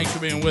 Thanks for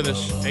being with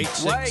us.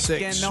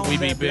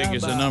 866-WE-BE-BIG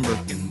is the number.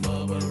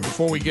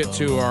 Before we get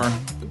to our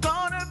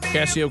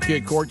Casio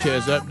Kid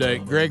Cortez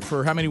update, Greg,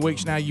 for how many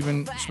weeks now you've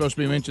been supposed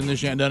to be mentioning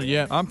this? You haven't done it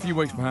yet? I'm a few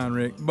weeks behind,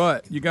 Rick.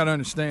 But you got to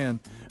understand,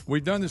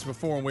 we've done this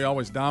before and we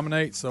always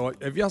dominate. So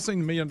have y'all seen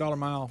the $1 Million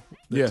Mile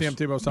that Yes. Tim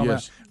Tebow was talking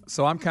Yes. about?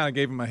 So I'm kind of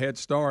gave them a head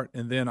start,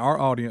 and then our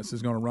audience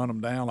is going to run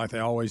them down like they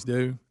always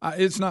do.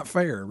 It's not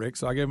fair, Rick,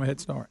 so I gave them a head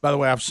start. By the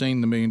way, I've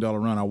seen the $1 Million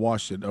Run. I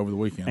watched it over the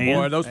weekend.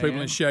 Boy, those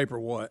people in shape or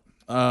what?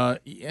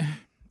 Yeah.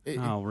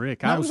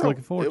 Rick, I was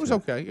looking forward to it. It was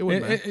okay. It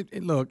wasn't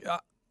bad. Look,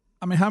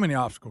 I mean, how many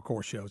obstacle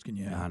course shows can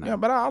you have? Yeah,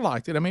 but I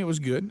liked it. I mean, it was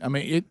good. I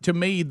mean, to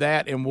me,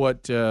 that and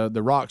what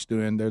The Rock's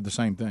doing, they're the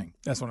same thing.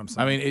 That's what I'm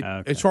saying. I mean,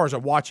 as far as a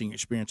watching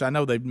experience, I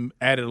know they've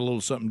added a little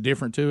something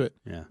different to it,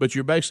 but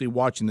you're basically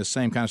watching the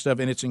same kind of stuff,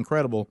 and it's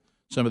incredible,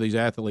 some of these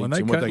athletes. When they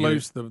and what cut they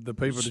loose the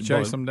people to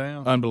chase them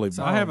down.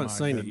 Unbelievable. So I haven't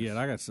seen it yet.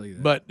 I got to see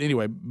that. But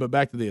anyway,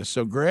 back to this.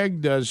 So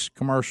Greg does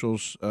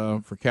commercials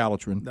for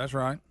Calitrin. That's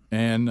right.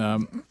 And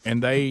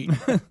they,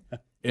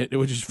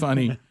 which is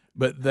funny,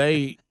 but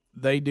they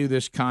do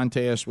this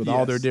contest with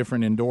all their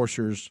different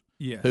endorsers.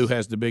 Yes. who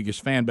has the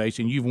biggest fan base,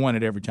 and you've won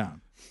it every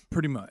time.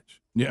 Pretty much.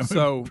 Yeah,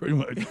 So pretty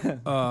much.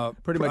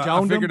 Pretty much I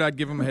owned figured them? I'd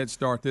give him a head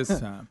start this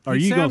time. Are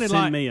you going to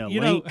send me a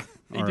link?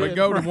 We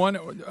go to one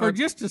For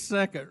just a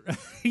second,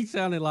 he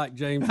sounded like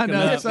James I know,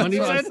 Canutt when he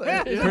that's said what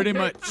I that. said. pretty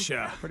much.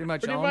 Pretty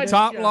much Pretty owned much. it.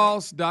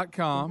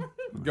 Toploss.com.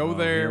 Go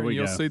there here and we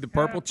you'll go. see the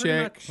purple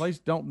check. Please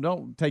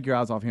don't take your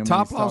eyes off him. when he's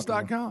talking.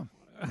 Toploss.com.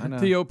 I know.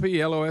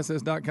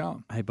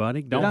 TOPLOSS.com. Hey,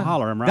 buddy, don't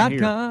holler. I'm right here.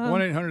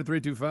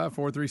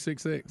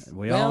 1-800-325-4366.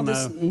 We all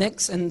This know.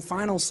 next and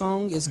final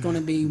song is going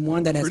to be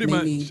one that has Pretty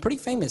made me much. pretty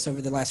famous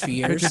over the last few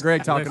years. Picture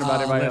Greg talking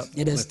about everybody else.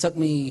 It has took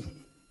me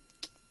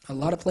a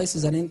lot of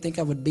places I didn't think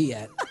I would be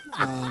at.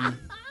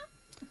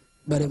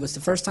 But it was the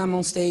first time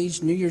on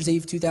stage, New Year's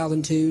Eve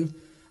 2002,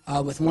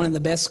 with one of the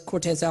best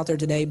quartets out there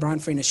today, Brian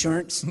Free and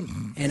Assurance.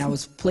 And I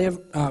was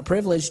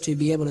privileged to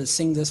be able to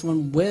sing this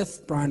one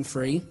with Brian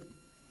Free.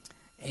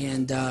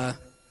 And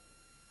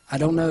I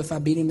don't know if I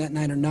beat him that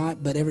night or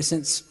not, but ever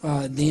since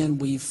then,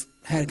 we've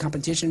had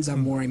competitions.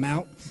 I've wore him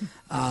out.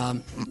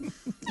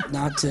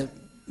 Not to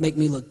make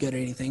me look good or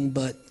anything,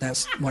 but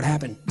that's what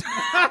happened.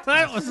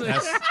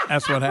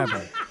 That's what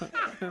happened.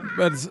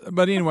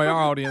 But anyway,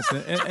 our audience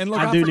and look,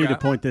 I do need to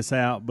point this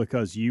out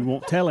because you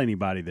won't tell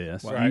anybody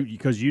this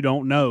because you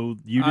don't know.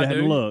 You I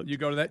hadn't do. looked. You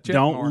go to that check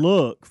Don't mark.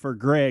 look for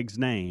Greg's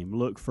name.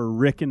 Look for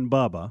Rick and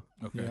Bubba.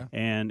 Okay.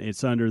 And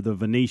it's under the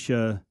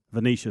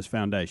Venetia's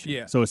Foundation.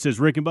 Yeah. So it says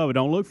Rick and Bubba.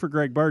 Don't look for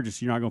Greg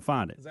Burgess. You're not going to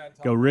find it.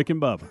 Go Rick and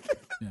Bubba.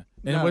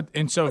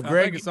 And so if I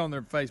Greg, think it's on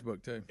their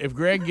Facebook too. if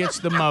Greg gets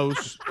the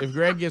most,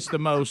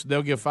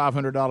 they'll give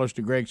 $500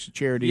 to Greg's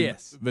charity.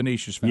 Yes.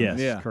 Venetia's Foundation.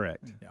 Yes,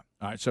 correct.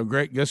 All right, so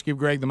Greg, let's give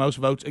Greg the most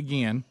votes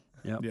again.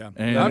 Yep. Yeah.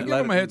 And I'll give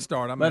them a head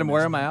start. Let him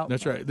wear them out.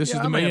 That's right. This is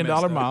Yeah, the I may have $1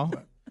 Million messed Mile.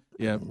 up,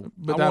 Yeah,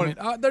 but I I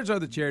wanted, mean, there's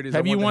other charities.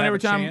 have I you wanted won to every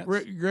have a time,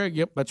 chance. Greg?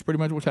 Yep, that's pretty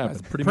much what's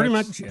happened. Pretty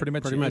much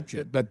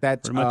it. But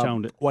that's Pretty much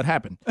owned it. What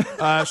happened?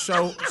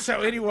 So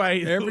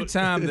anyway, Every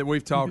time that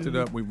we've talked it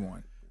up, we've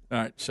won. All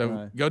right,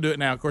 so go do it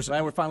now. Of course,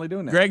 Glad we're finally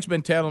doing that. Greg's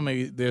been telling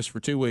me this for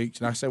 2 weeks,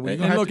 and I said, "Well,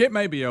 And look, it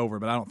may be over,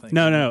 but I don't think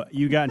No,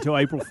 you got until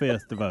April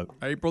 5th to vote.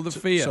 April the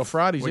 5th. So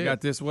Friday's we it.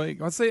 got this week.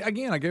 Let's see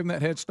again. I gave them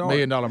that head start.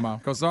 $1 Million Mile,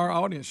 because our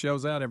audience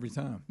shows out every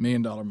time. $1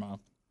 Million Mile."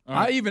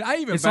 I even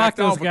It's backed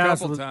like those off a guys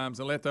couple with- times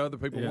and let the other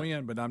people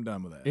win, but I'm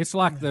done with that. It's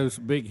like those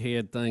big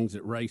head things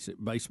that race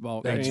at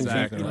baseball games.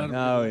 Exactly. You let 'em-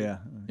 Oh yeah.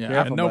 Yeah,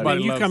 Careful, and nobody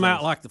buddy. you loves come out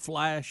those. like the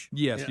Flash.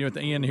 Yes, you know, at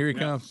the end, here he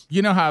comes.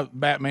 You know how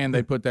Batman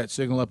they put that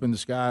signal up in the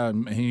sky,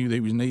 and he knew that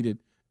he was needed.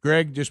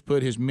 Greg just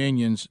put his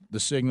minions the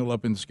signal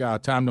up in the sky.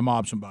 Time to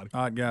mob somebody.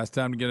 All right, guys,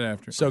 time to get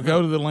after it. So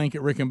go to the link at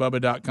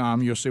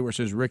rickandbubba.com. You'll see where it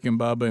says Rick and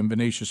Bubba and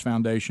Venetia's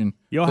Foundation.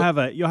 You'll have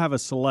a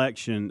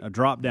selection, a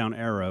drop down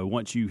arrow.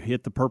 Once you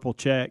hit the purple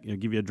check, it'll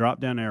give you a drop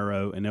down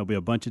arrow, and there'll be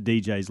a bunch of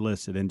DJs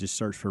listed. And just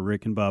search for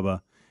Rick and Bubba.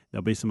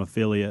 There'll be some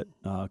affiliate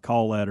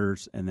call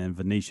letters, and then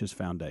Venetia's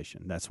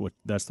Foundation. That's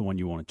the one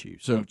you want to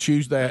choose. So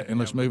choose that, and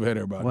let's move ahead,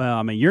 everybody. Well,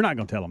 I mean, you're not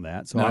going to tell them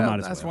that, so I might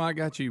as That's well. why I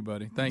got you,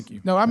 buddy. Thank you.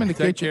 No, I'm in the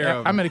Take kitchen. care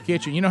of I'm it. in the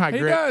kitchen. You know how He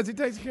Greg does. He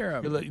takes care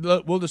of it.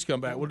 Look, we'll just come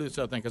back. We'll do this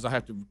other thing because I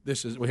have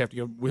to. We have to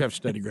go. We have to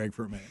study Greg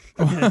for a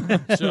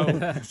minute. so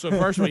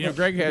first of all,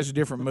 Greg has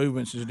different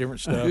movements, has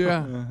different stuff.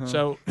 Yeah.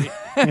 So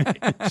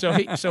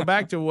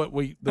back to what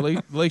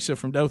Lisa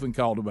from Dothan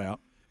called about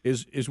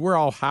is we're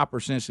all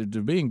hypersensitive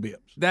to being bips.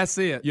 That's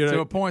it. To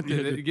a point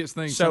that it gets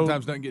things So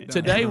sometimes doesn't get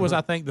done. Today was, I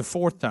think, the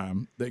fourth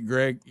time that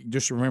Greg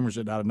just remembers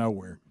it out of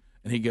nowhere.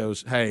 And he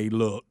goes, "Hey,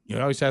 look." He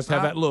always has to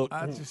have that look.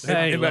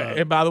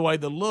 And by the way,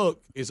 the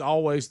look is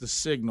always the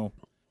signal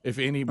if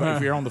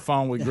you're on the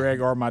phone with Greg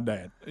or my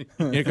dad,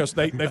 because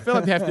they feel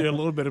like they have to do a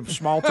little bit of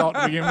small talk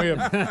to begin with.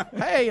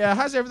 Hey,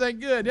 how's everything?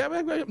 Good. Yeah,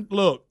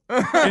 look.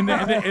 And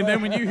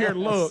then when you hear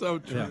look, so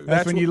true.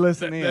 That's when you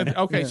listen in.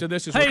 Okay, Yeah. so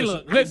this is Hey,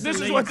 what look, this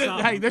Lisa is what needs this,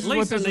 something. hey this is what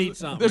Lisa this needs is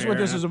something this is what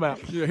here. this is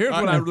about. Yeah,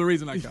 here's the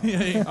reason I called.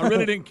 I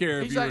really didn't care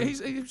if He's you like,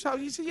 were.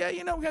 he said,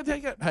 yeah, we got to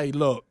take it. Hey,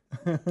 look,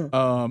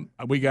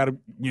 we got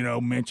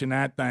to, mention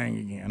that thing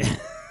again.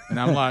 And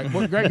I'm like,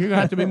 well, Greg, you're going to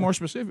have to be more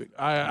specific.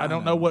 I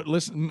don't know what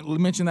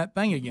mention that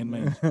thing again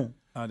means. Well,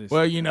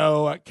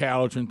 that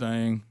Calitrin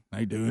thing,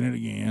 they doing it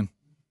again.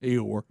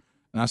 Eeyore.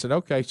 And I said,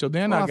 okay. So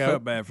then I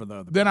felt bad for the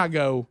other. Then I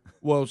go,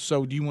 well,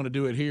 so do you want to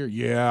do it here?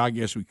 Yeah, I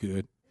guess we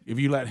could. If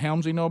you let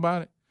Helmsy know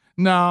about it?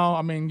 No,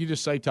 I mean, you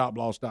just say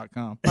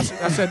toploss.com. I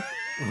said,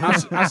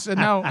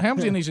 no,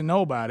 Helmsy needs to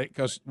know about it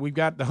because we've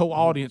got the whole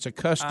audience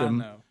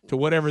accustomed to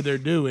whatever they're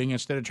doing.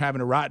 Instead of having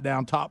to write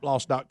down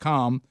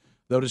toploss.com,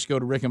 they'll just go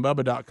to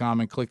rickandbubba.com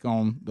and click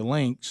on the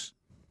links,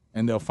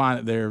 and they'll find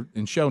it there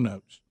in show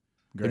notes.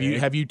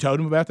 Have you told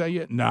him about that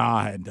yet? No,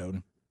 I hadn't told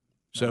him.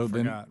 So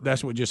then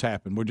that's what just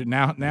happened. We're just,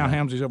 now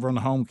Helmsy's over on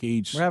the home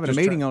keys. We're having a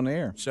meeting on the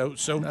air. So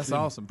That's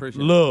awesome.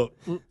 Appreciate it. Look,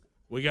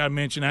 we got to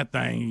mention that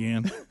thing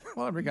again.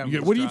 Well,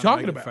 What are you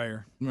talking about?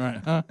 Fair. Right?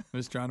 Huh? I'm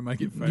just trying to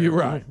make it fair. You're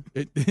right.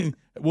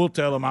 We'll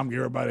tell them I'm giving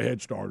everybody a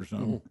head start or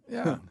something.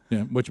 Yeah.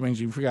 Which means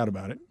you forgot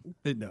about it.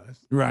 It does.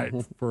 Right.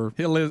 For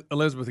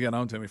Elizabeth got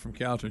on to me from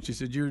Caltrin. She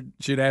said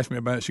she'd asked me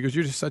about it. She goes,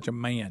 "You're just such a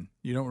man.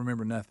 You don't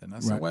remember nothing." I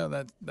said, Right. "Well,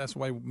 that's the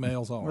way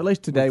males are." Or at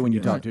least today, when you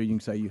talk to her, you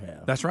can say you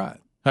have. That's right.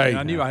 Hey, and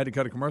I knew I had to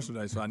cut a commercial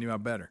today, so I knew I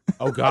better.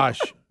 Oh gosh.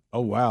 Oh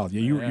wow.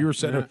 Yeah, you were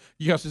set up.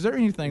 Yes. Is there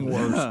anything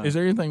worse? Is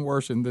there anything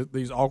worse than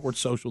these awkward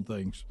social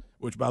things?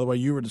 Which, by the way,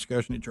 you were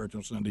discussing at church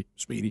on Sunday,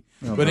 Speedy.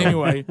 But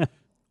anyway,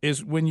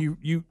 is when you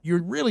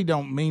really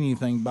don't mean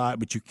anything by it,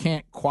 but you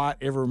can't quite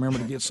ever remember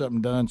to get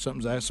something done.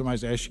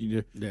 Somebody's asked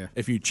you to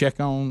if you check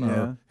on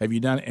or have you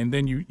done it, and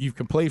then you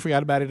completely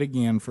forgot about it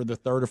again for the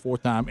third or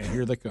fourth time, and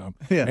here they come.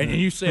 And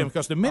you see them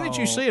because the minute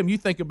you see them, you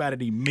think about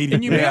it immediately.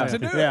 And you meant to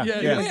do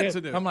it. You meant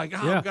to do it. I'm like,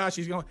 oh gosh,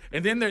 he's going.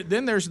 And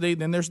then there's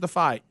the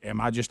fight.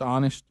 Am I just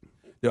honest?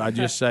 Do I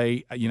just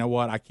say, you know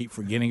what? I keep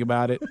forgetting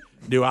about it.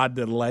 Do I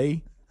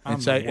delay?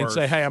 And say,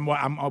 hey, I'm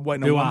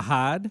waiting. Do I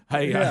hide?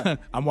 Hey,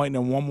 I'm waiting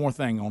on one more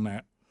thing on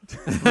that.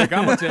 Rick,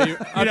 I'm gonna tell you,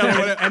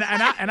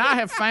 and I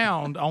have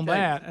found on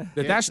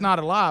that's not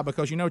a lie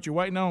because you know what you're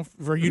waiting on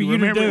for you to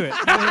remember do it.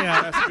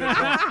 That's a good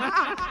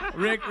point.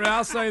 Rick,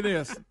 I'll say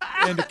this,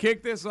 and to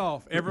kick this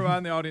off, everybody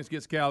in the audience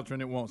gets Caltrin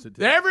that wants it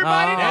to.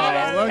 Everybody,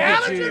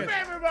 Caltrin for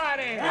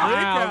everybody.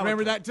 I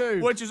remember that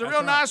too. Which is a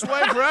real nice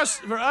way for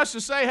us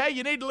to say, hey,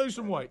 you need to lose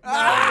some weight.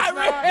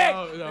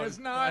 No, it's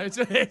not.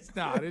 It's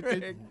not.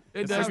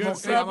 It does good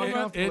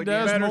supplement. It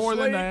does more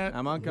than that.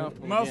 I'm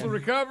uncomfortable. Muscle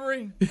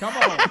recovery. Come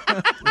on.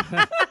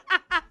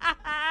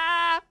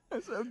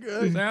 That's so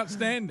good. It's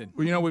outstanding.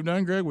 Well, you know what we've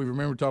done, Greg? We've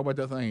remembered to talk about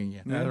that thing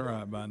again. That's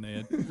right, by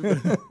Ned.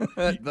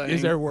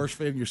 Is there a worse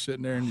feeling? You're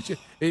sitting there, and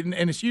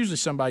it's usually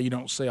somebody you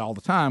don't see all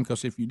the time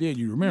because if you did,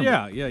 you remember.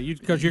 Yeah,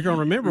 because you're going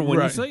to remember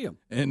when you see them.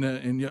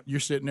 And you're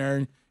sitting there,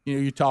 and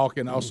you're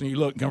talking. All of a sudden, you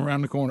look, come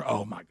around the corner.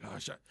 Oh my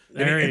gosh!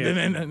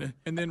 And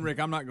then, Rick,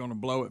 I'm not going to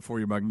blow it for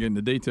you by getting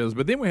the details,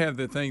 but then we have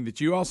the thing that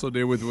you also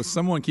deal with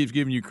someone keeps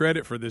giving you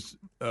credit for this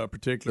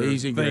particular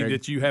thing Greg.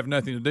 that you have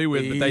nothing to do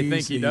with, but they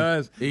think he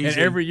does, and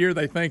every year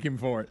they thank him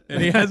for it,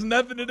 and he has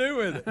nothing to do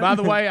with it. By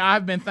the way,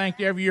 I've been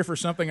thanked every year for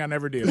something I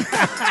never did.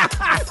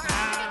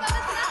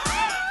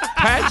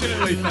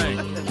 Passionately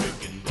thanked.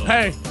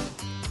 Hey.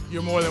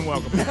 You're more than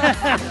welcome.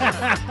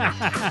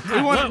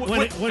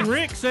 When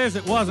Rick says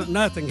it wasn't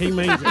nothing, he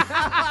means it.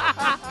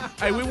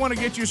 Hey, we want to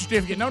get you a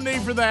certificate. No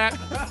need for that.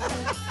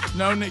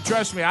 No need.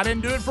 Trust me, I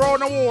didn't do it for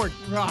an award.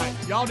 Right.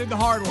 Y'all did the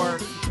hard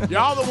work.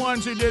 Y'all the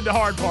ones who did the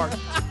hard part.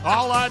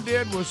 All I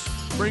did was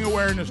bring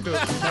awareness to it.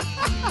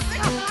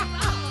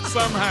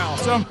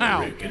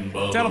 Somehow. Rick and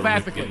Bubba,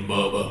 Telepathically. Rick and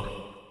Bubba.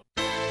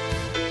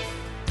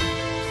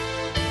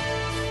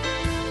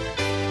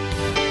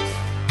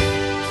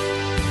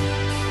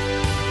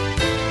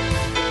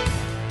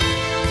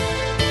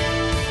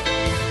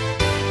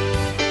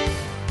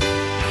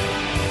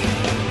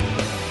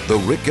 The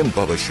Rick and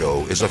Bubba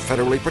Show is a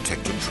federally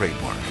protected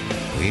trademark.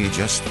 We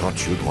just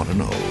thought you'd want to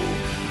know.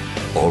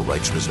 All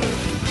rights reserved.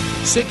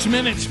 6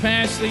 minutes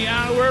past the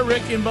hour.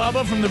 Rick and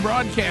Bubba from the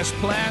Broadcast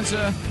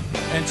Plaza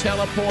and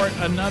Teleport.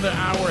 Another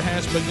hour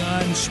has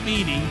begun.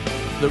 Speedy,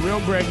 the real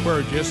Greg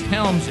Burgess,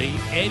 Helmsy,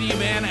 Eddie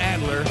Van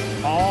Adler,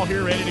 all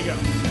here ready to go.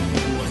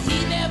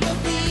 He never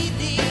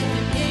believed in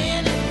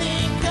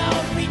anything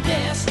called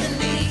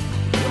predestiny.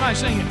 Somebody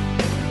sing it.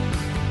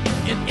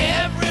 And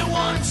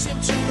everyone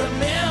seemed to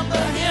remember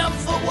him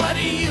for what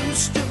he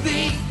used to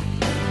be.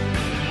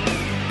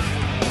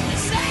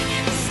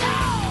 Singing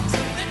songs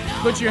that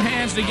no Put your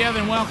hands together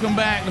and welcome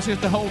back. Let's get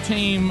the whole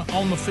team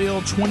on the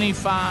field.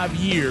 25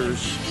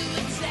 years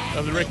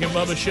of the Rick and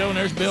Bubba Show, and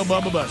there's Bill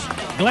Bubba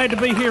Bussey. Glad to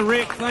be here,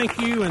 Rick. Thank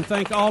you, and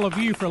thank all of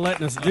you for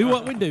letting us do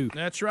what we do.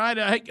 That's right.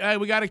 Hey,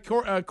 we got a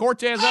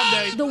Cortez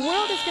update. The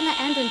world is going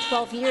to end in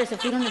 12 years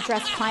if we don't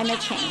address climate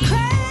change.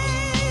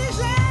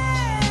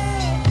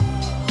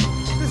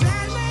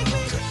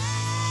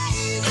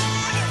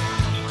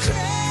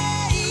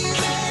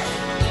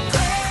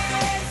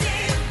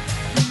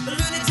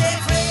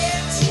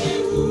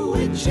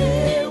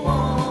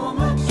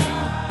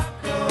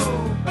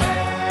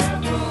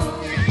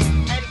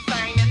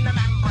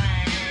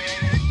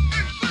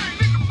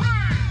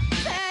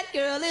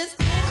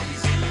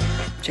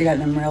 She got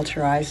them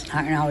realtor eyes.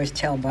 I can always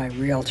tell by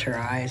realtor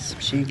eyes.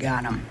 She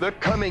got them. They're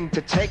coming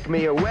to take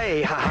me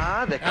away,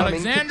 ha-ha. They're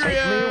coming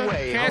Alexandria, to take me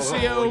away.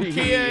 Cassio,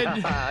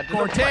 Kid,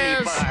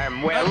 Cortez.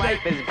 Where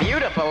life is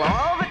beautiful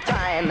all the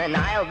time, and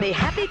I'll be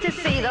happy to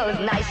see those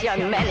nice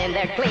young men in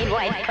their clean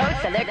white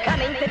coats, and they're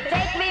coming to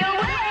take me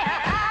away.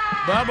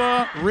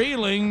 Bubba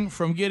reeling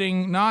from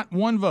getting not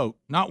one vote,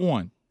 not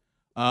one,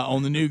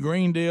 on the new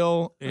Green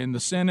Deal in the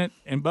Senate.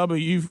 And Bubba,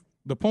 you've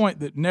the point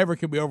that never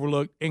could be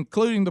overlooked,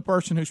 including the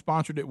person who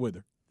sponsored it with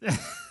her.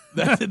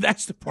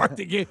 That's the part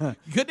that you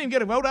couldn't even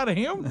get a vote out of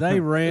him.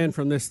 They ran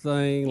from this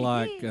thing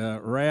like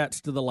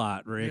rats to the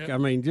light, Rick. Yeah. I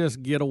mean,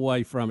 just get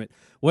away from it.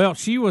 Well,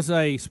 she was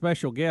a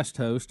special guest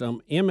host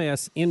on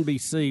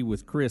MSNBC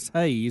with Chris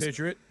Hayes.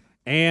 Picture it.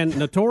 And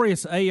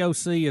Notorious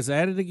AOC is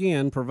at it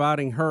again,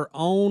 providing her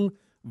own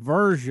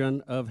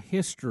version of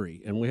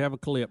history. And we have a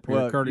clip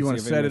here, courtesy you want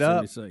of to set it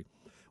up? MSNBC.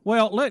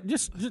 Well,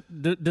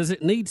 does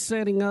it need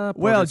setting up?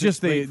 Well,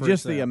 just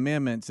the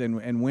amendments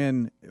and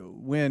when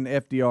when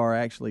FDR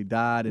actually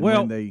died and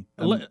well, when they.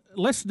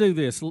 Let's do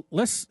this.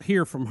 Let's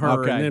hear from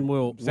her, Okay. and then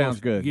we'll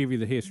good. give you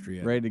the history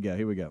of it. Ready to go.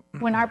 Here we go.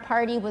 When our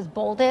party was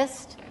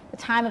boldest, the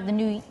time of the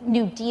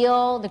New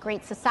Deal, the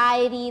Great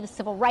Society, the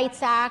Civil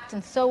Rights Act,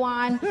 and so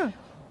on,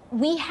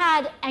 we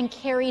had and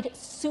carried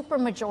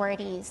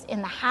supermajorities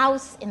in the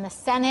House, in the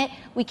Senate.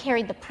 We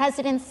carried the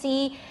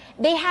presidency.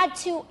 They had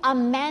to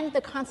amend the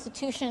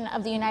Constitution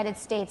of the United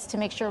States to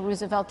make sure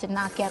Roosevelt did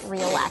not get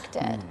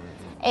reelected.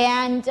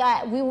 And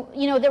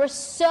there were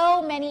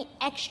so many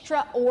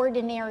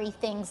extraordinary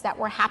things that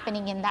were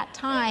happening in that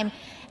time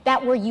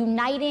that were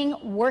uniting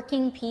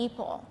working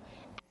people.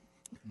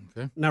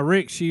 Okay. Now,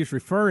 Rick, she's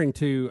referring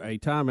to a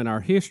time in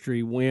our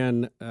history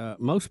when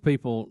most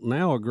people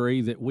now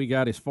agree that we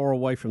got as far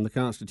away from the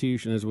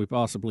Constitution as we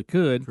possibly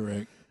could.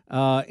 Correct.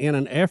 In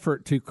an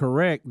effort to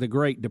correct the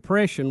Great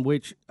Depression,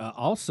 which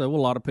also a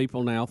lot of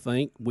people now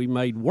think we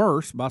made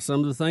worse by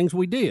some of the things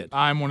we did.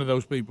 I'm one of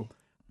those people.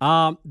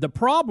 The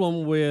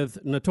problem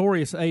with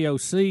Notorious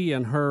AOC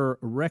and her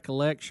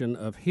recollection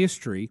of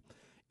history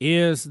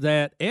is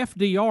that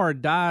FDR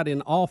died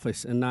in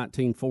office in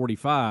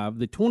 1945.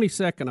 The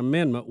 22nd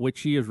Amendment, which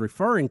she is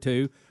referring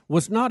to,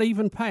 was not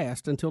even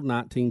passed until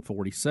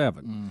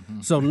 1947.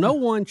 Mm-hmm. So no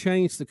one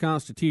changed the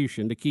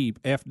Constitution to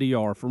keep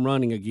FDR from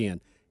running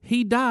again.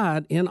 He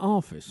died in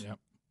office. Yep.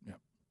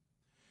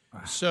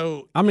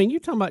 So, I mean,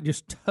 you're talking about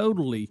just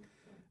totally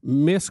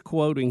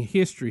misquoting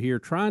history here,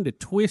 trying to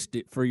twist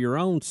it for your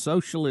own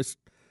socialist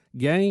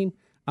gain.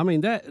 I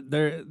mean,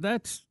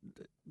 that's.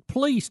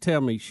 Please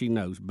tell me she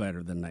knows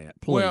better than that.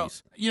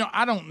 Please. Well,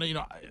 I don't.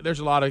 There's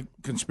a lot of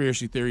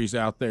conspiracy theories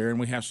out there, and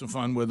we have some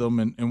fun with them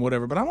and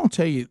whatever. But I want to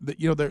tell you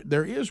that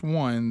there is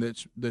one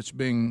that's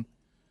being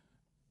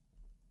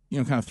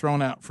kind of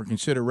thrown out for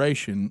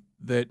consideration.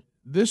 That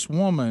this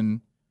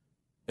woman,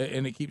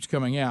 and it keeps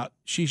coming out,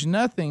 she's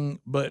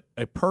nothing but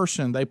a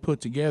person they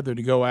put together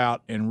to go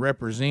out and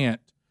represent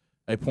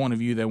a point of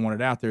view they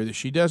wanted out there. That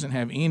she doesn't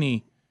have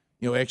any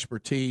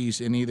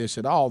expertise in any of this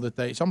at all.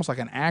 It's almost like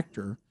an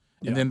actor.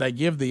 And then they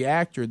give the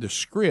actor the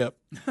script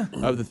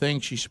of the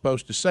things she's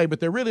supposed to say. But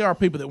there really are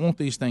people that want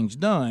these things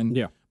done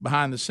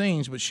behind the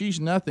scenes. But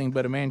she's nothing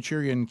but a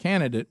Manchurian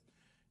candidate.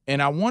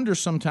 And I wonder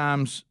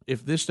sometimes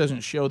if this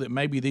doesn't show that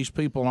maybe these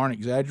people aren't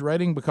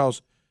exaggerating,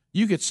 because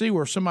you could see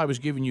where somebody was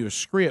giving you a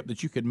script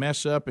that you could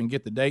mess up and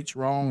get the dates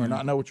wrong or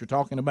not know what you're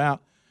talking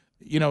about.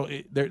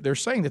 They're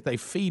saying that they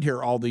feed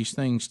her all these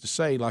things to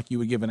say like you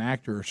would give an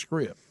actor a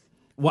script.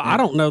 Well, I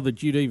don't know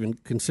that you'd even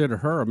consider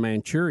her a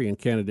Manchurian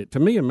candidate. To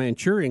me, a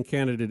Manchurian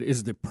candidate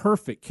is the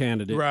perfect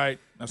candidate, right?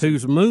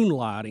 Who's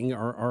moonlighting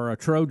or a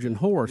Trojan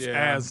horse.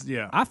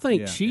 I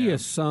think she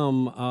is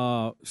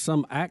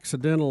some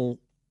accidental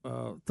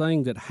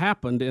thing that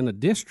happened in a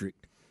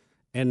district,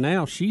 and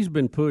now she's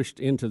been pushed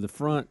into the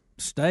front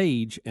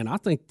stage, and I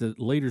think the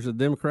leaders of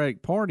the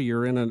Democratic Party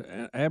are in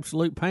an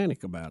absolute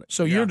panic about it.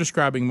 So you're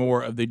describing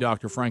more of the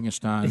Dr.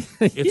 Frankenstein.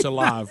 It's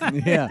alive.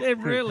 It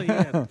really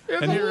is.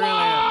 It's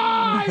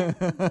alive.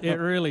 It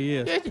really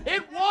is.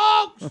 It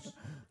walks.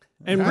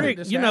 And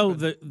Rick,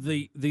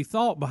 the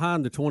thought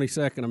behind the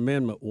 22nd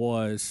Amendment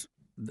was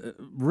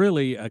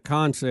really a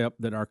concept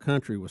that our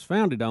country was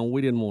founded on.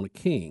 We didn't want a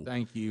king.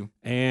 Thank you.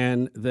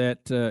 And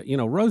that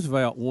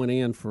Roosevelt went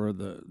in for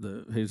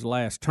his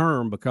last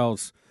term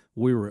because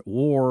we were at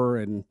war,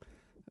 and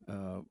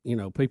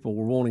people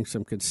were wanting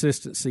some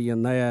consistency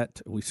in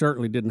that. We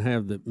certainly didn't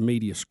have the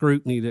media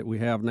scrutiny that we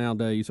have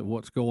nowadays of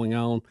what's going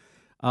on,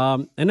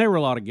 and there were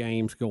a lot of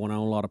games going on,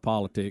 a lot of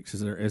politics,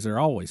 as there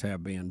always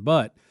have been.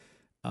 But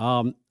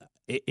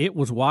it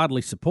was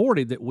widely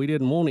supported that we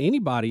didn't want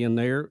anybody in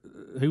there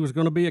who was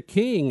going to be a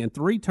king, and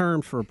 3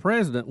 terms for a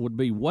president would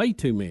be way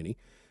too many.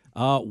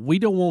 We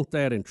don't want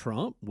that in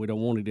Trump. We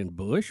don't want it in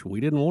Bush. We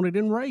didn't want it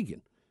in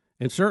Reagan.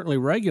 And certainly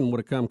Reagan would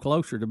have come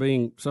closer to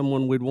being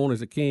someone we'd want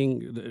as a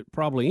king,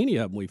 probably any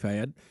of them we've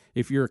had,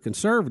 if you're a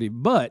conservative.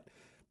 But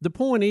the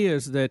point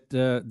is that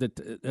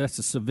that's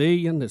a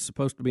civilian that's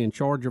supposed to be in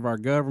charge of our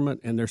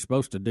government, and they're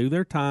supposed to do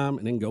their time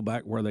and then go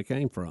back where they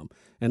came from.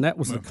 And that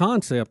was the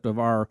concept of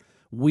our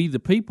we the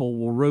people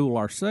will rule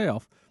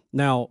ourselves.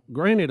 Now,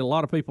 granted, a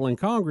lot of people in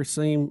Congress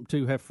seem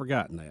to have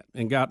forgotten that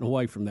and gotten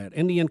away from that.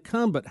 And the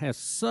incumbent has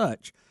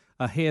such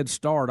a head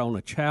start on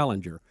a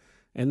challenger.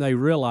 And they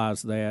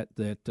realize that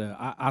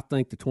I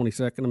think the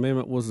 22nd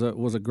Amendment was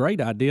a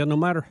great idea, no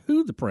matter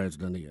who the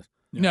president is.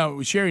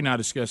 No, Sherry and I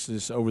discussed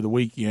this over the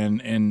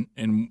weekend,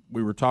 and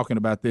we were talking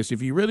about this.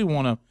 If you really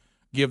want to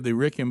give the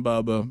Rick and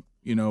Bubba,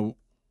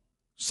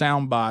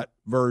 soundbite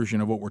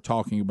version of what we're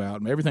talking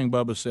about, everything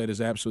Bubba said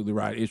is absolutely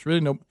right.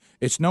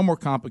 It's no more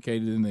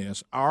complicated than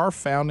this. Our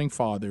founding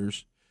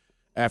fathers,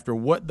 after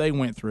what they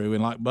went through,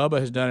 and like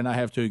Bubba has done, and I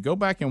have too, go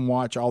back and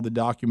watch all the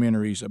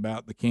documentaries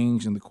about the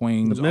kings and the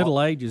queens. The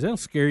Middle Ages, they'll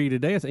scare you to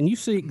death, and you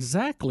see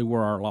exactly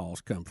where our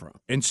laws come from.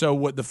 And so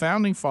what the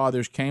founding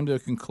fathers came to a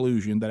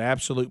conclusion that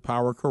absolute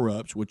power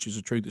corrupts, which is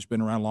a truth that's been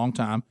around a long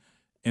time,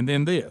 and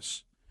then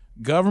this,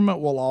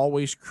 government will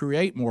always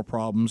create more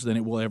problems than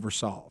it will ever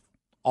solve,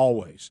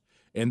 always.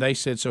 And they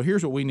said, so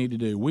here's what we need to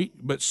do.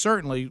 But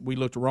certainly we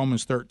looked at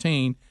Romans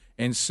 13,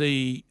 and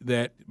see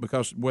that,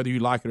 because whether you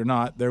like it or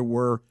not, there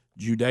were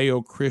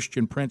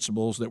Judeo-Christian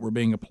principles that were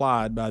being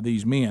applied by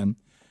these men,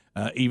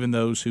 even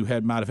those who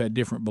might have had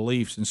different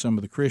beliefs than some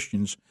of the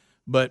Christians.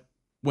 But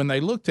when they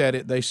looked at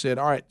it, they said,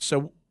 all right,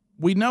 so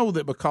we know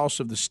that because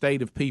of the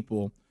state of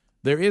people,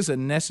 there is a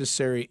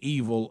necessary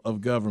evil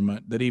of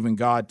government that even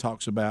God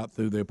talks about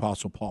through the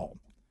Apostle Paul.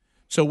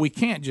 So we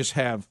can't just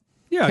have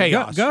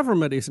chaos.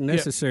 Government is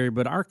necessary,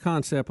 but our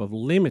concept of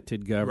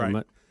limited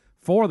government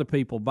for the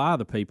people, by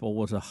the people,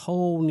 was a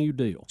whole new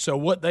deal. So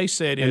what they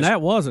said is... And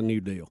that was a new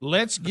deal.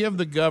 Let's give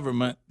the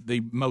government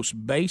the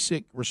most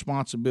basic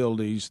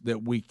responsibilities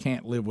that we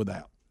can't live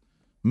without.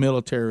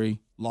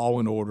 Military, law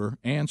and order,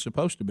 and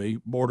supposed to be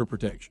border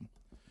protection.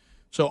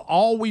 So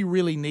all we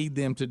really need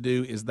them to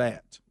do is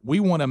that. We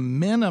want to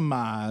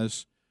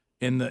minimize,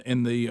 in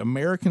the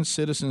American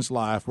citizen's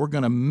life, we're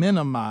going to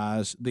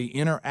minimize the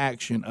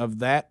interaction of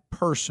that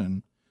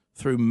person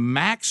through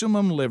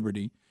maximum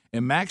liberty,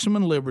 and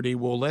maximum liberty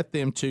will let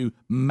them to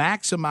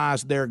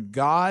maximize their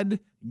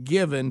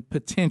God-given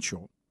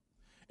potential.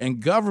 And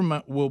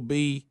government will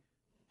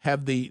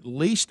have the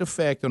least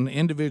effect on the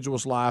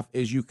individual's life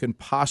as you can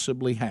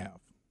possibly have.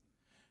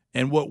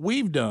 And what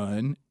we've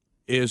done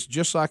is,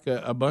 just like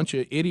a bunch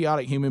of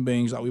idiotic human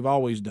beings like we've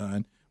always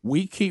done,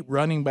 we keep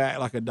running back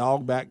like a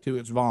dog back to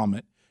its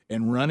vomit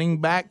and running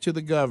back to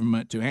the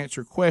government to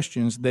answer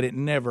questions that it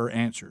never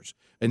answers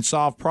and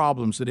solve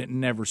problems that it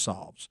never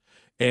solves.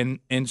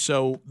 And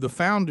so the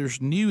founders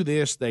knew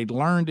this, they'd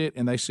learned it,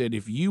 and they said,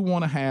 if you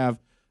want to have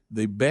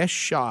the best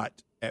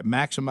shot at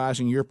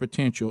maximizing your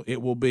potential,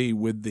 it will be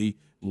with the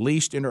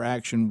least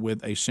interaction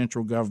with a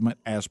central government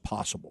as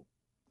possible.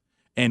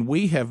 And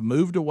we have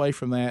moved away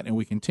from that, and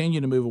we continue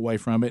to move away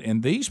from it.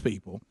 And these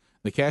people,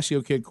 the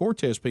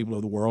Ocasio-Cortez people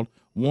of the world,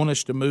 want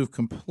us to move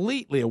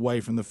completely away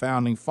from the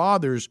Founding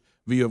Fathers'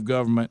 view of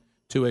government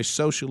to a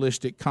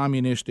socialistic,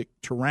 communistic,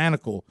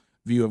 tyrannical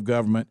view of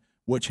government,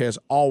 which has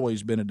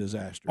always been a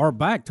disaster. Or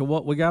back to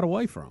what we got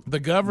away from.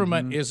 The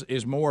government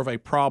is more of a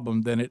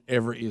problem than it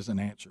ever is an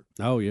answer.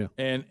 Oh, yeah.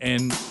 And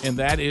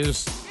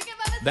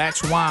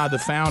that's why the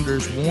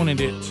founders wanted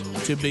it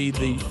to be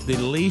the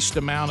least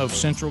amount of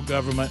central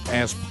government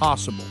as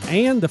possible.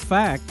 And the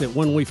fact that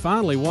when we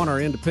finally won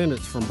our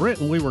independence from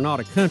Britain, we were not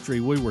a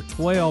country. We were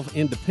 12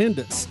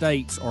 independent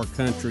states or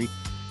country,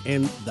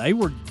 and they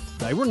were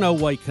no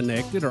way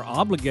connected or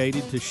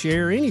obligated to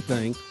share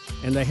anything,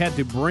 and they had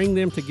to bring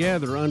them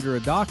together under a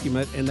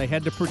document, and they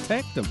had to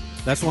protect them.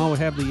 That's why we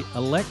have the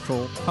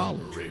Electoral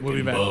College. We'll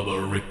be back.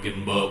 Rick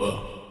and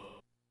Bubba.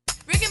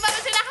 Rick and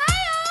Bubba's in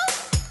Ohio.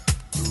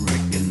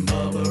 Rick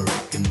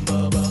and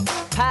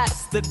Bubba.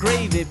 Pass the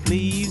gravy,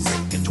 please.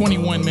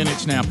 21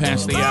 minutes now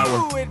past the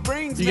hour.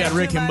 You got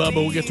Rick and Bubba.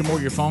 We'll get to more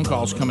of your phone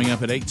calls coming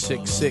up at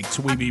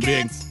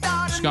 866-WE-BE-BIG.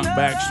 Skunk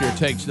Baxter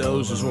takes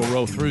those as we'll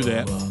roll through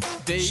that.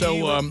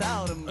 So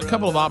a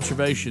couple of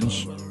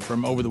observations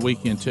from over the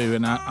weekend, too.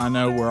 And I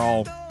know we're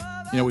all,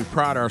 we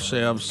pride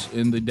ourselves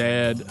in the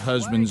dad,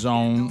 husband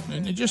zone,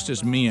 and just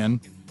as men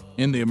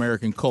in the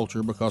American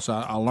culture, because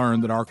I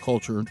learned that our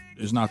culture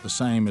is not the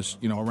same as,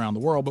 around the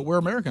world. But we're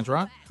Americans,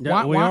 right?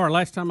 Yeah, we are.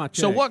 Last time I checked.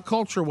 So what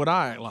culture would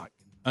I act like?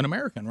 An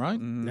American, right?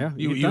 Yeah,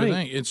 you would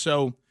think. And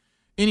so,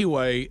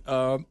 anyway,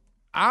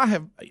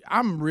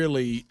 I'm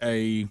really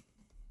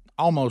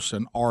almost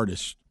an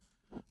artist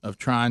of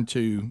trying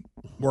to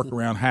work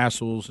around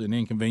hassles and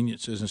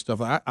inconveniences and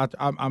stuff. I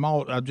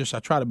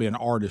try to be an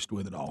artist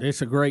with it all.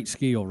 It's a great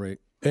skill, Rick.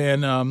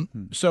 And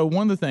so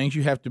one of the things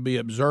you have to be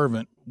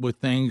observant with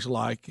things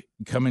like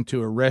coming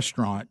to a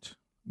restaurant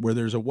where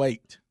there's a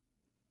wait.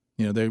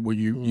 Where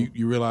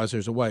you realize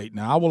there's a wait.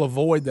 Now I will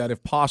avoid that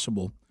if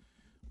possible,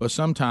 but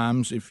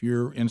sometimes if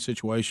you're in a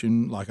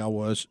situation like I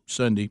was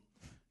Sunday,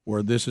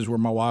 where this is where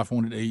my wife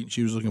wanted to eat and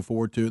she was looking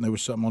forward to it, and there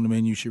was something on the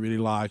menu she really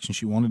likes and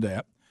she wanted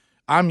that,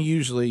 I'm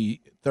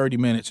usually 30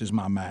 minutes is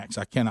my max.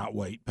 I cannot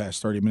wait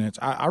past 30 minutes.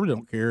 I really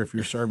don't care if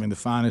you're serving the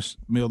finest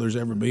meal there's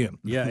ever been.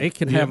 Yeah, it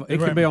can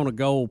be on a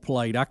gold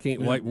plate. I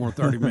can't wait more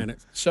than 30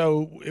 minutes.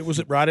 So it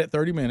was right at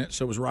 30 minutes.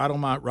 So it was right on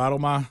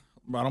my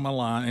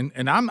line,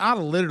 and I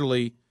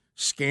literally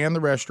scan the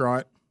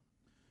restaurant.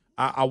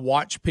 I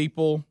watch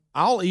people.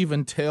 I'll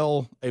even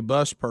tell a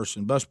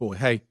busboy,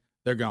 hey,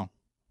 they're gone.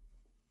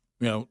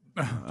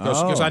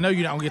 Because I know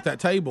you don't get that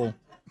table.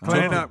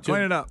 Clean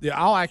it up. Yeah,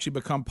 I'll actually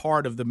become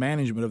part of the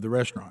management of the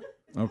restaurant.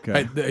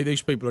 Okay. Hey,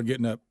 these people are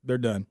getting up. They're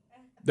done.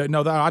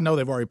 I know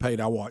they've already paid.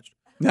 I watched.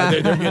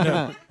 They're getting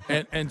up.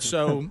 And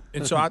so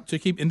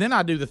and then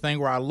I do the thing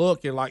where I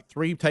look at like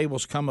 3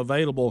 tables come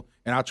available,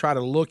 and I try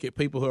to look at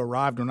people who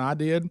arrived when I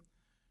did,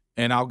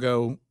 and I'll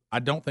go, I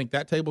don't think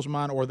that table's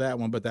mine or that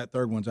one, but that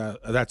third one's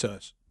that's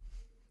us.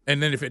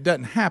 And then if it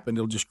doesn't happen,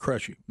 it'll just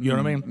crush you. You know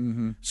what I mean?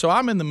 Mm-hmm. So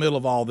I'm in the middle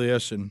of all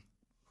this, and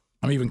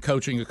I'm even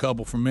coaching a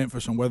couple from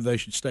Memphis on whether they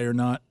should stay or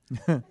not.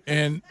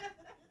 and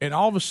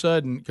all of a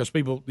sudden, because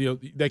people,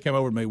 they came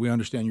over to me, we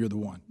understand you're the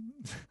one.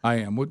 I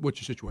am. What's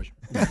your situation?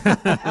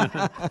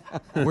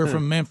 We're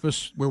from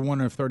Memphis. We're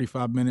wondering if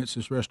 35 minutes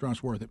this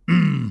restaurant's worth it.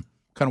 What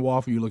kind of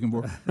waffle are you looking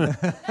for?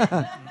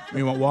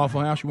 You want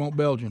Waffle House? You want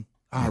Belgian?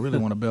 I really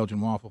want a Belgian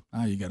waffle.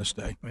 Ah, you got to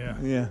stay.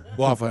 Yeah.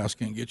 Waffle House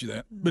can't get you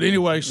that. But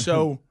anyway,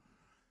 so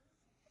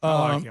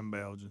I like him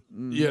Belgian.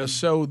 yeah.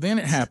 So then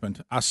it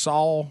happened. I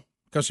saw,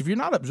 because if you're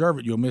not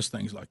observant, you'll miss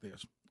things like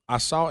this. I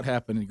saw it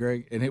happen, and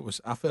Greg, and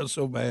I felt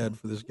so bad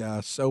for this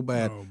guy, so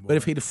bad. But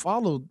if he'd have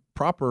followed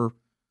proper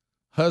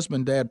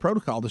husband-dad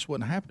protocol, this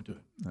wouldn't have happened to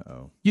him.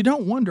 Uh-oh. You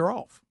don't wander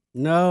off.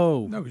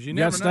 No, because you got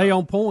never to stay know.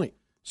 on point.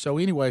 So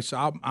anyway,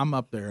 so I'm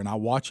up there, and I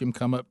watch him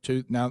come up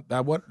to now.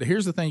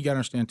 Here's the thing you got to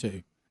understand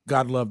too.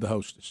 God loved the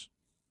hostess.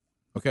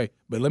 Okay,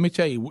 but let me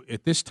tell you,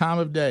 at this time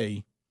of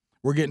day,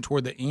 we're getting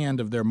toward the end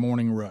of their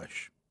morning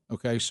rush.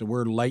 Okay, so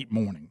we're late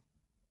morning,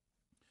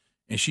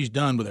 and she's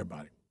done with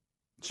everybody.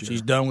 Sure.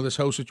 She's done with this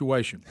whole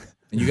situation,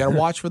 and you got to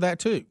watch for that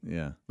too.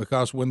 Yeah,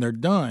 because when they're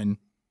done,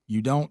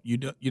 you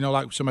know,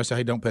 like somebody say,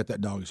 "Hey, don't pet that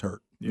dog; he's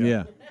hurt."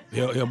 Yeah.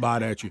 He'll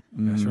bite at you.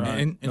 That's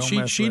right. And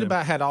she'd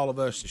about had all of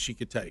us that she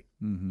could take.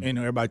 Mm-hmm. You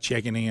know, everybody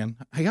checking in.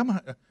 Hey,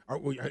 are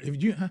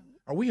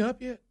we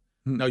up yet?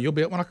 No, you'll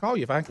be up when I call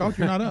you. If I ain't called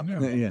you, you're not up.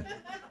 Yeah.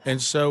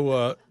 And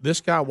so this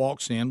guy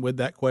walks in with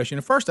that question.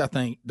 At first, I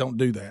think, don't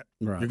do that.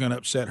 Right. You're going to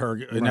upset her,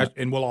 and,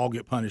 and we'll all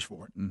get punished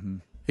for it. Mm-hmm.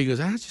 He goes,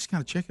 I was just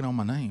kind of checking on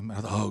my name. I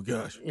thought, oh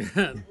gosh.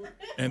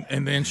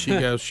 and then she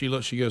goes, she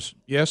goes,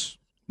 yes.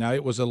 Now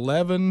it was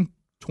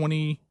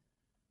 11:22.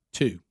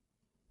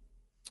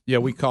 Yeah,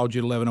 we called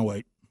you at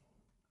 11:08.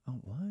 Oh,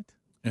 what?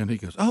 And he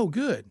goes, oh,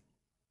 good.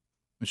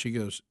 And she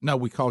goes, no,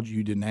 we called you.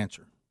 You didn't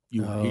answer.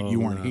 You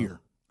weren't here.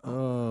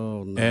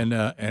 Oh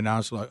no. And I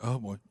was like, oh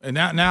boy. And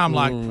now I'm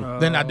like,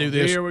 then I do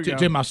this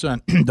to my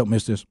son. Don't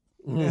miss this.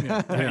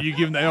 You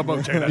give him the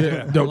elbow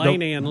check.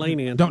 Lean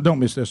in. Don't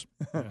miss this.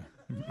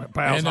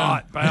 Pal's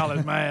hot. Pal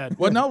is mad.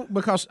 Well, no,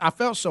 because I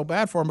felt so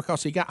bad for him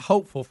because he got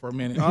hopeful for a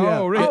minute.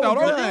 Oh, really?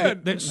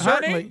 Good. That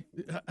certainly.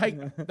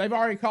 Hey, they've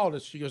already called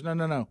us. She goes,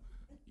 no.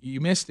 You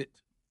missed it.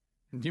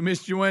 You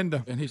missed your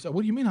window. And he said,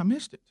 what do you mean I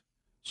missed it?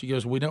 She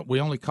goes, we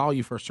only call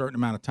you for a certain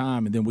amount of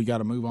time, and then we got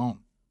to move on.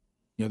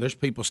 You know, there's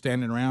people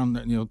standing around,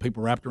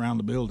 people wrapped around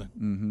the building.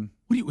 Mm-hmm.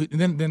 What do you?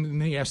 And then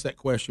he asked that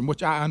question,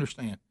 which I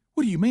understand.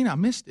 What do you mean I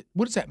missed it?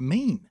 What does that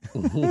mean?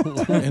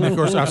 And of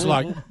course I was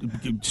like,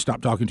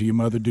 stop talking to your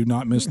mother. Do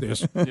not miss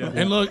this. Yeah.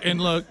 And look.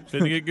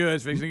 Fixing to get good.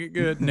 It's fixing to get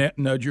good.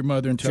 Nudge your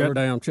mother and tell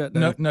her. Shut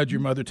down. Nudge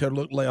your mother. Tell her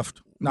look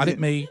left, not at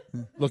me.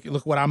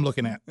 Look what I'm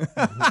looking at.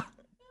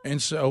 And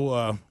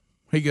so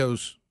he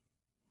goes,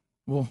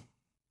 well,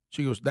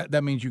 she goes,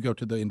 that means you go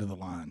to the end of the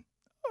line.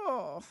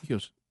 Oh. He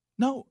goes,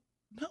 no.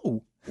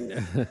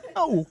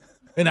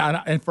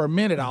 And for a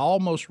minute, I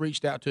almost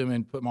reached out to him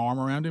and put my arm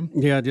around him.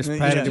 Yeah, just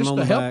patted him on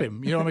the back. To help back.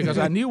 him, because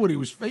I knew what he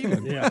was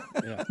feeling. Yeah.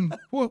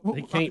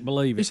 He can't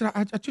believe it. He said,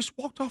 I just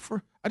walked down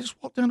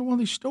to one of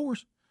these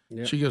stores.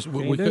 Yep. She goes,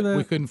 we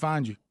couldn't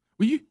find you.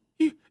 Well,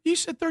 you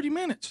said 30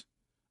 minutes.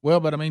 Well,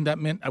 but I mean, that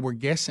meant we're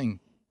guessing.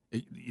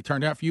 It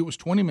turned out for you it was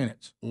 20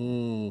 minutes.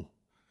 Mm.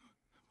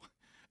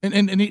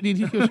 And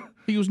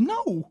he goes,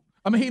 no.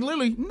 I mean, he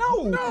literally,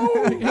 no.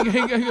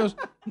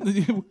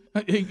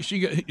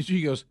 She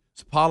goes,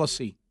 it's a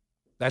policy.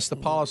 That's the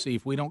policy.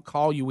 If we don't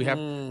call you, we have,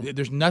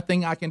 there's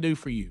nothing I can do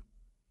for you.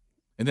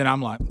 And then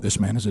I'm like, this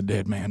man is a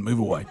dead man. Move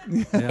away.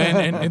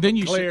 And then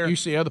you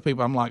see other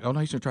people. I'm like, oh, no,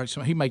 he's going to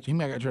try he may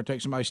try to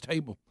take somebody's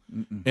table.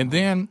 Mm-mm. And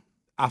then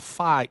I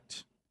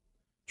fight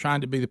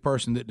trying to be the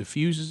person that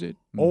diffuses it,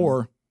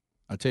 or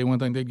I tell you one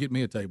thing, they'd get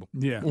me a table.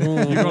 Yeah. You're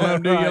going to let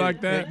them do you like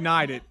that?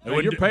 Ignite it.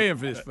 Hey, you're paying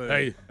for this food.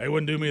 Hey, they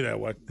wouldn't do me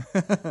that way.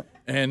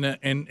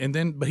 and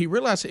then, but he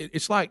realized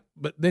it's like,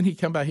 but then he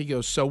come back, he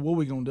goes, so what are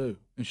we going to do?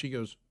 And she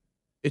goes,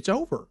 it's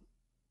over.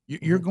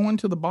 You're going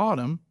to the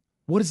bottom.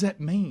 What does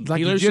that mean? Like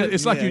you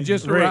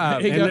just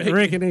arrived.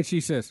 Rick, and then she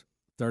says,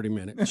 30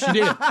 minutes. She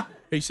did.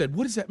 He said,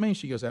 what does that mean?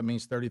 She goes, that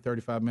means 30,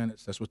 35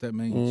 minutes. That's what that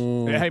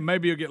means. Hey,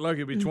 maybe you'll get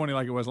lucky. It'll be 20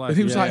 like it was last And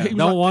he was year. like,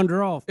 Don't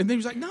wander off. And then he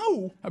was like,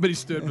 no. I bet he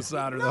stood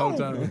beside her the whole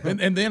time.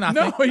 And then I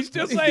No, think, he's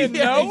still saying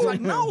yeah, no. He's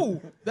like,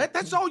 no.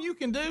 That's all you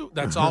can do.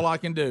 That's all I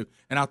can do.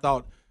 And I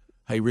thought,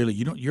 hey, really,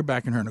 you're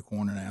backing her in the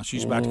corner now.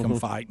 She's about to come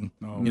fighting.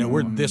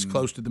 We're this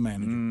close to the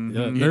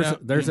manager.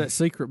 There's that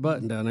secret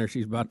button down there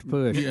she's about to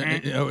push.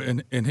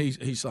 And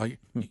he's like,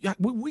 yeah,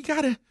 we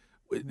gotta.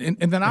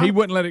 And then he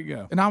wouldn't let it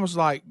go. And I was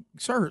like,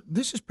 sir,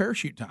 this is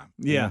parachute time.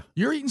 Yeah.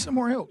 You're eating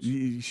somewhere else.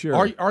 Sure.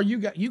 Are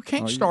you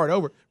can't start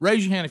over.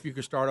 Raise your hand if you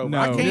can start over. No.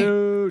 I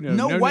can't.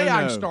 No way no.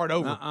 I can start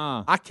over.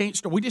 I can't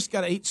start. We just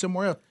got to eat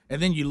somewhere else. And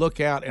then you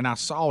look out, and I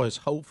saw his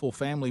hopeful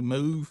family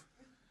move.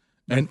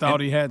 And thought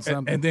he had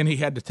something. And then he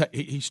had to.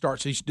 He's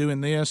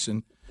doing this,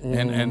 and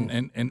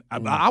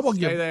I will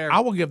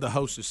give the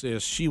hostess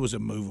this. She was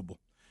immovable.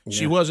 Yeah.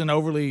 She wasn't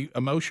overly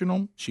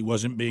emotional. She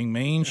wasn't being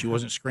mean. She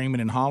wasn't screaming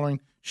and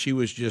hollering. She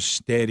was just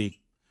steady.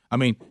 I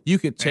mean, you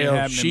could tell.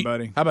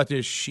 Buddy. How about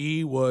this?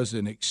 She was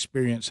an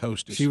experienced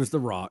hostess. She was the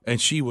Rock.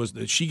 And she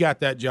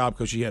got that job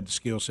because she had the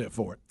skill set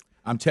for it.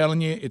 I'm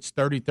telling you, it's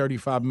 30,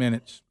 35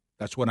 minutes.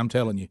 That's what I'm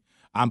telling you.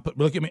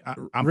 Look at me.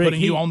 I'm Rick,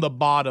 putting you on the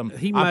bottom.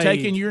 I'm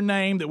taking your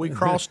name that we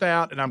crossed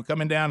out, and I'm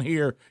coming down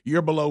here.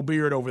 You're below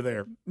Beard over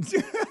there.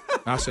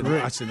 I said,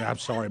 I'm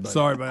sorry, buddy.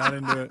 Sorry, but I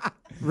didn't do it.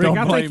 Rick,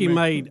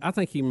 I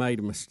think he made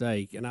a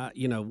mistake, and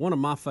one of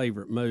my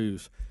favorite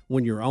moves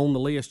when you're on the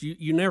list,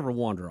 you never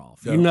wander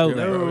off. You know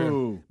that.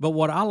 No. But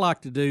what I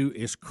like to do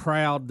is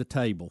crowd the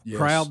table,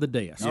 crowd the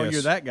desk. Oh,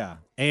 you're that guy.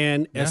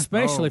 And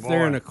especially if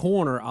they're in a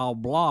corner, I'll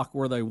block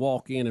where they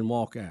walk in and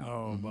walk out.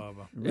 Oh,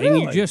 Bubba.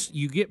 Really? And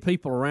you get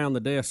people around the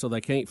desk so they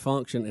can't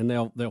function, and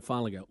they'll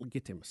finally go,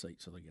 get them a seat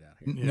so they get out of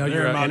here. No,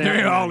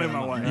 they're all in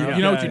my way.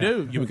 You know what you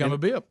do? You become a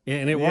BIP.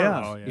 And it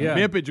works. Oh, yeah.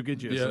 Bippage will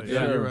get you a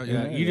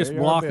seat. You just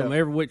block them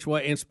every which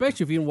way, and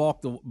especially if you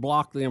can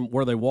block them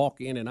where they walk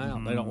in and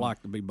out. They don't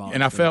like to be bothered.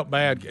 And I felt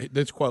bad.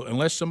 This quote: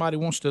 "Unless somebody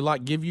wants to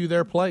give you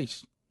their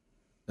place,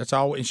 that's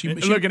all." And she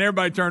look, and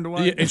everybody turned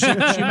away. Yeah, and she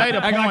made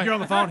a point. Like you're on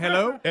the phone.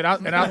 Hello. And I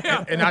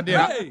did.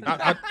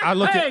 I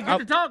looked at. Good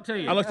to talk to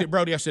you. I looked at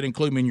Brody. I said,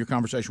 "Include me in your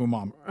conversation with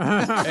Mama."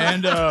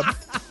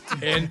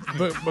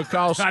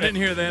 Because I didn't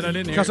hear that.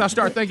 Because I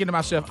start thinking to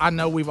myself, I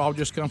know we've all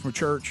just come from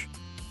church,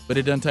 but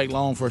it doesn't take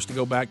long for us to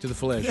go back to the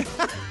flesh.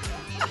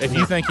 If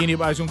you think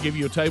anybody's going to give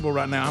you a table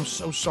right now, I'm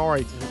so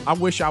sorry. I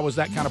wish I was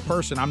that kind of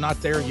person. I'm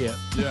not there yet.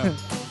 Yeah,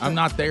 I'm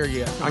not there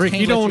yet. Rick,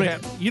 you don't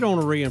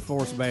want to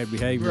reinforce bad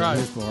behavior on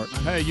his part.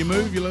 Hey, you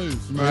move, you lose.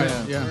 Right.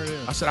 Yeah.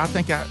 I said, I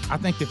think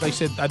if they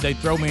said they'd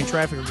throw me in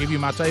traffic or give you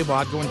my table,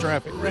 I'd go in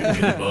traffic. Rick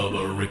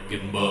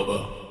and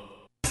Bubba.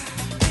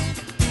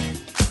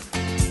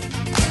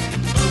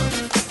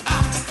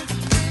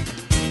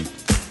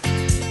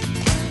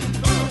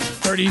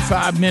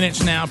 35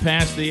 minutes now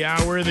past the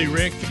hour of the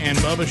Rick and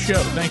Bubba Show.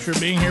 Thanks for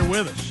being here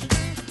with us.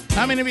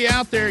 How many of you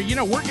out there,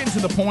 we're getting to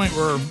the point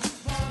where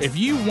if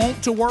you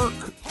want to work,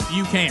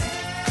 you can.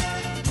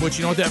 But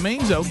you know what that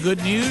means, though?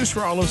 Good news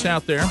for all of us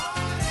out there.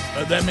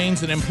 That means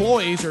that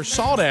employees are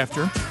sought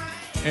after.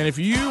 And if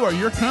you or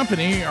your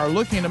company are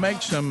looking to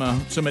make some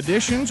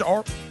additions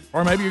or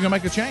maybe you're going to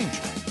make a change,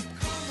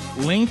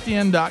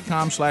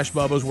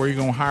 LinkedIn.com/Bubba is where you're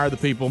going to hire the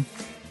people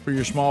for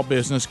your small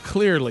business.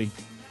 Clearly,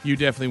 you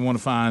definitely want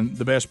to find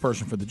the best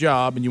person for the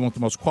job, and you want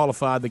the most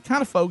qualified, the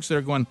kind of folks that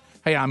are going,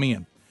 hey, I'm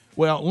in.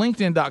 Well,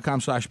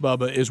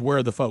 LinkedIn.com/Bubba is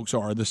where the folks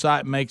are. The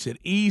site makes it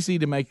easy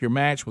to make your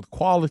match with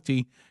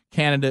quality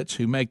candidates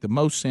who make the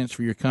most sense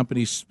for your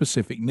company's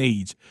specific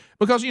needs.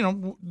 Because,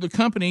 the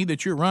company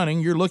that you're running,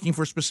 you're looking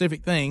for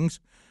specific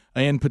things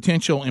and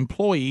potential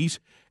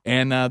employees,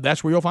 and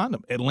that's where you'll find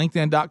them, at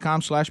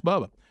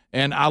LinkedIn.com/Bubba.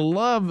 And I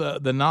love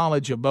the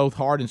knowledge of both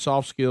hard and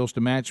soft skills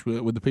to match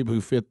with the people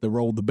who fit the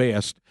role the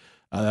best.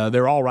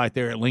 They're all right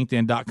there at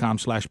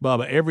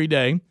LinkedIn.com/Bubba. Every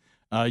day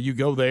you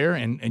go there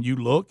and you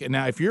look. And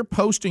now if you're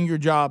posting your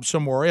job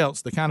somewhere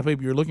else, the kind of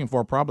people you're looking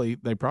for probably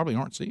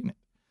aren't seeing it.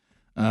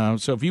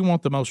 So if you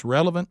want the most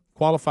relevant,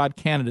 qualified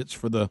candidates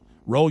for the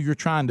role you're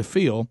trying to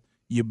fill,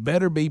 you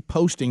better be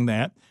posting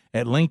that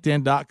at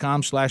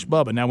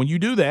LinkedIn.com/Bubba. Now, when you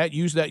do that,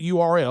 use that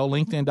URL,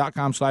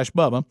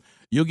 LinkedIn.com/Bubba.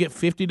 You'll get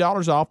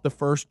 $50 off the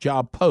first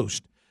job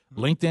post.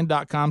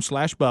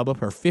 LinkedIn.com/Bubba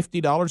for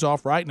 $50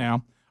 off right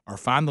now, or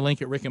find the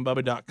link at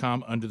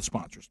rickandbubba.com under the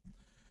sponsors.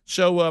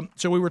 So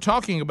we were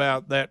talking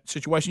about that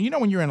situation.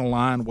 When you're in a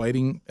line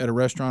waiting at a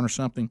restaurant or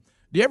something,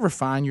 do you ever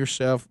find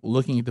yourself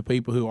looking at the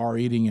people who are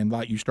eating and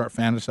you start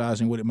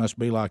fantasizing what it must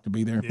be like to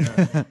be there?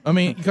 Yeah. I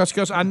mean,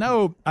 because I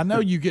know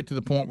you get to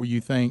the point where you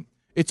think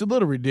it's a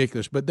little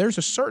ridiculous, but there's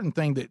a certain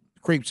thing that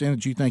creeps in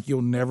that you think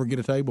you'll never get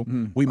a table.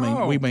 We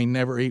may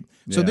never eat.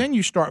 Yeah. So then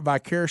you start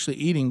vicariously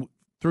eating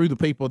through the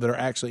people that are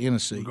actually in a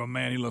seat. Go,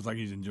 man, he looks like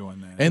he's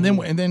enjoying that. And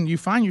then you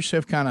find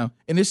yourself kind of,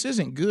 and this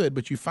isn't good,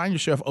 but you find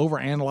yourself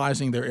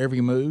overanalyzing their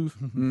every move.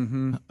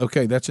 Mm-hmm.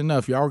 Okay, that's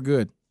enough. Y'all are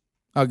good.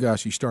 Oh,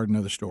 gosh, you started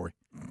another story.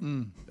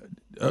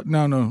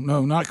 No,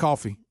 not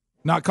coffee.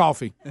 Not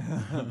coffee.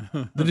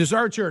 The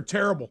desserts here are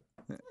terrible.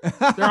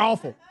 They're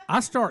awful.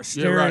 I start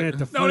staring at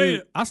the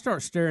food. I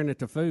start staring at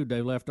the food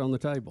they left on the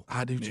table.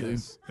 I do too.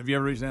 Yes. Have you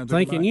ever reached down to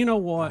thinking, you know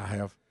what? I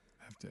have.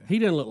 He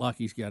doesn't look like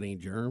he's got any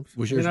germs.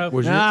 Was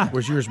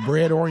yours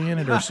bread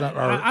oriented or something?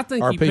 I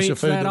think or a he piece of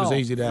food that was off.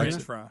 easy to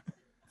French fry.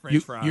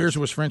 French fries. Yours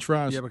was French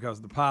fries. Yeah,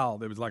 because the pile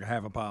there was like a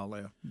half a pile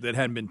left that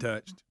hadn't been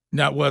touched.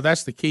 No, well,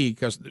 that's the key.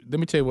 Because let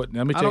me tell you what.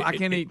 I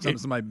can't eat something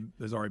somebody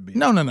has already been.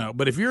 No.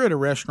 But if you're at a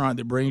restaurant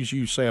that brings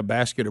you, say, a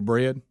basket of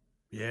bread,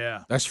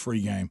 yeah, that's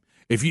free game.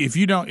 If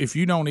you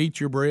don't eat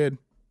your bread,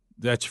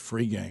 that's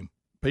free game.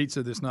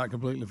 Pizza that's not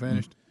completely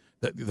finished.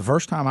 The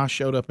first time I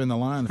showed up in the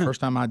line, the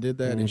first time I did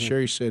that, and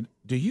Sherry said,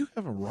 "Do you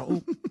have a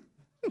roll?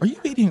 Are you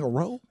eating a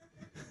roll?"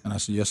 And I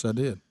said, "Yes, I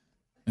did."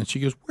 And she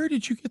goes, "Where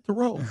did you get the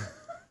roll?"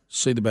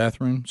 See the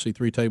bathroom, see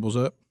 3 tables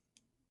up.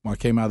 When I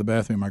came out of the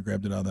bathroom, I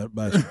grabbed it out of that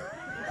basket.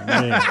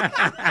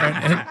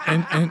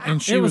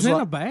 and she was in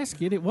like, a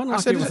basket. It wasn't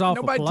like it was off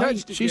a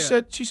plate. She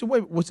said,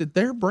 "Wait, was it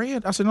their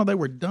bread?" I said, "No, they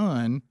were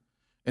done."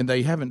 and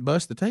they haven't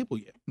bust the table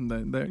yet.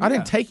 I I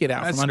didn't take it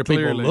out from under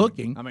people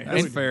looking. I mean,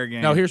 that's fair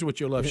game. No, here's what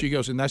you'll love. She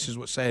goes, and that's just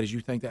what's sad is you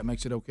think that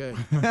makes it okay.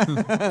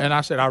 And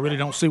I said, I really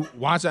don't see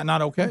why is that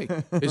not okay.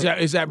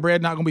 Is that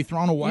bread not going to be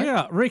thrown away?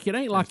 Yeah, Rick, it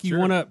ain't like you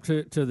went up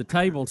to the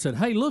table and said,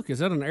 "Hey, look, is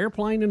that an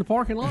airplane in the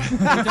parking lot?" You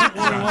take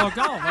one and walk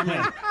off. I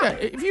mean, yeah,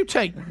 if you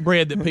take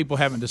bread that people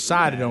haven't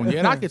decided on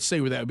yet, I could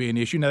see where that would be an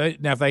issue.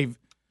 Now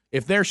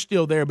if they're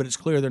still there, but it's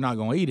clear they're not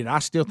going to eat it, I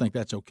still think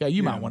that's okay.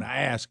 You might want to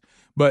ask,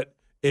 but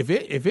if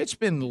it's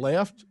been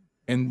left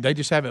and they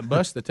just haven't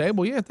busted the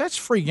table, yeah, that's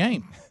free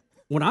game.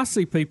 when I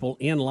see people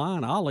in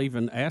line, I'll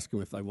even ask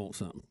them if they want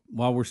something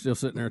while we're still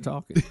sitting there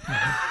talking.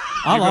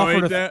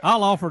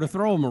 I'll offer to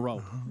throw them a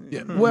roll.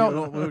 Yeah.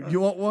 Well, you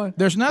want one?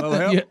 There's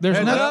nothing.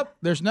 Yeah,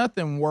 there's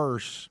nothing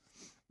worse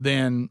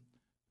than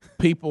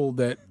people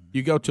that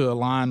you go to a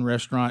line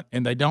restaurant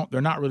and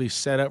they're not really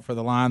set up for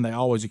the line. They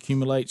always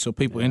accumulate, so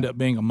people end up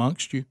being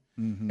amongst you.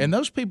 Mm-hmm. And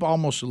those people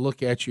almost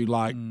look at you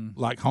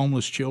like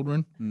homeless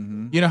children.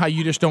 Mm-hmm. You know how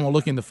you just don't want to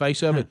look in the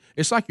face of it?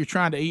 It's like you're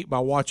trying to eat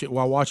while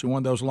watching one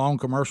of those long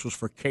commercials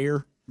for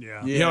Care.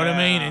 Yeah. You know what I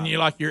mean? And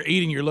you're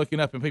eating, you're looking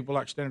up, and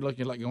people standing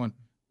looking like going,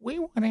 we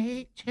want to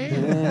eat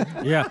too.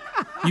 Yeah.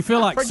 You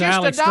feel like for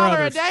Sally just $1 a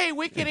Struthers. day,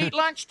 we can eat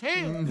lunch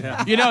too.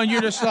 Yeah. You know, and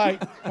you're just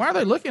like, why are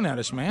they looking at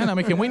us, man? I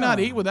mean, can we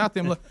not eat without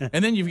them?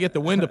 And then you get the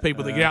window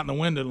people that get out in the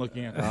window and look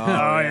in.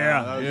 Oh,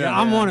 yeah.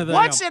 I'm one of them.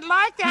 What's it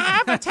like to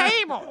have a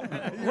table?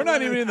 We're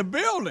not even in the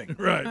building.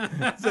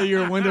 Right. So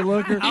you're a window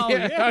looker? Oh,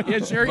 yeah,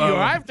 sure you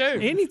have to.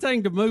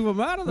 Anything to move them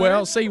out of there.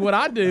 Well, see, what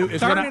I do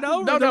is turn it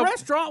over. The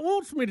restaurant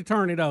wants me to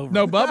turn it over.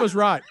 No, Bubba's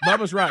right.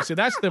 Bubba's right. See,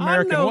 that's the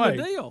American I know way.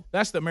 the deal.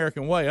 That's the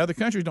American way. Other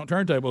countries don't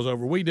turn tables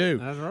over. We do.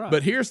 That's right.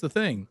 But here's the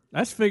thing.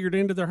 That's figured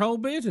into their whole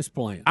business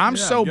plan. I'm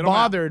so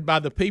bothered by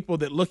the people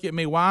that look at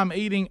me while I'm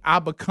eating. I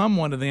become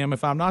one of them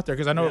if I'm not there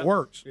because I know it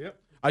works. Yep.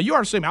 You ought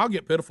to see me. I'll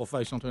get pitiful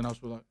face on two and I'll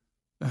be like.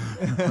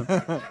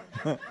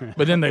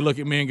 But then they look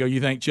at me and go, "You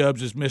think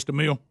Chubbs has missed a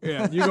meal?"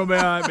 Yeah, you gonna be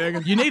all right,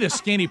 Megan. You need a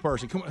skinny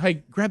person. Come on,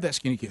 hey, grab that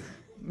skinny kid.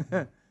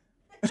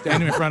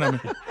 Stand him in front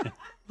of me.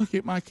 Look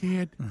at my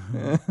kid.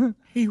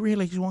 He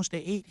really wants to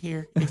eat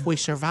here if we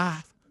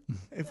survive.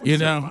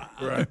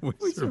 Right?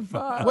 We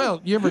survive. Well,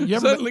 you ever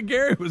Suddenly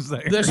Gary was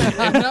there.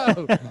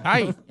 No.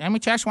 Hey, let me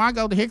tell you, when I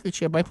go to Hickory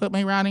Chip, they put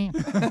me right in.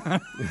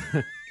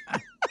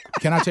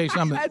 Can I tell you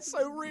something? That's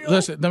so real.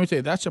 Listen, let me tell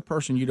you, that's a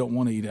person you don't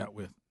want to eat out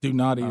with. Do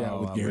not eat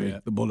out with Gary,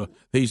 the bulldog.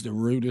 He's the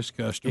rudest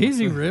customer. Is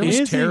he really?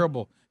 He's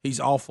terrible. He's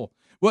awful.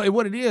 Well,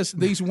 what it is,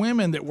 these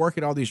women that work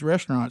at all these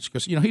restaurants,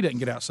 because he doesn't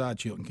get outside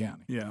Chilton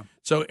County. Yeah.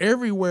 So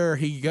everywhere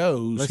he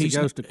goes, he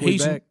goes to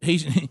Quebec.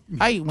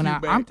 Hey, when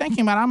I'm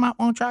thinking about, I might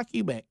want to try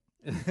Quebec.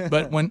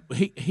 But when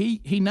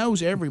he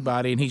knows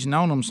everybody, and he's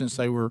known them since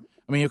they were.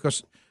 I mean,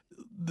 because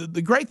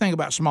the great thing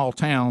about small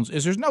towns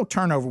is there's no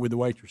turnover with the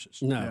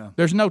waitresses. No,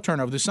 there's no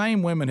turnover. The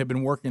same women have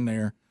been working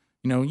there.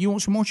 You know, you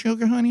want some more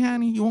sugar, honey?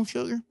 You want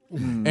sugar?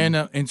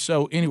 Mm. And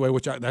so anyway,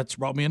 that's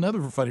brought me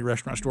another funny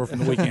restaurant story from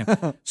the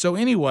weekend. So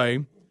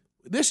anyway,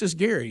 this is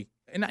Gary,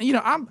 and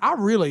I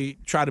really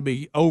try to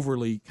be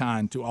overly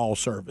kind to all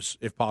service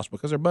if possible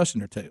because they're busting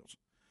their tails.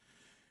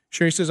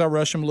 Sherry says I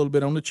rush them a little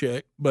bit on the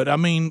check, but I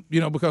mean,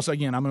 because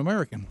again, I'm an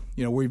American.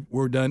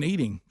 We're done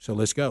eating, so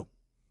let's go.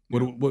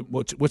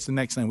 What's the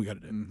next thing we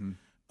got to do?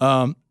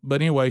 Mm-hmm.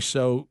 But anyway,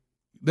 so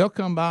they'll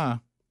come by.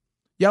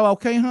 Y'all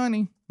okay,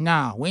 honey?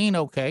 Nah, we ain't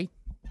okay.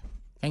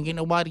 Can't get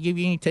nobody to give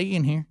you any tea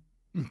in here.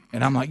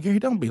 And I'm like, Gary,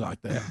 don't be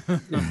like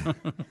that.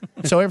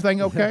 So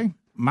everything okay?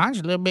 Mine's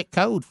a little bit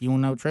cold, if you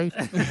want to know the truth.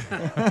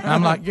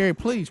 I'm like, Gary,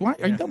 please, why?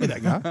 Don't be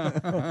that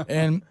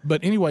guy.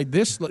 But anyway,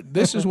 this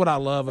is what I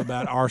love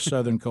about our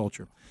Southern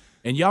culture,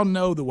 and y'all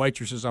know the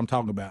waitresses I'm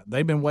talking about.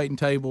 They've been waiting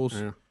tables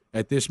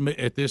at this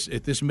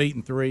meet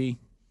and three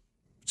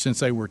since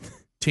they were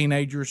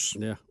teenagers.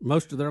 Yeah,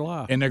 most of their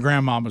life, and their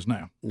grandmamas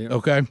now. Yeah.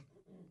 Okay,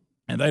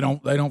 and they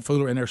don't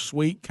fool her, and they're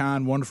sweet,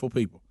 kind, wonderful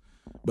people,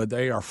 but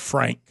they are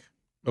frank.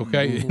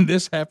 Okay, and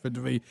this happened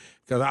to me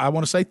because I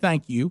want to say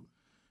thank you.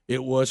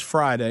 It was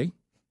Friday,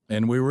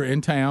 and we were in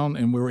town,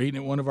 and we were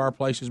eating at one of our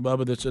places,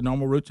 Bubba, that's a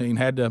normal routine.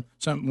 One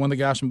of the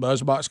guys from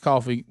BuzzBox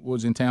Coffee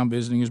was in town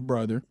visiting his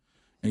brother,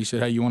 and he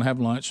said, hey, you want to have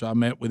lunch? So I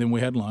met with him.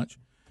 We had lunch.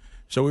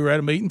 So we were at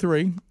a meet and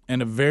three,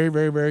 and a very,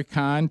 very, very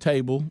kind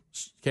table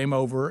came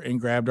over and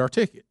grabbed our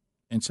ticket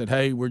and said,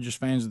 hey, we're just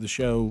fans of the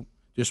show.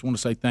 Just want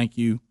to say thank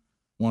you.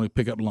 Want to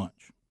pick up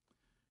lunch.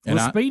 And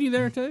was Speedy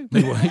there too?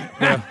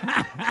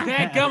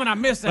 Dad, coming! I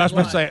missed that. I was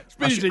about to say,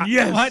 Speedy said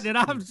yes. What did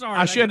I'm sorry.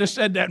 I should have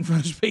said that in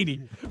front of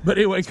Speedy. But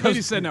anyway,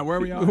 Speedy said, "Now where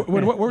are we at?"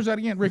 Where was that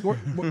again, Rick?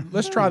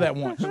 Let's try that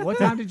once. What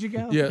time did you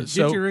go? Yeah, get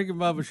your Rick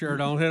and Bubba shirt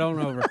on. Head on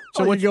over.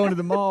 So when you going to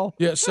the mall?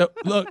 Yeah. So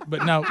look,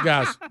 but no,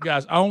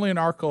 guys, only in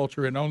our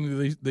culture and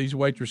only these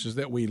waitresses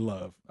that we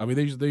love. I mean,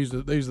 these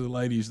are the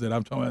ladies that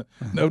I'm talking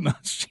about. No,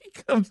 she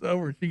comes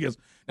over. She goes,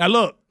 now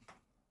look.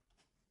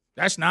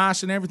 That's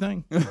nice and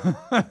everything,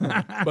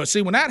 but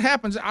see when that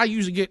happens, I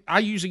usually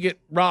get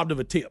robbed of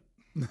a tip.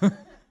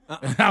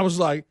 And I was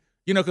like,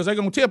 because they're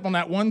gonna tip on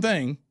that one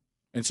thing,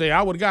 and say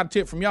I would have got a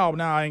tip from y'all, but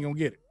now I ain't gonna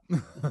get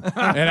it.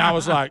 And I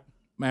was like,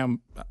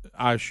 ma'am,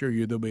 I assure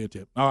you there'll be a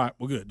tip. All right,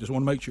 well, good. Just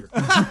want to make sure.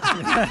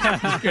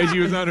 In case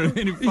you was under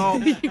any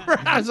fault.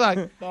 I was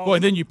like, boy,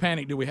 then you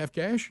panic. Do we have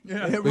cash?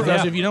 Yeah.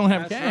 Because if you don't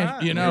have cash,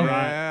 right. you know,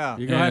 Right.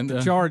 You're going to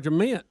have to charge a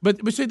mint.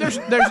 But see,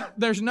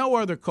 there's no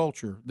other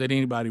culture that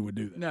anybody would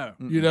do that. No.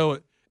 You know,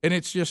 and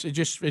it's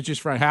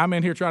just frank. I'm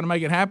in here trying to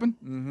make it happen.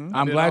 Mm-hmm.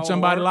 I'm glad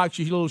somebody liked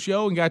your little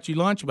show and got you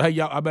lunch. But hey,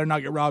 y'all, I better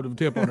not get robbed of a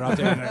tip on it. I'll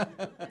tell you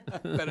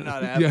that. Better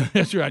not happen. Yeah,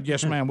 that's right.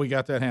 Yes, ma'am. We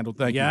got that handled.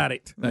 Thank you. Got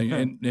it. Thank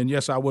you. And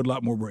yes, I would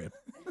like more bread.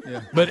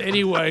 Yeah. But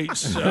anyway,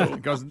 so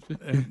because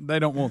they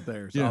don't want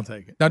theirs, I'll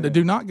take it. Now,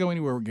 do not go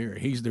anywhere with Gary.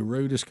 He's the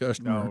rudest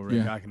customer. No,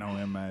 Rick, I can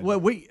only imagine. Well,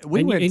 we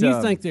and went.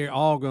 you think they're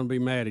all going to be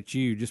mad at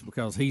you just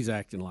because he's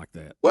acting like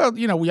that? Well,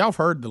 you know, we all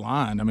heard the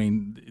line. I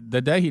mean,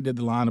 the day he did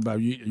the line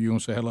about you going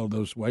to say hello to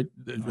those wait.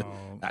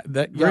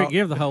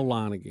 Give the whole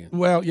line again.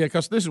 Well, yeah,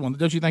 because this is one.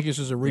 Don't you think this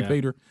is a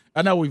repeater? Yeah.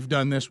 I know we've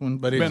done this one,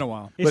 but it's been a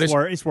while. But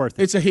it's worth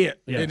it. It's a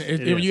hit. Yes,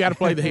 you got to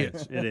play the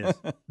hits. It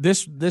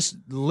is. This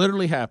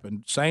literally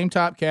happened. Same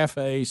type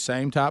cafe,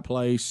 same type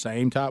place,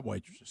 same type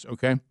waitresses.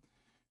 Okay,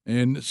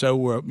 and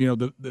so you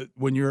know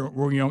when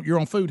you're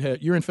on food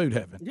you're in food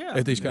heaven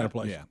at these kind of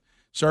places. Yeah.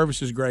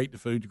 Service is great, the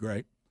food's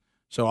great.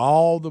 So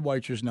all the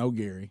waitresses know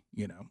Gary,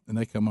 you know, and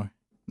they come and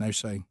they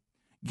say,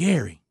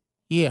 Gary,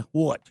 yeah,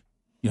 what?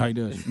 You know how he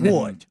does.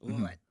 What?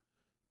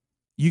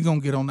 You gonna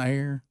get on the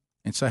air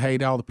and say hey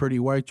to all the pretty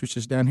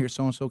waitresses down here at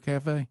so and so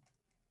cafe?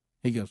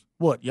 He goes,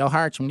 what? Y'all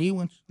hired some new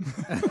ones?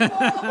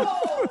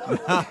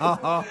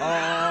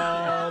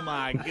 Oh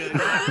my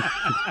goodness!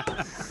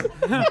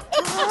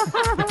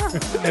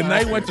 And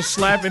they went to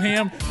slapping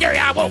him. Gary,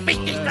 I won't beat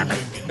these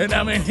numbers. And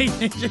I mean,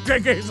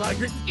 Gary's like,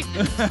 y'all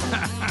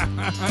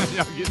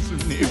get some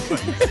new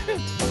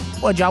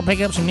ones. What? Y'all pick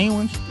up some new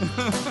ones?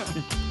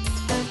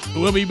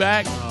 We'll be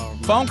back.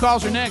 Phone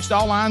calls are next.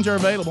 All lines are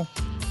available.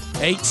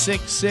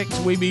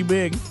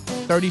 866-WE-BE-BIG.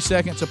 30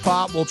 seconds a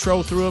pop. We'll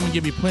troll through them and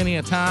give you plenty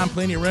of time,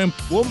 plenty of room.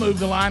 We'll move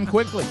the line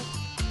quickly.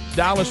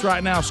 Dial us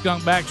right now.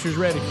 Skunk Baxter's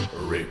ready.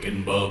 Rick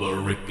and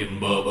Bubba, Rick and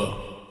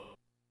Bubba.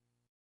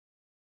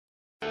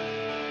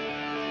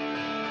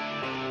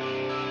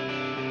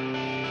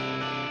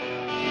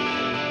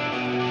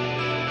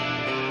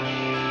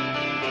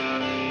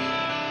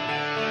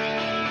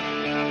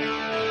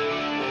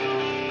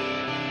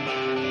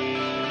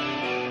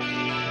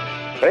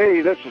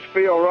 Hey, this is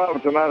Phil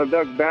Robinson out of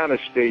Duck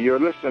Dynasty. You're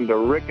listening to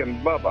Rick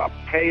and Bubba.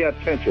 Pay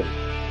attention.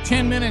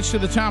 10 minutes to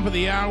the top of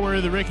the hour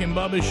of the Rick and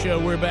Bubba Show.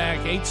 We're back.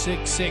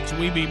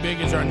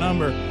 866-WE-BE-BIG is our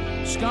number.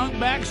 Skunk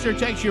Baxter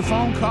takes your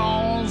phone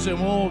calls, and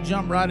we'll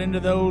jump right into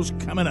those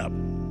coming up.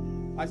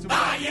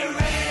 Are you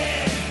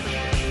ready?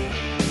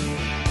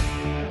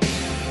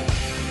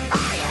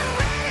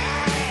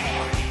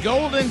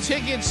 Golden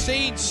ticket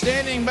seats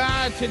standing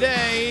by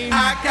today.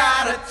 I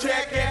got a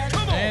ticket.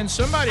 And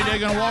somebody they're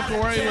going to walk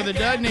away with a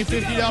Dudney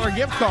 $50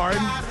 gift card.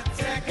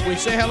 We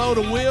say hello to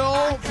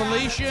Will,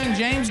 Felicia, and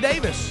James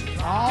Davis.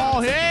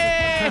 Oh,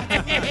 hey!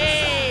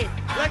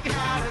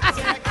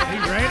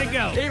 He's ready to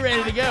go. He's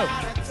ready to go.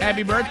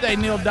 Happy birthday,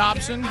 Neil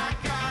Dobson.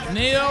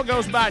 Neil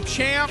goes by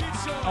Champ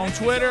on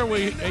Twitter.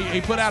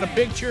 He put out a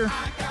picture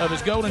of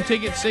his golden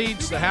ticket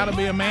seats, the How to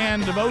Be a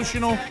Man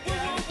devotional.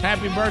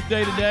 Happy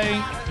birthday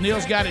today.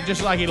 Neil's got it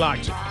just like he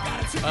likes it.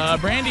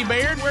 Brandy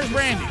Baird, where's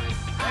Brandy?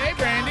 Hey,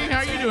 Brandy, how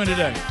are you doing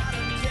today?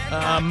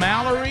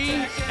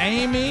 Mallory,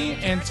 Amy,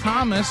 and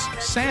Thomas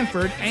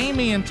Sanford.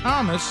 Amy and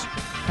Thomas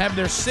have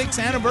their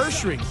 6th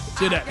anniversary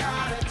today.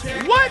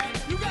 1,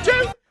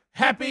 2,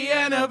 happy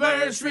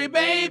anniversary,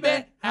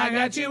 baby. I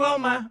got you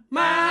on my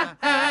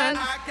mind.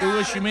 We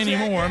wish you many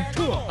more.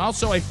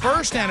 Also, a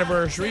 1st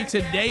anniversary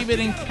to David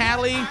and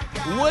Callie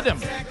Woodham.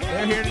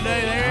 They're here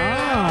today.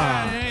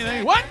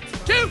 There. 1,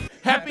 2,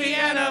 happy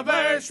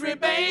anniversary,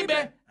 baby.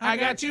 I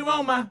got you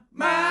on my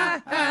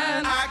mind.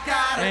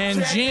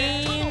 And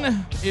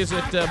Gene, is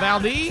it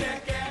Valdez?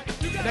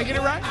 Did I get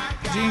it right?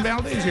 Gene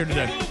Valdez is here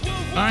today.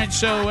 All right,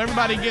 so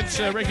everybody gets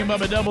Rick and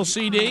Bubba double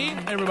CD.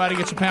 Everybody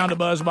gets a pound of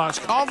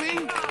BuzzBox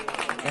coffee.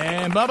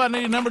 And Bubba, I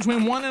need a number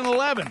between 1 and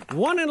 11.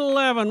 1 and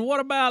 11. What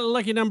about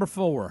lucky number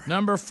 4?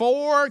 Number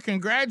 4,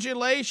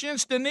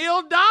 congratulations to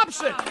Neil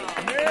Dobson.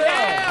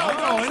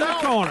 Yeah, in the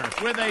corner.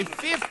 With a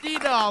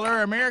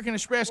 $50 American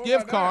Express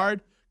gift card,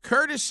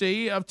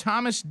 courtesy of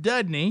Thomas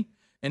Dudney.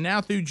 And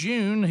now through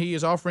June, he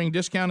is offering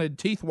discounted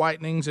teeth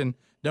whitenings and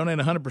donate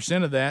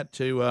 100% of that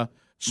to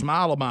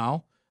Smile a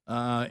Mile.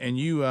 And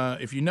you,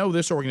 if you know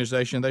this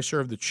organization, they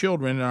serve the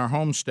children in our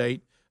home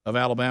state of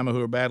Alabama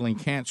who are battling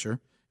cancer,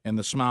 and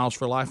the Smiles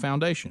for Life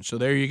Foundation. So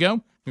there you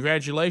go.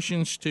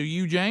 Congratulations to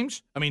you,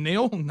 James. I mean,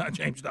 Neil, not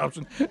James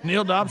Dobson.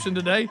 Neil Dobson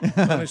today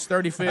on his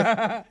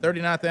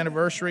 39th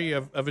anniversary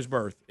of his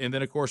birth. And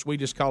then, of course, we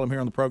just call him here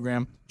on the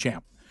program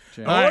Champ.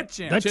 All right,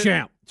 the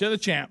Champ. To the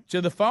Champ.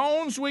 To the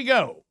phones we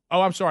go.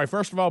 Oh, I'm sorry.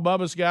 First of all,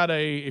 Bubba's got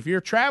if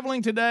you're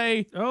traveling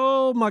today.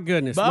 Oh, my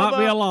goodness. Might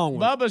be a long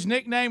one. Bubba's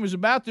nickname is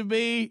about to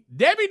be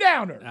Debbie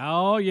Downer.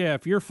 Oh, yeah.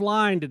 If you're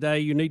flying today,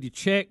 you need to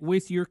check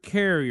with your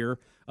carrier.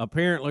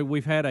 Apparently,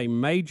 we've had a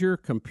major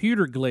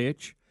computer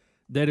glitch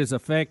that is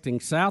affecting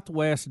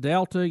Southwest,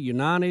 Delta,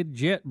 United,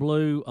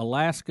 JetBlue,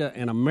 Alaska,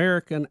 and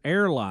American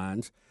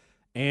Airlines.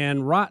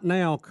 And right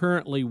now,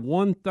 currently,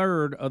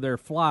 1/3 of their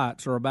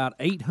flights, or about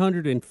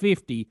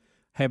 850,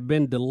 have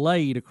been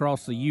delayed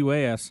across the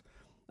U.S.,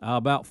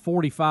 about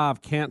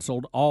 45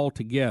 canceled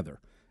altogether.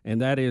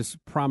 And that is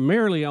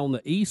primarily on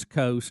the East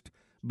Coast,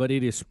 but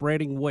it is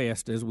spreading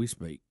west as we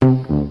speak.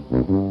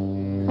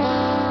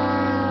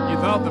 You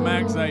thought the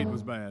Max 8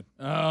 was bad.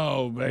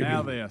 Oh, baby.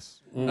 Now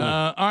this. All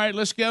right,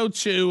 let's go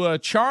to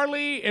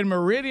Charlie in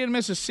Meridian,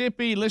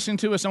 Mississippi. Listen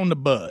to us on the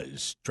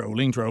buzz.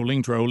 Trolling.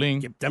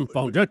 Get them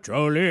phones a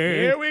trolling.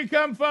 Here we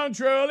come, phone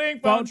trolling.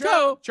 Phone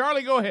troll.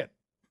 Charlie, go ahead.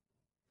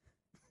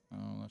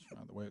 Oh, that's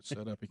not the way it's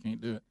set up. You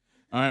can't do it.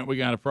 All right, we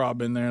got a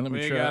problem in there. Let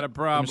me try. We got a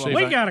problem.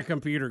 We got a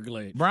computer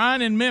glitch.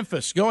 Brian in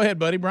Memphis. Go ahead,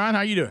 buddy. Brian,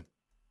 how you doing?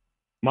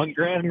 Monkey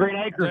grass and green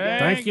acres.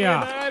 Thank you.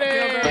 All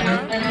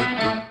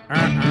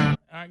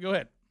right, go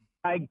ahead.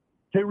 Hey,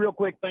 two real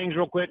quick things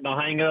and I'll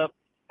hang up.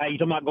 Hey, you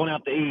talking about going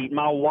out to eat.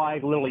 My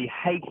wife literally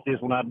hates this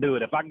when I do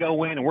it. If I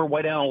go in and we're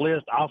way down on the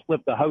list, I'll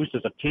flip the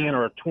hostess a 10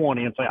 or a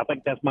 20 and say, I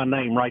think that's my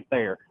name right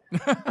there.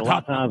 A lot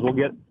of times we'll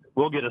get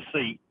a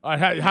seat. All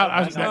right,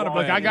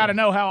 look, I got to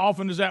know how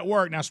often does that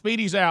work. Now,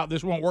 Speedy's out.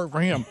 This won't work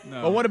for him.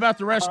 No. But what about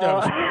the rest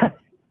of us?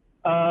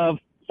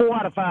 4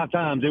 out of 5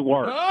 times it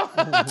works.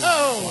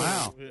 Oh,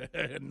 wow.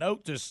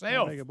 Note to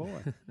self. Big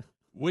boy.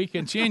 We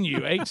continue.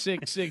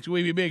 866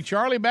 We Be Big.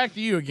 Charlie, back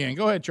to you again.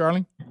 Go ahead,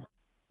 Charlie.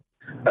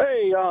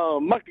 Hey,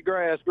 monkey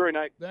grass, green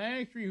acres.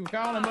 Thanks for you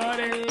calling,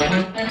 buddy.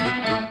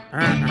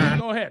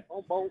 Go ahead.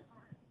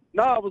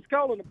 No, I was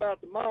calling about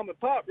the mom and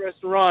pop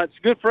restaurants.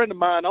 A good friend of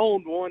mine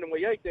owned one, and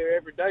we ate there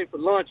every day for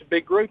lunch, a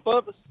big group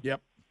of us.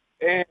 Yep.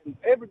 And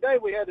every day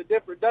we had a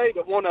different day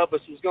that one of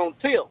us was going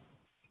to tip.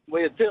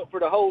 We had tipped for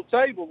the whole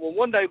table. Well,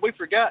 one day we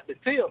forgot to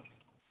tip.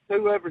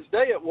 Whoever's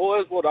day it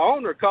was, well, the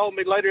owner called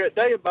me later that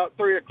day about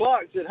 3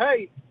 o'clock and said,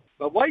 hey,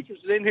 my waitress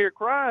is in here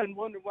crying,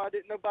 wondering why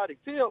didn't nobody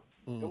tip,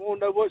 and want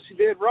to know what she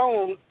did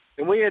wrong.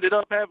 And we ended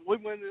up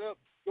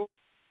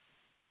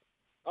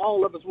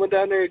all of us went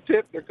down there and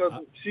tipped her because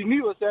she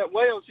knew us that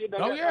well. She didn't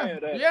got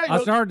mad at us.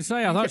 I started to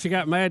say, I thought she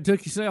got mad,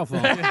 took your cell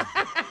phone.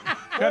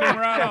 Cut him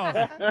right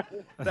off.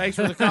 Thanks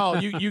for the call.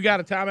 You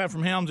got a timeout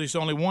from Helmsy, so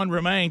only one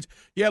remains.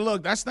 Yeah,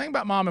 look, that's the thing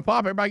about mom and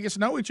pop. Everybody gets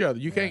to know each other.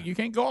 You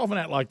can't go off on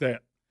that like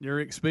that. You're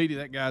Rick Speedy,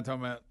 that guy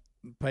talking about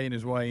paying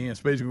his way in.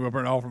 Speedy's going to go up there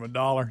and offer him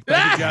 $1.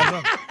 Thank you,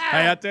 guys.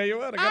 Hey, I tell you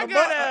what, I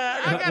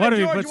got a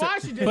George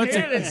Washington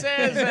here that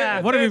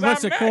says... what if he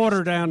puts a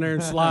quarter down there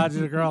and slides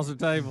it across the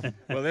table?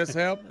 Will this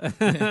help?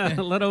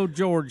 Let old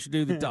George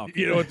do the talking.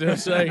 You know what they'll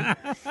say?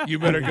 You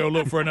better go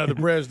look for another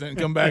president and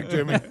come back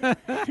to me.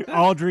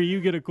 Audrey, you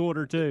get a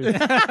quarter, too.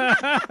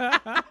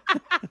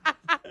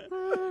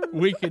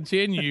 We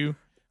continue.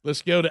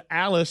 Let's go to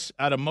Alice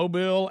out of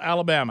Mobile,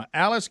 Alabama.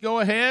 Alice, go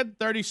ahead.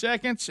 30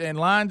 seconds, and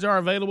lines are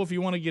available if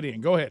you want to get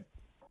in. Go ahead.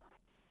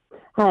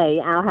 Hey,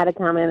 I had a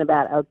comment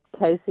about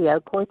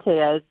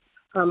Ocasio-Cortez.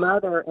 Her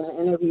mother, in an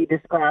interview,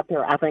 described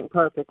her, I think,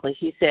 perfectly.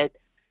 She said,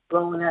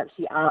 growing up,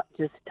 she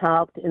just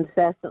talked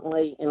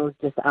incessantly and was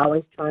just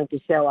always trying to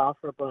show off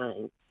her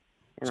brain.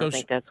 And I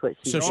think that's what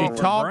she So she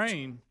talked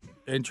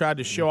and tried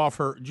to show off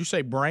her, did you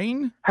say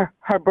brain?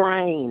 Her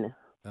brain.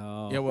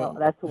 Oh. Yeah, well,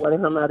 that's the way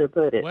her mother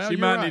put it. Well, she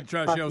might need to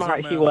try to show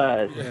smart something she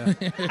was.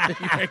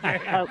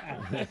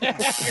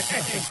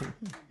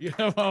 Yeah.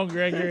 Come on,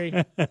 Gregory.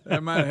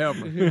 That might help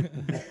her.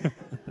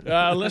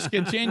 Let's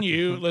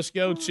continue. Let's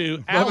go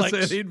to Alex.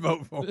 Said he'd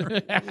vote for her.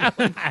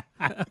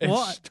 in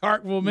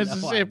Starkville,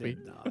 Mississippi.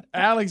 No,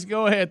 Alex,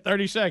 go ahead.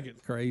 30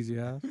 seconds. Crazy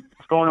house.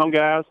 What's going on,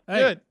 guys? Hey.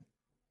 Good.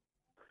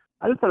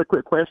 I just had a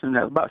quick question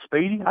about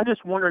Speedy. I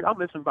just wondered, I've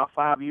listened about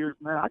 5 years,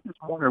 man. I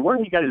just wondered where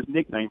he got his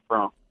nickname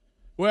from.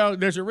 Well,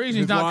 there's a reason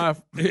he's not.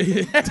 What in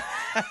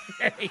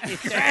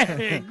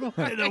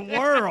the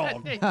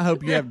world? I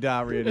hope you have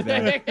diarrhea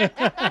today.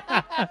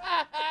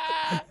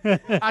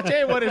 I tell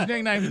you what, his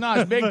nickname's not.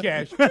 It's Big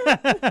Cash.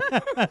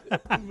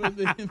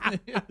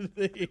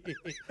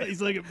 He's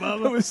looking at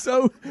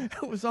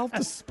Bubba. It was off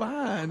the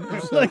spine.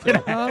 Look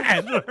at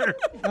Adler.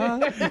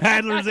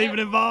 Adler's even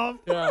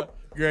involved. Yeah.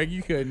 Greg,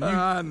 you couldn't.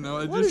 I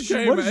know. It What just is your-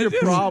 came. what is your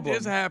problem? It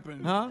just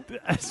happened. Huh?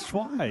 That's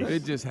why.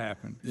 It just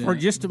happened. For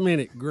just a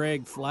minute,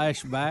 Greg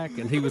flashed back,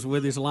 and he was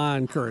with his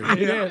line crew.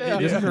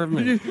 Yeah. Just for a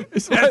minute.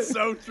 That's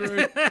so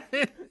true.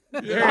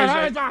 There's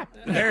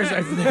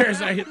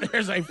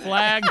a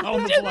flag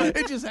on the play.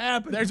 It just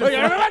happened. There's a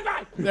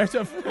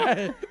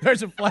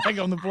flag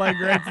on the play.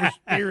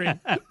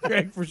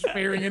 Greg for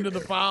spearing into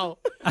the pile.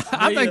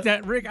 I think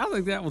that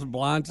was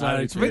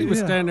blindsided. Speedy was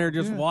standing there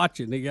just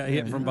watching. He got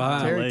hit from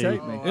behind. Terry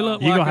Tate me. It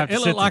looked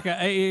like an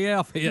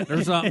AAF hit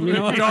or something. You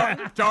know,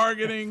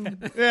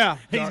 Targeting. Yeah.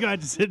 He's going to have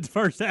to sit the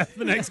first half of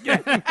the next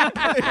game. It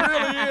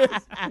really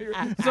is.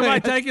 somebody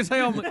take his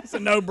helmet. It's a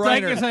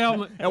no-brainer. Take his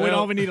helmet. And we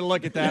don't even need to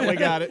look at that. We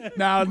got it.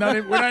 No, we're not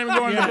even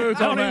going to the booth.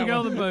 Don't even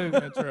go to the booth.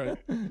 That's right.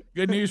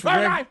 Good news for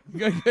Greg.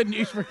 Good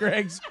news for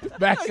Greg's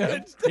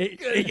backup.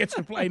 He gets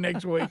to play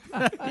next week.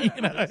 I'm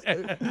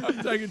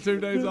taking 2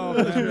 days off.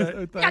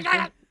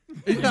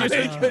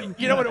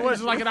 You know what it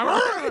was? It was like an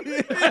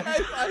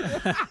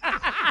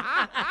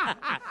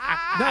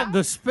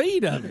The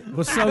speed of it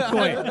was so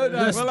quick.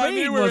 The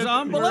speed was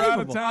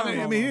unbelievable.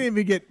 I mean, he didn't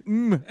even get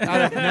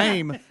out of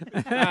name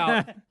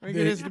out. Get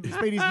his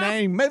Speedy's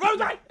name.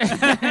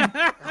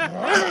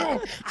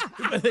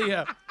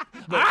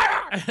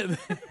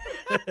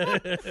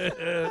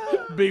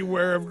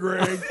 Beware of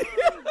Greg.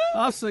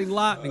 I've seen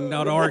lightning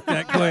not arc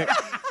that quick.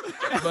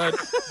 But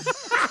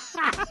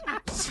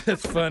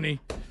that's funny.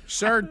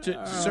 Sir, to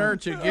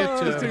get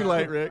to it's too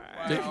late, Rick.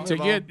 To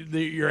get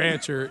your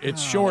answer, it's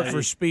short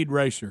for Speed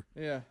Racer.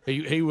 Yeah.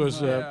 He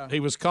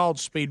was called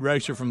Speed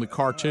Racer from the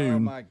cartoon. Oh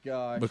my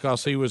gosh.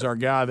 Because he was our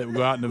guy that would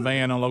go out in the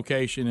van on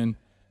location and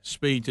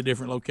speed to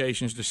different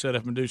locations to set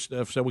up and do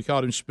stuff. So we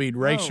called him Speed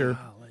Racer.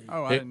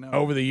 Oh, I didn't know.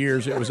 Over the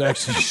years, it was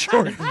actually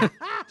short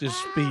to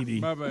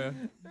Speedy. My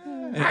bad.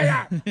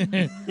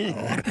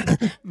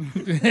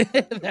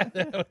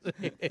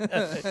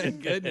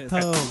 Goodness.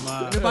 Oh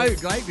my!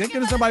 Thank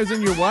goodness somebody was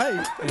in your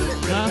way.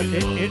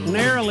 It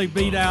narrowly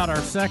beat out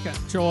our second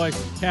choice,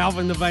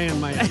 Calvin the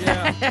Van Man.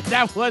 Yeah,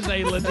 that was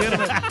a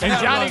legitimate.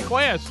 And Johnny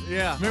Quest.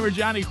 Yeah. Remember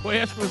Johnny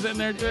Quest was in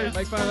there too.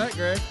 Make fun of that,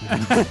 Greg.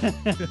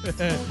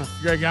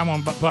 Greg, I'm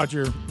gonna put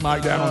your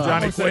mic down on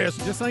Johnny Quest.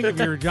 Just think if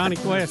you're Johnny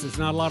Quest, it's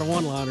not a lot of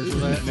one-liners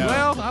with that. No.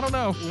 Well, I don't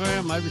know.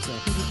 Well, maybe so.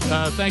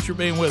 Thanks for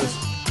being with us.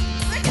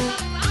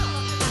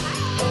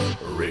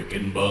 Rick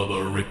and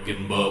Bubba, Rick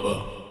and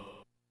Bubba.